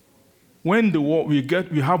working? When the world,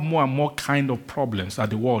 we have more and more kind of problems that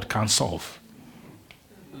the world can solve.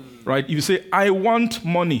 Right? If you say, I want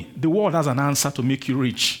money, the world has an answer to make you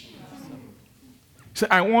rich. You say,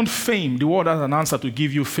 I want fame, the world has an answer to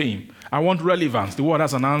give you fame. I want relevance, the world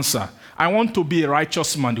has an answer. I want to be a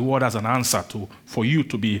righteous man, the world has an answer for you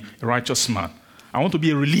to be a righteous man. I want to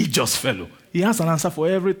be a religious fellow. He has an answer for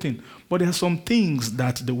everything. But there are some things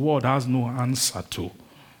that the world has no answer to.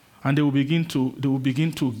 And they will begin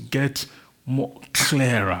to get more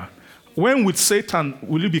clearer. When with Satan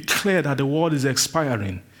will it be clear that the world is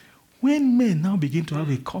expiring? When men now begin to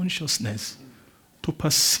have a consciousness to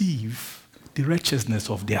perceive the wretchedness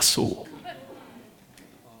of their soul.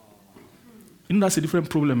 You know, that's a different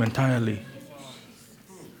problem entirely.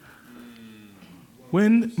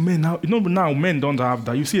 When men now, now men don't have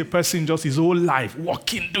that. You see a person just his whole life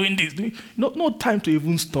walking, doing this, no time to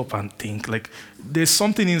even stop and think. Like there's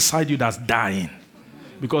something inside you that's dying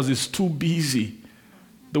because it's too busy.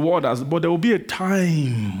 The world has, but there will be a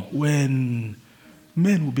time when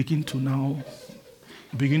men will begin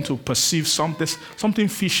to perceive something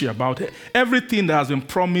fishy about it. Everything that has been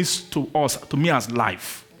promised to us, to me as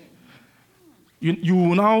life.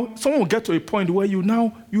 You now, someone will get to a point where you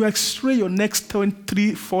extray your next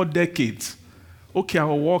 3-4 decades. Okay, I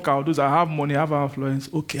will work, I'll do this, I have money, I have influence.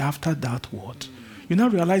 Okay, after that, what? You now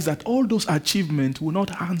realize that all those achievements will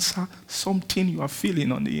not answer something you are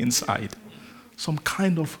feeling on the inside. Some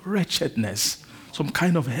kind of wretchedness, some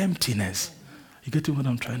kind of emptiness. You get what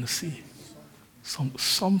I'm trying to say?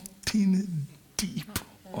 Something deep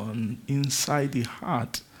on inside the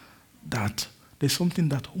heart that there's something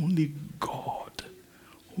that only God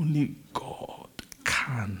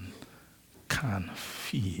can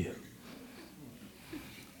feel.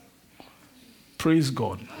 Praise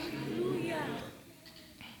God. Hallelujah.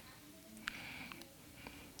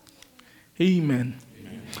 Amen.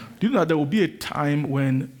 Do you know that there will be a time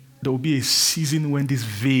when there will be a season when this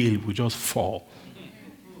veil will just fall?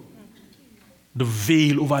 The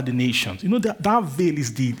veil over the nations. You know that veil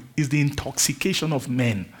is the intoxication of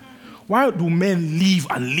men. Why do men live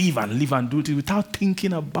and do it without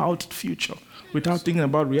thinking about future, without thinking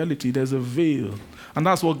about reality? There's a veil. And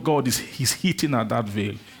that's what God is. He's hitting at that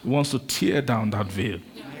veil. He wants to tear down that veil.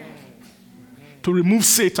 To remove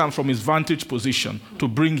Satan from his vantage position, to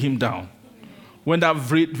bring him down. When that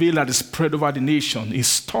veil that is spread over the nation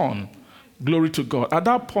is torn, glory to God. At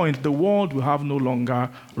that point, the world will have no longer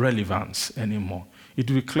relevance anymore. It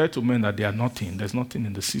will be clear to men that they are nothing. There's nothing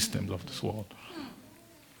in the systems of this world.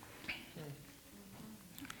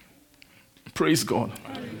 Praise God.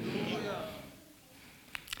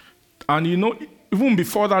 And you know, even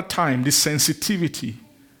before that time, the sensitivity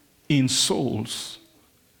in souls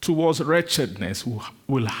towards wretchedness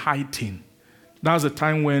will heighten. That's the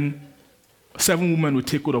time when 7 women will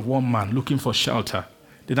take hold of 1 man looking for shelter.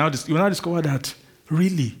 You now discover that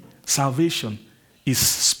really salvation is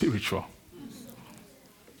spiritual.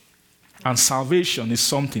 And salvation is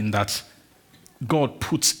something that God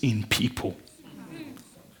puts in people.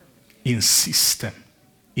 In system,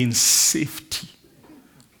 in safety.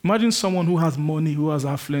 Imagine someone who has money, who has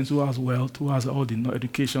affluence, who has wealth, who has all the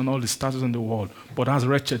education, all the status in the world, but has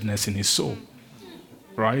wretchedness in his soul.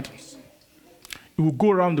 Right? You will go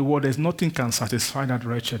around the world, there's nothing can satisfy that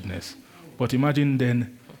wretchedness. But imagine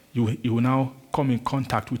then you will now come in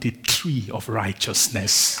contact with a tree of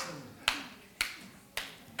righteousness.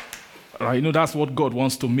 Right? You know, that's what God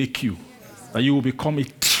wants to make you. That you will become a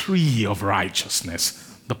tree of righteousness.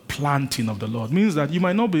 The planting of the Lord means that you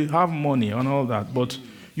might not have money and all that, but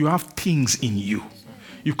you have things in you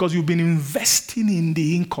because you've been investing in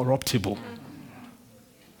the incorruptible.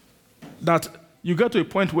 That you get to a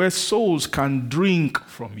point where souls can drink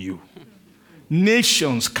from you,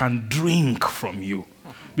 nations can drink from you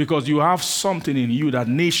because you have something in you that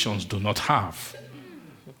nations do not have.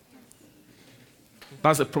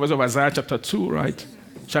 That's the promise of Isaiah chapter 2, right?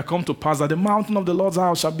 Shall come to pass that the mountain of the Lord's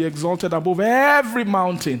house shall be exalted above every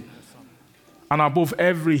mountain and above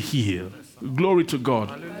every hill. Glory to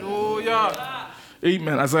God. Hallelujah.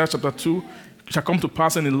 Amen. Isaiah chapter 2. It shall come to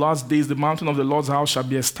pass in the last days, the mountain of the Lord's house shall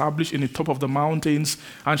be established in the top of the mountains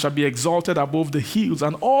and shall be exalted above the hills,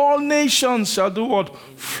 and all nations shall do what?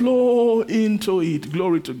 Flow into it.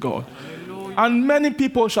 Glory to God. Hallelujah. And many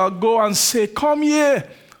people shall go and say, come here,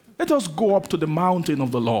 let us go up to the mountain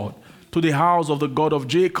of the Lord, to the house of the God of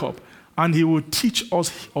Jacob, and he will teach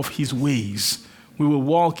us of his ways. We will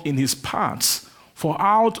walk in his paths. For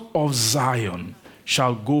out of Zion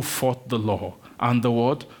shall go forth the law and the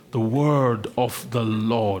what? The word of the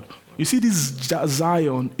Lord. You see, this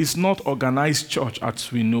Zion is not organized church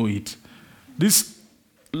as we know it. This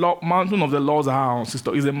mountain of the Lord's house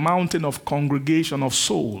is a mountain of congregation of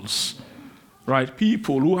souls, right?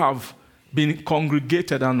 People who have been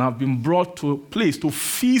congregated and have been brought to a place to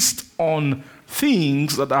feast on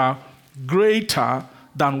things that are greater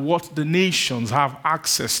than what the nations have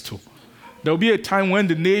access to. There will be a time when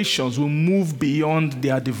the nations will move beyond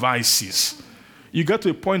their devices. You get to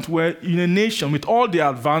a point where in a nation with all their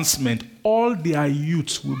advancement, all their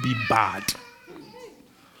youths will be bad.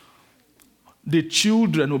 The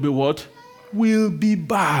children will be what? Will be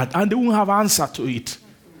bad. And they won't have answer to it.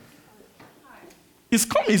 It's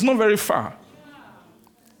coming. It's not very far.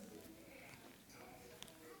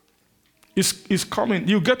 It's coming.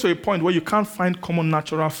 You get to a point where you can't find common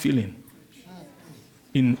natural feeling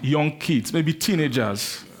in young kids, maybe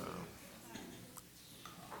teenagers.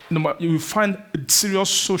 You find serious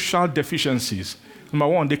social deficiencies. Number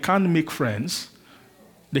one, they can't make friends.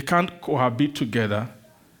 They can't cohabit together.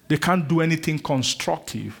 They can't do anything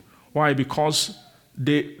constructive. Why? Because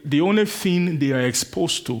the only thing they are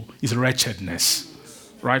exposed to is wretchedness.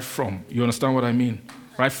 Right from, you understand what I mean?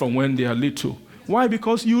 Right from when they are little. Why?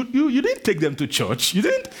 Because you didn't take them to church. You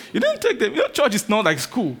didn't take them. Your church is not like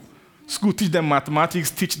school. School teach them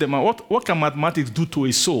mathematics, teach them what can mathematics do to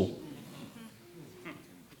a soul?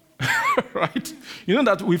 Right? You know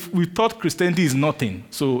that we thought Christianity is nothing.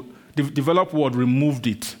 So the developed world removed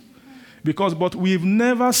it. But we've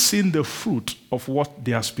never seen the fruit of what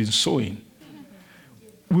they have been sowing.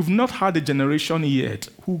 We've not had a generation yet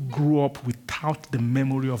who grew up without the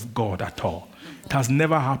memory of God at all. It has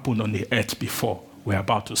never happened on the earth before. We're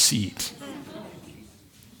about to see it.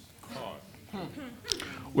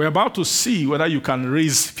 We're about to see whether you can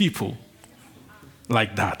raise people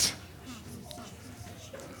like that.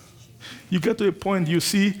 You get to a point, you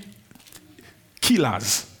see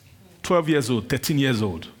killers, 12 years old, 13 years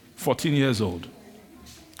old, 14 years old.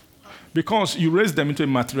 Because you raise them into a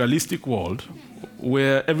materialistic world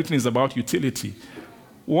where everything is about utility.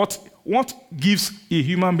 What gives a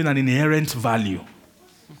human being an inherent value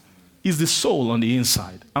is the soul on the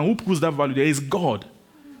inside. And who puts that value there is God.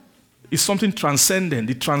 It's something transcendent.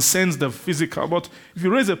 It transcends the physical. But if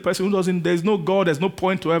you raise a person who doesn't, there's no God, there's no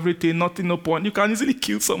point to everything, nothing, no point. You can easily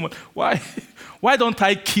kill someone. Why? Why don't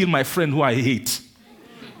I kill my friend who I hate?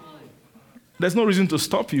 There's no reason to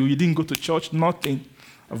stop you. You didn't go to church, nothing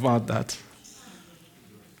about that.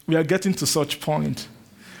 We are getting to such point.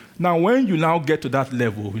 Now, when you now get to that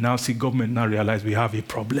level, we now see government now realize we have a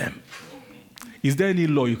problem. Is there any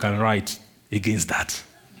law you can write against that?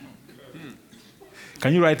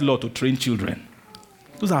 Can you write law to train children?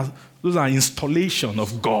 Those are installation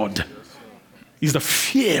of God. It's the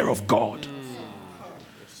fear of God.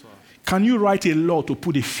 Can you write a law to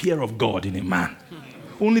put the fear of God in a man?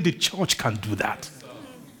 Only the church can do that.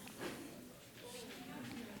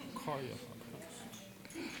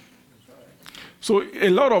 So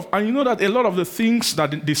and you know that a lot of the things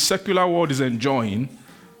that the secular world is enjoying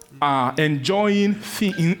are enjoying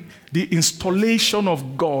the installation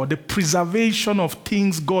of God, the preservation of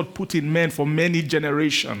things God put in men for many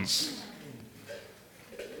generations.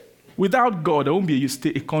 Without God, there won't be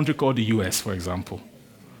a country called the US, for example.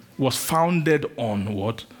 It was founded on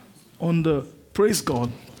what? On the, praise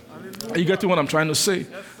God. Are you getting what I'm trying to say?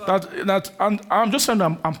 And I'm just trying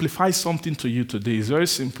to amplify something to you today. It's very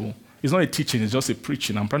simple. It's not a teaching, it's just a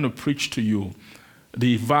preaching. I'm trying to preach to you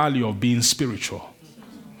the value of being spiritual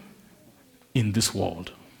in this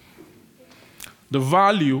world. The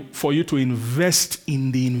value for you to invest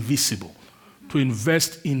in the invisible, to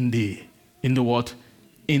invest in the what?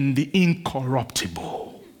 In the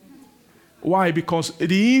incorruptible. Why? Because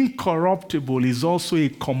the incorruptible is also a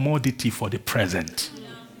commodity for the present.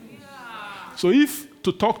 So if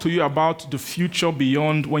to talk to you about the future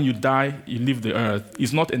beyond when you die, you leave the earth,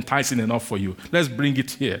 is not enticing enough for you, let's bring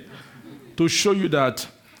it here to show you that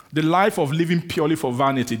the life of living purely for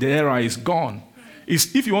vanity, the era is gone.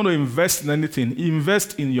 If you want to invest in anything,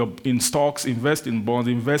 invest in stocks, invest in bonds,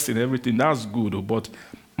 invest in everything. That's good, but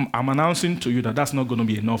I'm announcing to you that that's not going to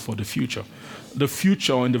be enough for the future. The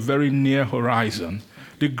future in the very near horizon,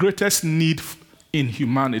 the greatest need in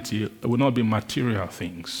humanity will not be material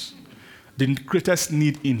things. The greatest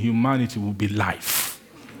need in humanity will be life.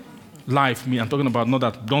 Life, I'm talking about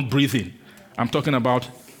not breathing. I'm talking about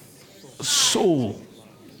soul.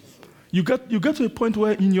 You get to a point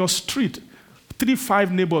where in your street,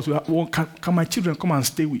 3-5 neighbors will well, can my children come and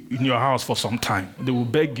stay in your house for some time? They will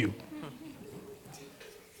beg you.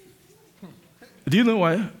 Do you know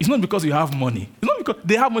why? It's not because you have money. It's not because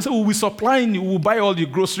they have money. So we'll be supplying you, we'll buy all your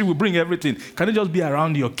grocery, we'll bring everything. Can you just be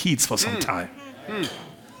around your kids for some time?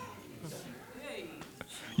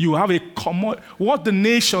 You have what the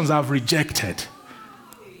nations have rejected.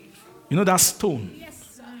 You know that stone?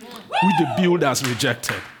 Which the builders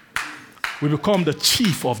rejected. We become the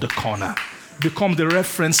chief of the corner. Become the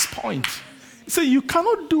reference point. So you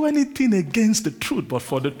cannot do anything against the truth, but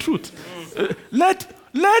for the truth. Let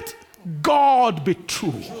God be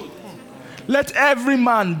true. Let every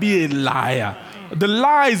man be a liar. The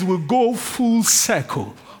lies will go full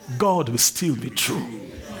circle. God will still be true.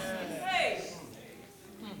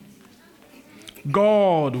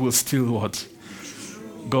 God will still what?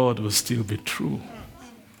 God will still be true.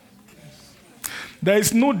 There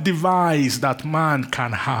is no device that man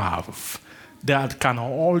can have that can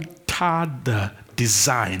alter the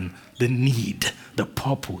design, the need, the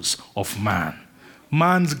purpose of man.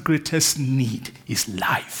 Man's greatest need is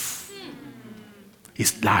life.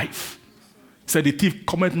 Is life. He said, the thief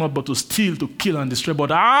cometh not but to steal, to kill, and destroy.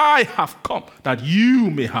 But I have come that you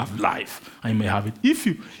may have life. I may have it.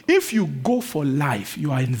 If you go for life,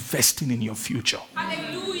 you are investing in your future.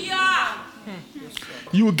 Hallelujah.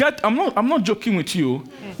 You get. I'm not joking with you.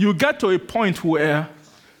 You get to a point where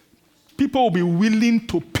people will be willing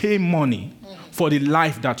to pay money for the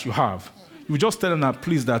life that you have. You just tell them that,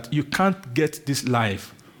 please, that you can't get this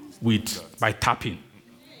life by tapping,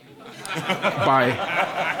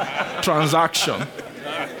 by transaction.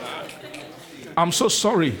 I'm so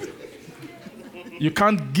sorry. You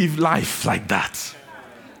can't give life like that.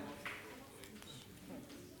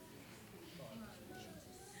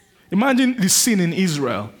 Imagine the scene in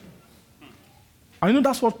Israel. I know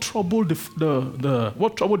that's what troubled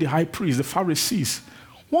the high priest, the Pharisees.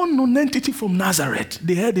 One nonentity from Nazareth.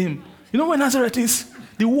 They heard him. You know where Nazareth is?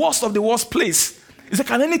 The worst of the worst place. He said,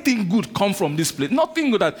 can anything good come from this place?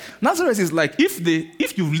 Nothing good. Nazareth is like,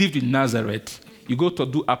 if you've lived in Nazareth, you go to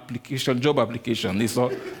do job application. They saw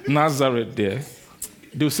Nazareth there.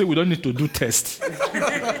 They'll say, we don't need to do tests.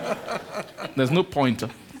 There's no point.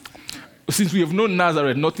 Since we have known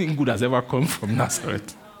Nazareth, nothing good has ever come from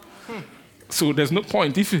Nazareth. So there's no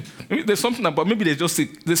point. There's something about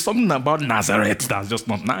Nazareth that's just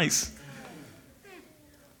not nice.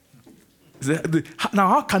 Now,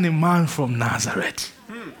 how can a man from Nazareth?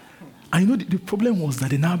 I know the problem was that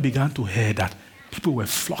they now began to hear that people were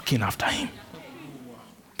flocking after him.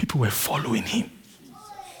 People were following him.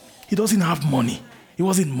 He doesn't have money. He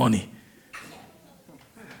wasn't money.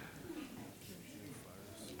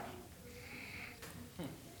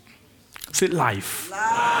 Say life.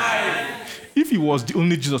 If he was the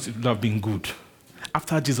only Jesus, it would have been good.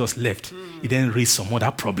 After Jesus left, he then raised some other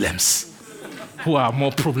problems who are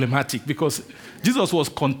more problematic, because Jesus was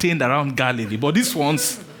contained around Galilee, but these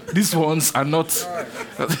ones are not.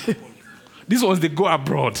 These ones, they go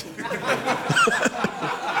abroad.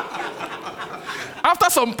 After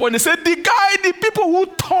some point, they said, the people who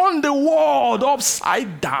turned the world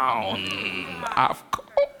upside down have come.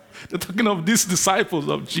 They're talking of these disciples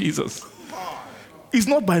of Jesus. It's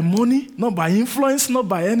not by money, not by influence, not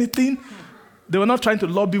by anything. They were not trying to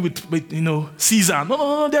lobby with Caesar.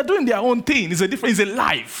 No. They're doing their own thing. It's a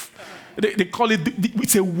life. They call it,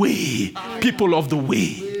 it's a way. People of the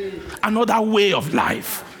way. Another way of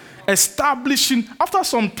life. Establishing, after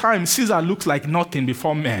some time, Caesar looks like nothing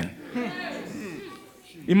before men.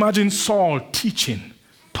 Imagine Saul teaching,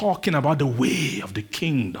 talking about the way of the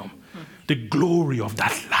kingdom. The glory of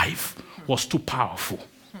that life was too powerful.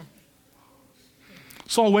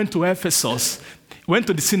 Saul went to Ephesus, went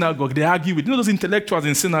to the synagogue. They argued with, those intellectuals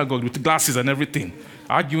in synagogue with glasses and everything,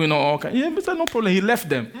 arguing all kinds. Yeah, but no problem. He left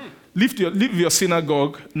them. Leave your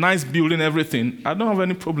synagogue, nice building, everything. I don't have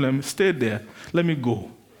any problem. Stay there. Let me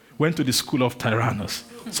go. Went to the school of Tyrannus,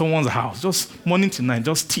 someone's house, just morning to night,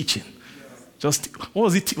 just teaching. What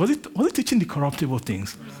was it? Was it teaching the corruptible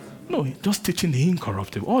things? No, just teaching the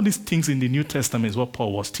incorruptible. All these things in the New Testament is what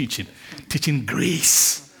Paul was teaching. Teaching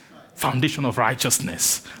grace. Foundation of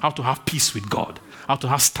righteousness, how to have peace with God, how to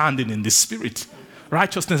have standing in the Spirit,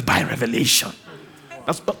 righteousness by revelation.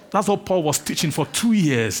 That's what Paul was teaching for 2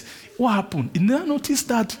 years. What happened? You now notice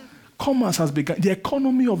that commerce has begun. The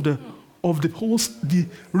economy of the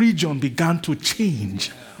region began to change.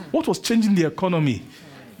 What was changing the economy?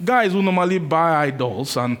 Guys who normally buy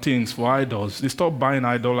idols and things for idols, they stopped buying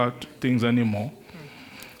idol things anymore.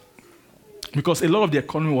 Because a lot of the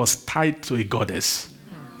economy was tied to a goddess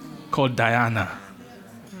called Diana.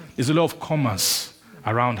 There's a lot of commerce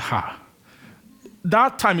around her.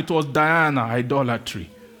 That time it was Diana, idolatry.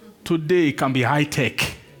 Today it can be high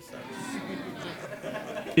tech.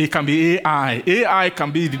 It can be AI. AI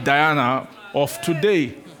can be the Diana of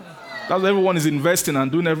today. That's why everyone is investing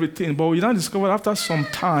and doing everything. But we now discovered after some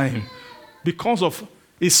time, because of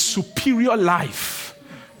a superior life,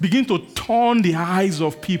 begin to turn the eyes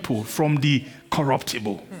of people from the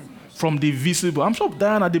corruptible, from the visible. I'm sure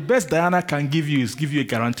Diana, the best Diana can give you is give you a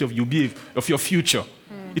guarantee of of your future.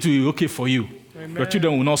 It will be okay for you. Amen. Your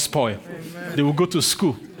children will not spoil. Amen. They will go to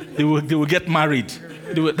school. They will get married.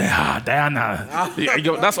 Diana.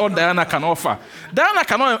 That's all Diana can offer. Diana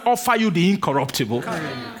cannot offer you the incorruptible.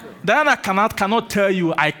 Diana cannot tell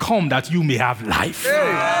you, I come that you may have life.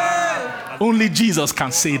 Hey. Only Jesus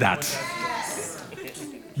can say that.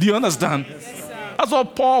 Do you understand? That's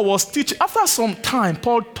what Paul was teaching. After some time,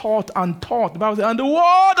 Paul taught and taught. The Bible said, and the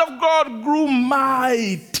word of God grew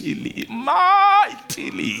mightily,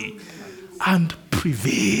 and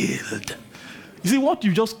prevailed. You see, what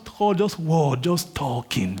you just call just word, just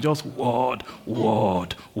talking, just word.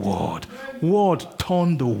 Word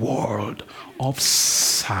turned the world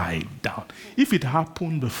upside down. If it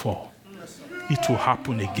happened before, it will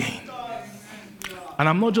happen again. And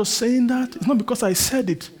I'm not just saying that. It's not because I said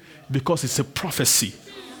it. Because it's a prophecy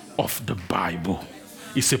of the Bible.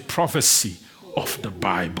 It's a prophecy of the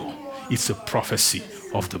Bible. It's a prophecy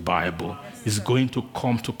of the Bible. It's going to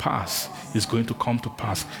come to pass. It's going to come to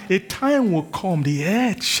pass. A time will come, the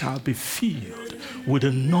earth shall be filled with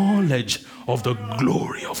the knowledge of the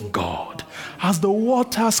glory of God. As the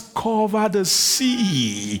waters cover the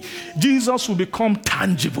sea, Jesus will become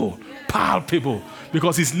tangible, palpable,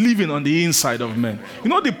 because he's living on the inside of men. You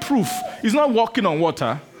know the proof? He's not walking on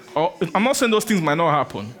water. I'm not saying those things might not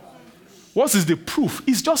happen. What is the proof?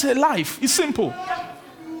 It's just a life. It's simple.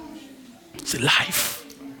 It's a life.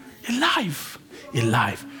 A life. A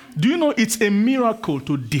life. Do you know it's a miracle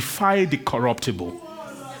to defy the corruptible?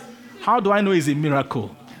 How do I know it's a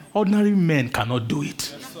miracle? Ordinary men cannot do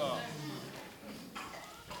it.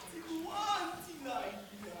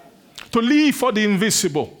 To live for the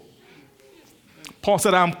invisible. Paul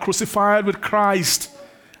said, I am crucified with Christ.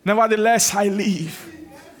 Nevertheless, I live.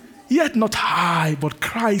 Yet not I, but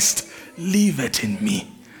Christ liveth in me.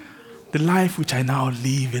 The life which I now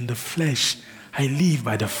live in the flesh, I live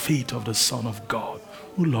by the faith of the Son of God,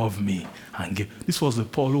 who loved me and gave. This was the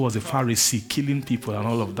Paul who was a Pharisee, killing people and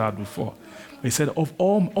all of that before. He said, of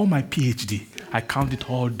all my PhD, I count it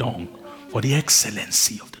all dung for the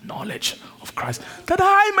excellency of the knowledge of Christ, that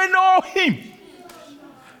I may know him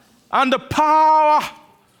and the power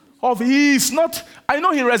of his, not, I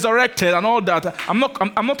know he resurrected and all that. I'm not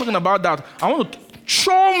talking about that. I want to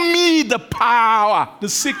show me the power, the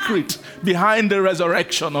secret behind the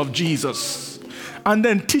resurrection of Jesus. And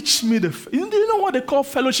then teach me do you know what they call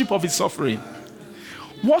fellowship of his suffering?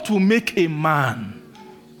 What will make a man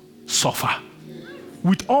suffer?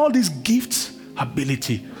 With all these gifts,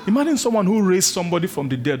 ability. Imagine someone who raised somebody from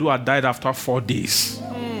the dead who had died after 4 days.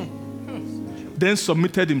 Then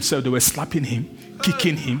submitted himself. They were slapping him,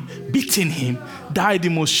 kicking him, beating him, died the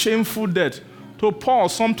most shameful death. To Paul,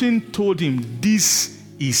 something told him, this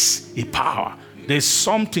is a power. There's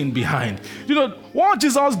something behind. You know, what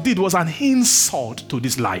Jesus did was an insult to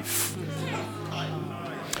this life.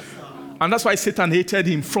 And that's why Satan hated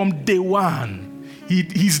him from day one.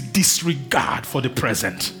 His disregard for the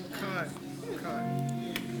present.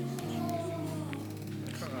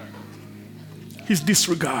 His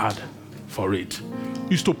disregard for it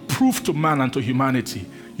is to prove to man and to humanity,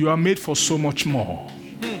 you are made for so much more.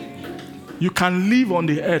 You can live on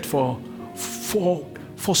the earth for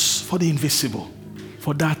the invisible.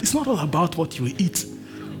 For that, it's not all about what you will eat,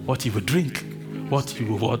 what you will drink, what you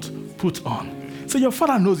will put on. So your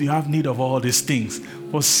Father knows you have need of all these things.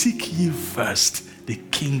 But seek ye first the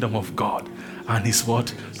kingdom of God and his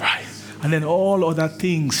word, right? And then all other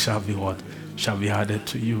things shall be what? Shall be added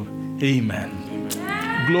to you. Amen.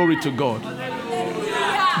 Glory to God.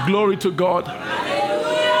 Hallelujah. Glory to God. Hallelujah.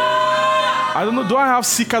 I don't know, do I have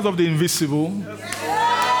seekers of the invisible?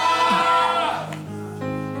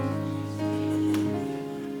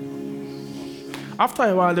 After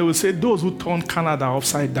a while, they will say, those who turn Canada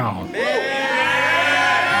upside down.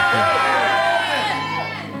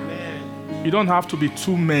 You don't have to be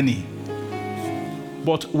too many.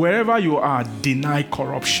 But wherever you are, deny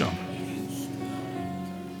corruption.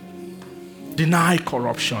 Deny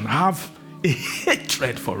corruption. Have a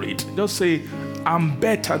hatred for it. Just say, I'm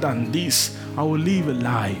better than this. I will live a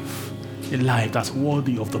life that's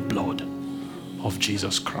worthy of the blood of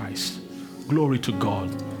Jesus Christ. Glory to God.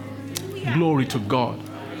 Glory to God.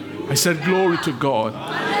 I said glory to God.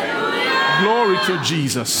 Glory to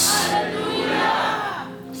Jesus.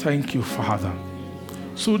 Thank you, Father.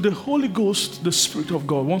 So the Holy Ghost, the Spirit of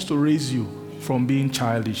God, wants to raise you from being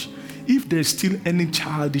childish. If there's still any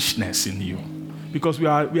childishness in you, because we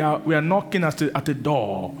are knocking at a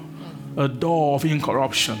door of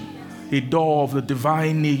incorruption, a door of the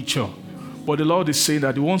divine nature. But the Lord is saying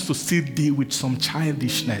that He wants to still deal with some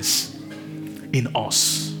childishness in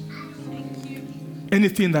us.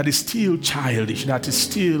 Anything that is still childish, that is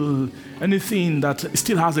still anything that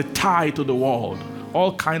still has a tie to the world,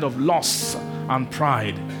 all kind of lusts and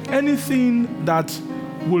pride, anything that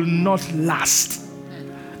will not last,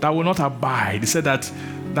 that will not abide. He said that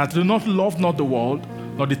do not love not the world,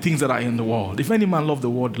 nor the things that are in the world. If any man love the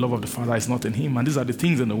world, the love of the Father is not in him. And these are the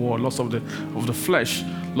things in the world: lust of the flesh,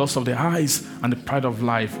 lust of the eyes, and the pride of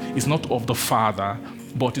life is not of the Father,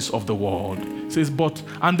 but is of the world. It says,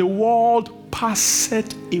 and the world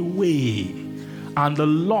passeth away, and the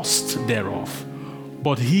lust thereof.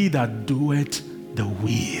 But he that doeth the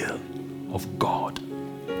will of God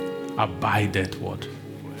abideth what?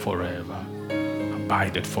 Forever.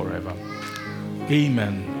 Abideth forever.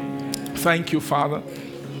 Amen. Thank you, Father.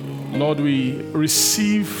 Lord, we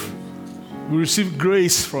receive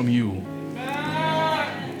grace from you.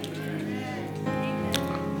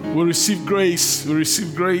 We receive grace. We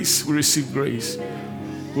receive grace. We receive grace.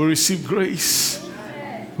 We receive grace.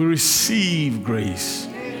 We receive grace.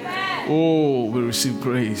 Oh, we receive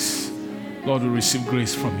grace. Lord, we receive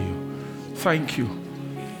grace from you. Thank you.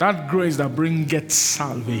 That grace that bringeth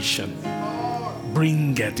salvation.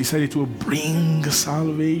 Bringeth. He said it will bring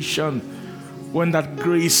salvation. When that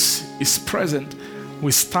grace is present,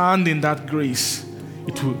 we stand in that grace.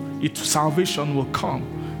 Salvation will come,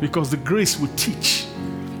 because the grace will teach.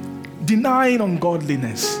 Denying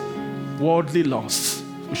ungodliness, worldly lusts,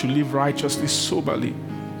 we should live righteously, soberly,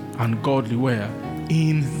 and godly where?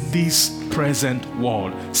 In this present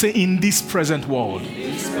world. Say, in this present world.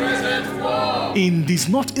 In this present world. In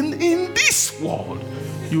this world.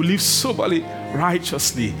 You live soberly,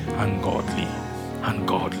 righteously, and godly. And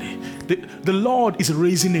godly. The Lord is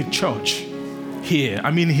raising a church here.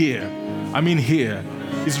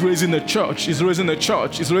 He's raising a church. He's raising a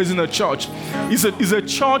church. He's raising a church. It's a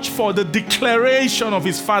church for the declaration of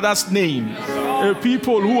His Father's name. A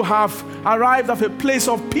people who have arrived at a place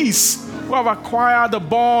of peace, who have acquired the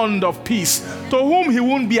bond of peace, to whom He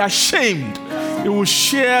won't be ashamed. He will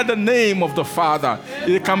share the name of the Father.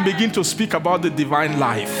 They can begin to speak about the divine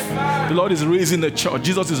life. The Lord is raising a church.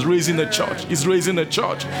 Jesus is raising a church. He's raising a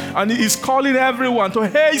church. And He is calling everyone to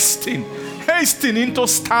hasten into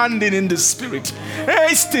standing in the Spirit.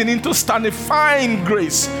 Hasten into standing. Find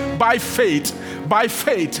grace by faith.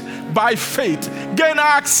 Gain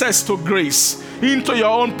access to grace into your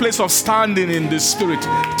own place of standing in the Spirit.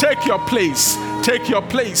 Take your place. Take your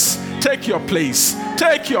place. Take your place.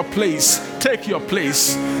 Take your place. Take your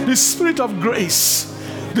place. The Spirit of grace.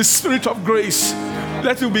 The Spirit of grace.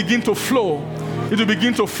 Let it begin to flow. It will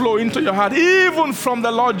begin to flow into your heart, even from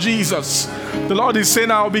the Lord Jesus. The Lord is saying,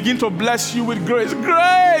 I will begin to bless you with grace.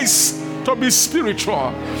 Grace to be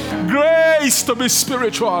spiritual. Grace to be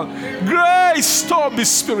spiritual. Grace to be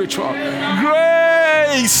spiritual.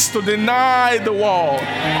 Grace to deny the world.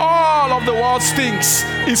 All of the world's things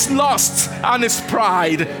is lust and is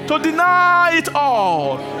pride. To deny it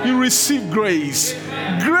all, you receive grace.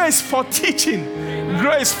 Grace for teaching.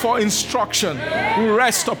 Grace for instruction will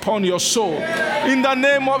rest upon your soul. In the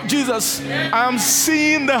name of Jesus, I am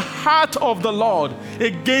seeing the heart of the Lord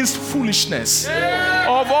against foolishness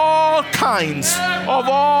of all kinds, of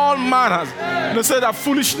all manners. They say that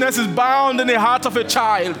foolishness is bound in the heart of a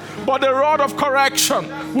child, but the rod of correction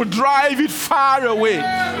will drive it far away.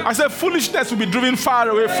 I said foolishness will be driven far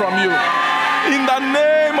away from you. In the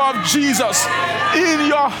name of Jesus, in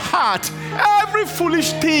your heart, every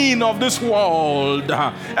foolish thing of this world,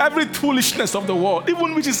 every foolishness of the world,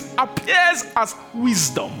 even which appears as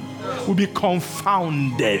wisdom, will be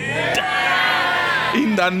confounded.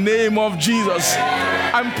 In the name of Jesus,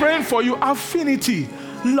 I'm praying for you affinity,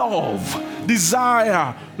 love,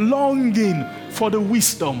 desire, longing for the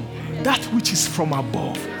wisdom, that which is from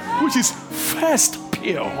above, which is first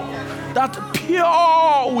pure, that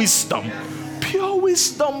pure wisdom. Pure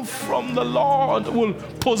wisdom from the Lord will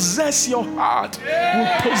possess your heart,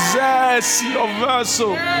 will possess your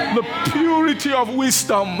vessel. The purity of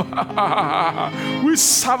wisdom. We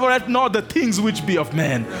savour not the things which be of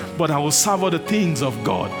men, but I will savour the things of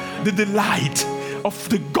God. the delight of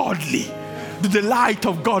the godly, the delight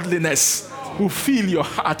of godliness will fill your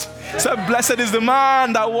heart. So blessed is the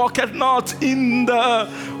man that walketh not in the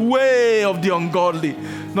way of the ungodly,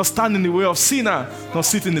 nor stand in the way of sinner, nor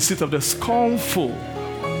sit in the seat of the scornful,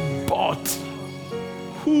 but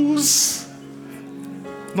whose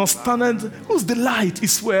delight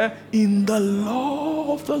is where? In the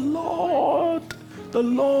law of the Lord. The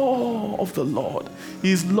law of the Lord.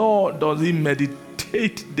 His law does he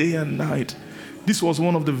meditate day and night. This was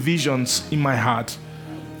one of the visions in my heart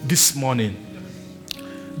this morning.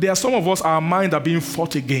 There are some of us, our mind are being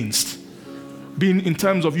fought against. Being in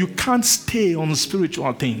terms of you can't stay on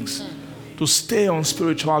spiritual things. To stay on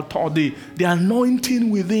spiritual thought, the anointing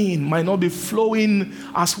within might not be flowing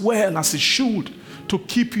as well as it should to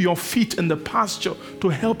keep your feet in the pasture, to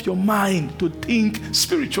help your mind to think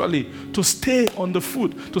spiritually, to stay on the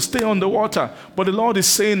foot, to stay on the water. But the Lord is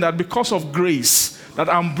saying that because of grace, that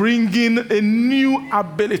I'm bringing a new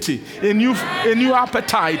ability, a new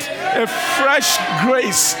appetite, a fresh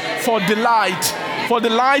grace for delight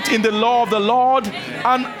in the law of the Lord,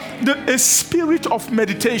 and a spirit of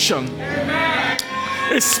meditation.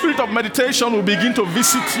 A spirit of meditation will begin to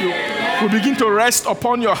visit you, will begin to rest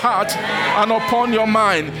upon your heart and upon your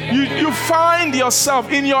mind. You find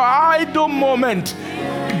yourself in your idle moment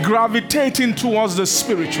gravitating towards the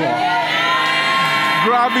spiritual.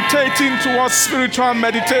 Gravitating towards spiritual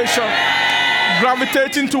meditation,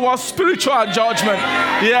 gravitating towards spiritual judgment.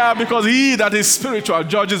 Yeah, because he that is spiritual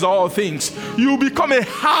judges all things. You become a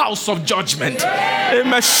house of judgment, a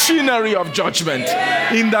machinery of judgment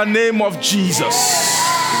in the name of Jesus.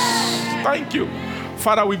 Thank you.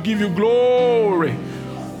 Father, we give you glory.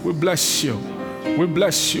 We bless you. We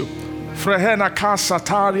bless you. Frehena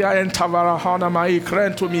kasataria entavarahana mai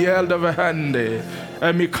krentu miel de vehende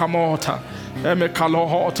emi kamota emi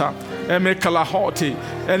kalohota emi kalahoti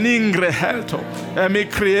eningre helto emi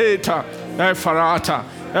creator efarata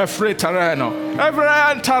efretareno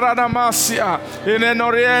evrentaranamassia in an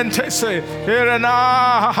oriente se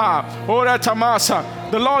irena oretamasa.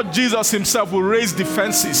 The Lord Jesus himself will raise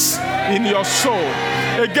defenses in your soul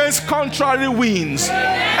against contrary winds.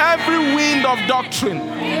 Every wind of doctrine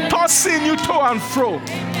tossing you to and fro,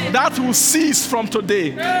 that will cease from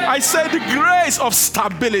today. I say the grace of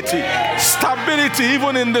stability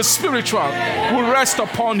even in the spiritual, will rest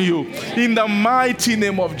upon you in the mighty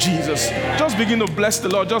name of Jesus. Just begin to bless the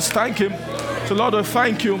Lord. Just thank him. So Lord, we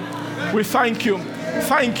thank you. We thank you.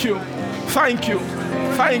 Thank you. Thank you.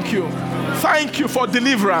 Thank you. Thank you for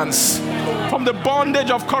deliverance from the bondage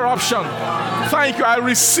of corruption. Thank you. I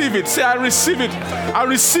receive it. Say, I receive it. I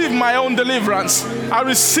receive my own deliverance. I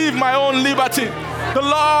receive my own liberty. The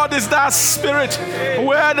Lord is that spirit.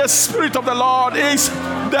 Where the spirit of the Lord is,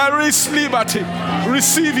 there is liberty.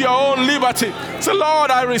 Receive your own liberty. Say,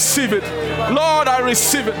 Lord, I receive it. Lord, I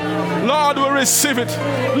receive it. Lord, we receive it.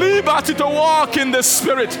 Liberty to walk in the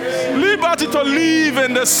Spirit. Liberty to live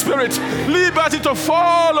in the Spirit. Liberty to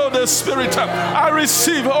follow the Spirit. I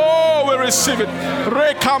receive. Oh, we receive it.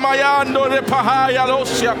 Rekamayando repahaya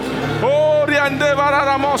losia. Oh,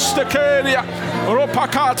 riandevara mostekeria.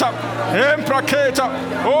 Ropakata. Empraketa.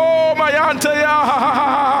 Oh, mayante ya.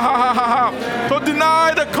 To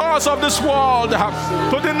deny the cause of this world.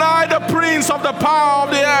 To deny the prince of the power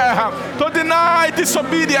of the air. To deny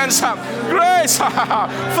disobedience. Grace.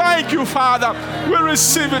 Thank you, Father. We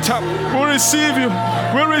receive it. We receive you.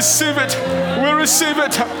 We receive it. We receive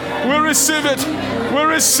it. We receive it. We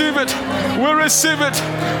receive it. We receive it.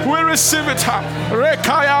 We receive it.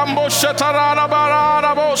 Rekayambo shatarana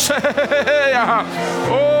barana bose.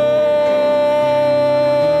 Oh,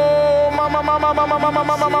 mama, mama, mama, mama,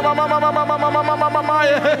 mama, mama, mama, mama, mama, mama, mama, mama.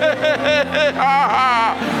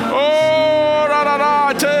 Oh,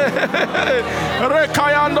 rarate.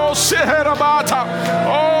 Rekayando seherabata.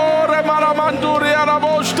 Oh, remaramanduri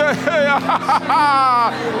araboste.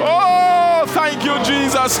 Oh, thank you,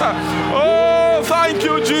 Jesus. Oh, thank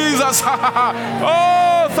you, Jesus.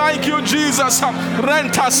 Oh, thank you, Jesus.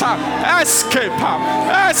 Rentasa, escape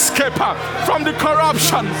from the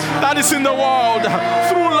corruption that is in the world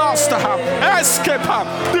through lust. Escape.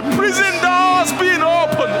 The prison doors being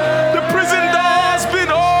open. The prison doors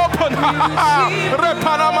being open.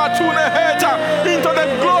 Into the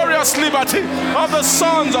glorious liberty of the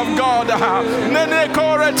sons of God.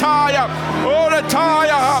 Neneko retire. Oh,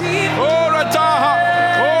 retire. Oh, retire.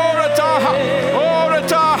 Oh, retire. Oh,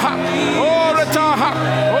 retire. Oh, retire.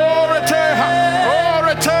 Oh, retire. Oh,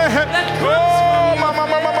 retire. Oh, mama,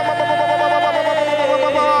 mama, mama, mama.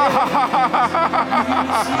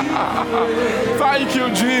 Thank you,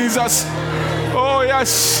 Jesus. Oh,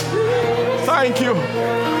 yes. Thank you.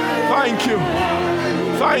 Thank you.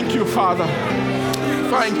 Thank you, Father.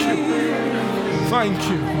 Thank you. Thank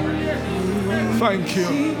you. Thank you.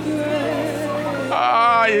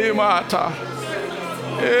 Mata.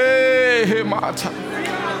 Mata.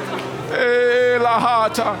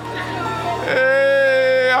 Lahata.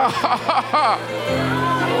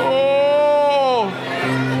 Oh,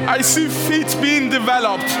 I see feet being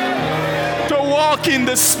developed to walk in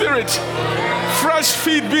the Spirit. Fresh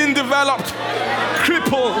feet being developed.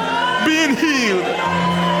 Crippled being healed.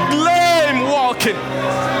 Lame walking.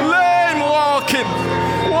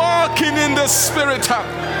 Walking in the Spirit.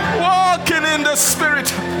 Walking in the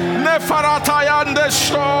Spirit. Nefarata yande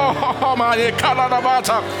sho mani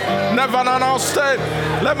kaladabata. Never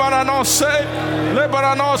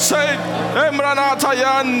say. Emranata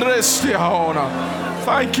yandres tiahona.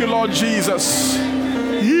 Thank you, Lord Jesus.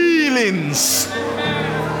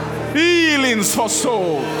 Healings for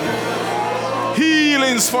soul.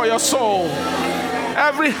 Healings for your soul.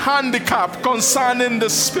 Every handicap concerning the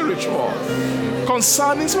spiritual.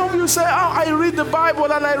 Concerning, some of you say, I read the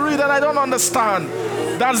Bible and I don't understand.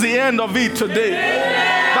 That's the end of it today.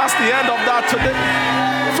 That's the end of that today.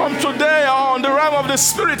 From today on, the realm of the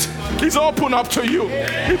Spirit is open up to you.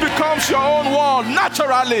 It becomes your own world.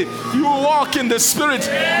 Naturally, you will walk in the Spirit.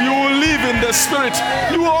 You will live in the Spirit.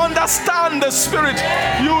 You will understand the Spirit.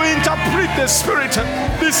 You will interpret the Spirit.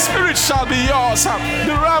 The Spirit shall be yours.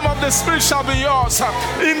 The realm of the Spirit shall be yours.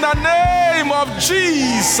 In the name of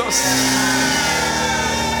Jesus.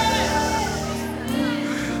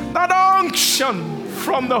 That unction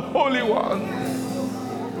from the Holy One,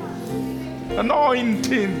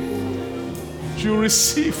 anointing you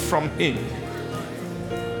receive from Him,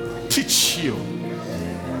 teach you.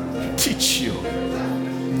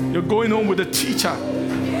 You're going home with a teacher.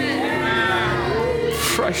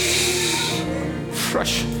 Fresh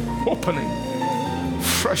opening,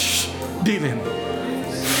 fresh dealing,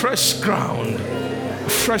 fresh ground,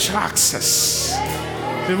 fresh access,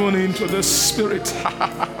 even into the Spirit.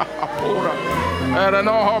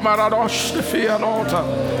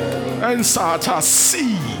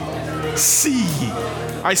 See.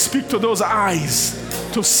 I speak to those eyes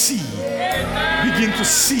to see. Begin to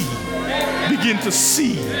see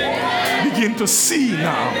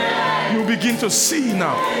now. You begin to see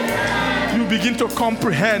now. You begin to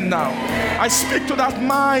comprehend now. I speak to that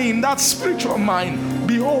mind, that spiritual mind.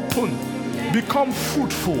 Be open. Become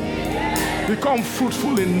fruitful. Become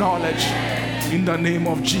fruitful in knowledge. In the name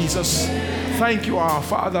of Jesus. Thank you, our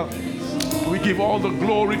Father. We give all the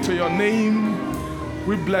glory to your name.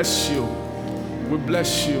 We bless you. We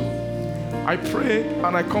bless you. I pray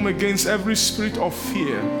and I come against every spirit of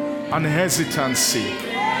fear and hesitancy.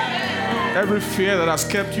 Every fear that has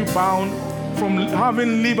kept you bound from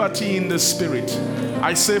having liberty in the Spirit.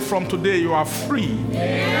 I say from today you are free.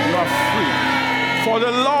 You are free. For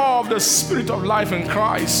the law of the Spirit of life in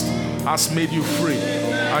Christ has made you free.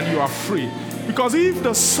 And you are free. Because if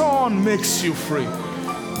the Son makes you free,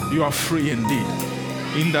 you are free indeed.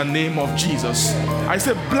 In the name of Jesus. I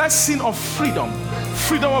say blessing of freedom.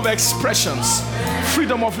 Freedom of expressions.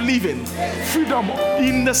 Freedom of living. Freedom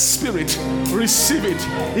in the Spirit. Receive it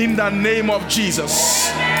in the name of Jesus.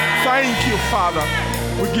 Thank you, Father.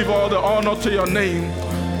 We give all the honor to your name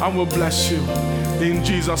and we'll bless you. In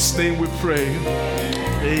Jesus' name we pray.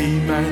 Amen.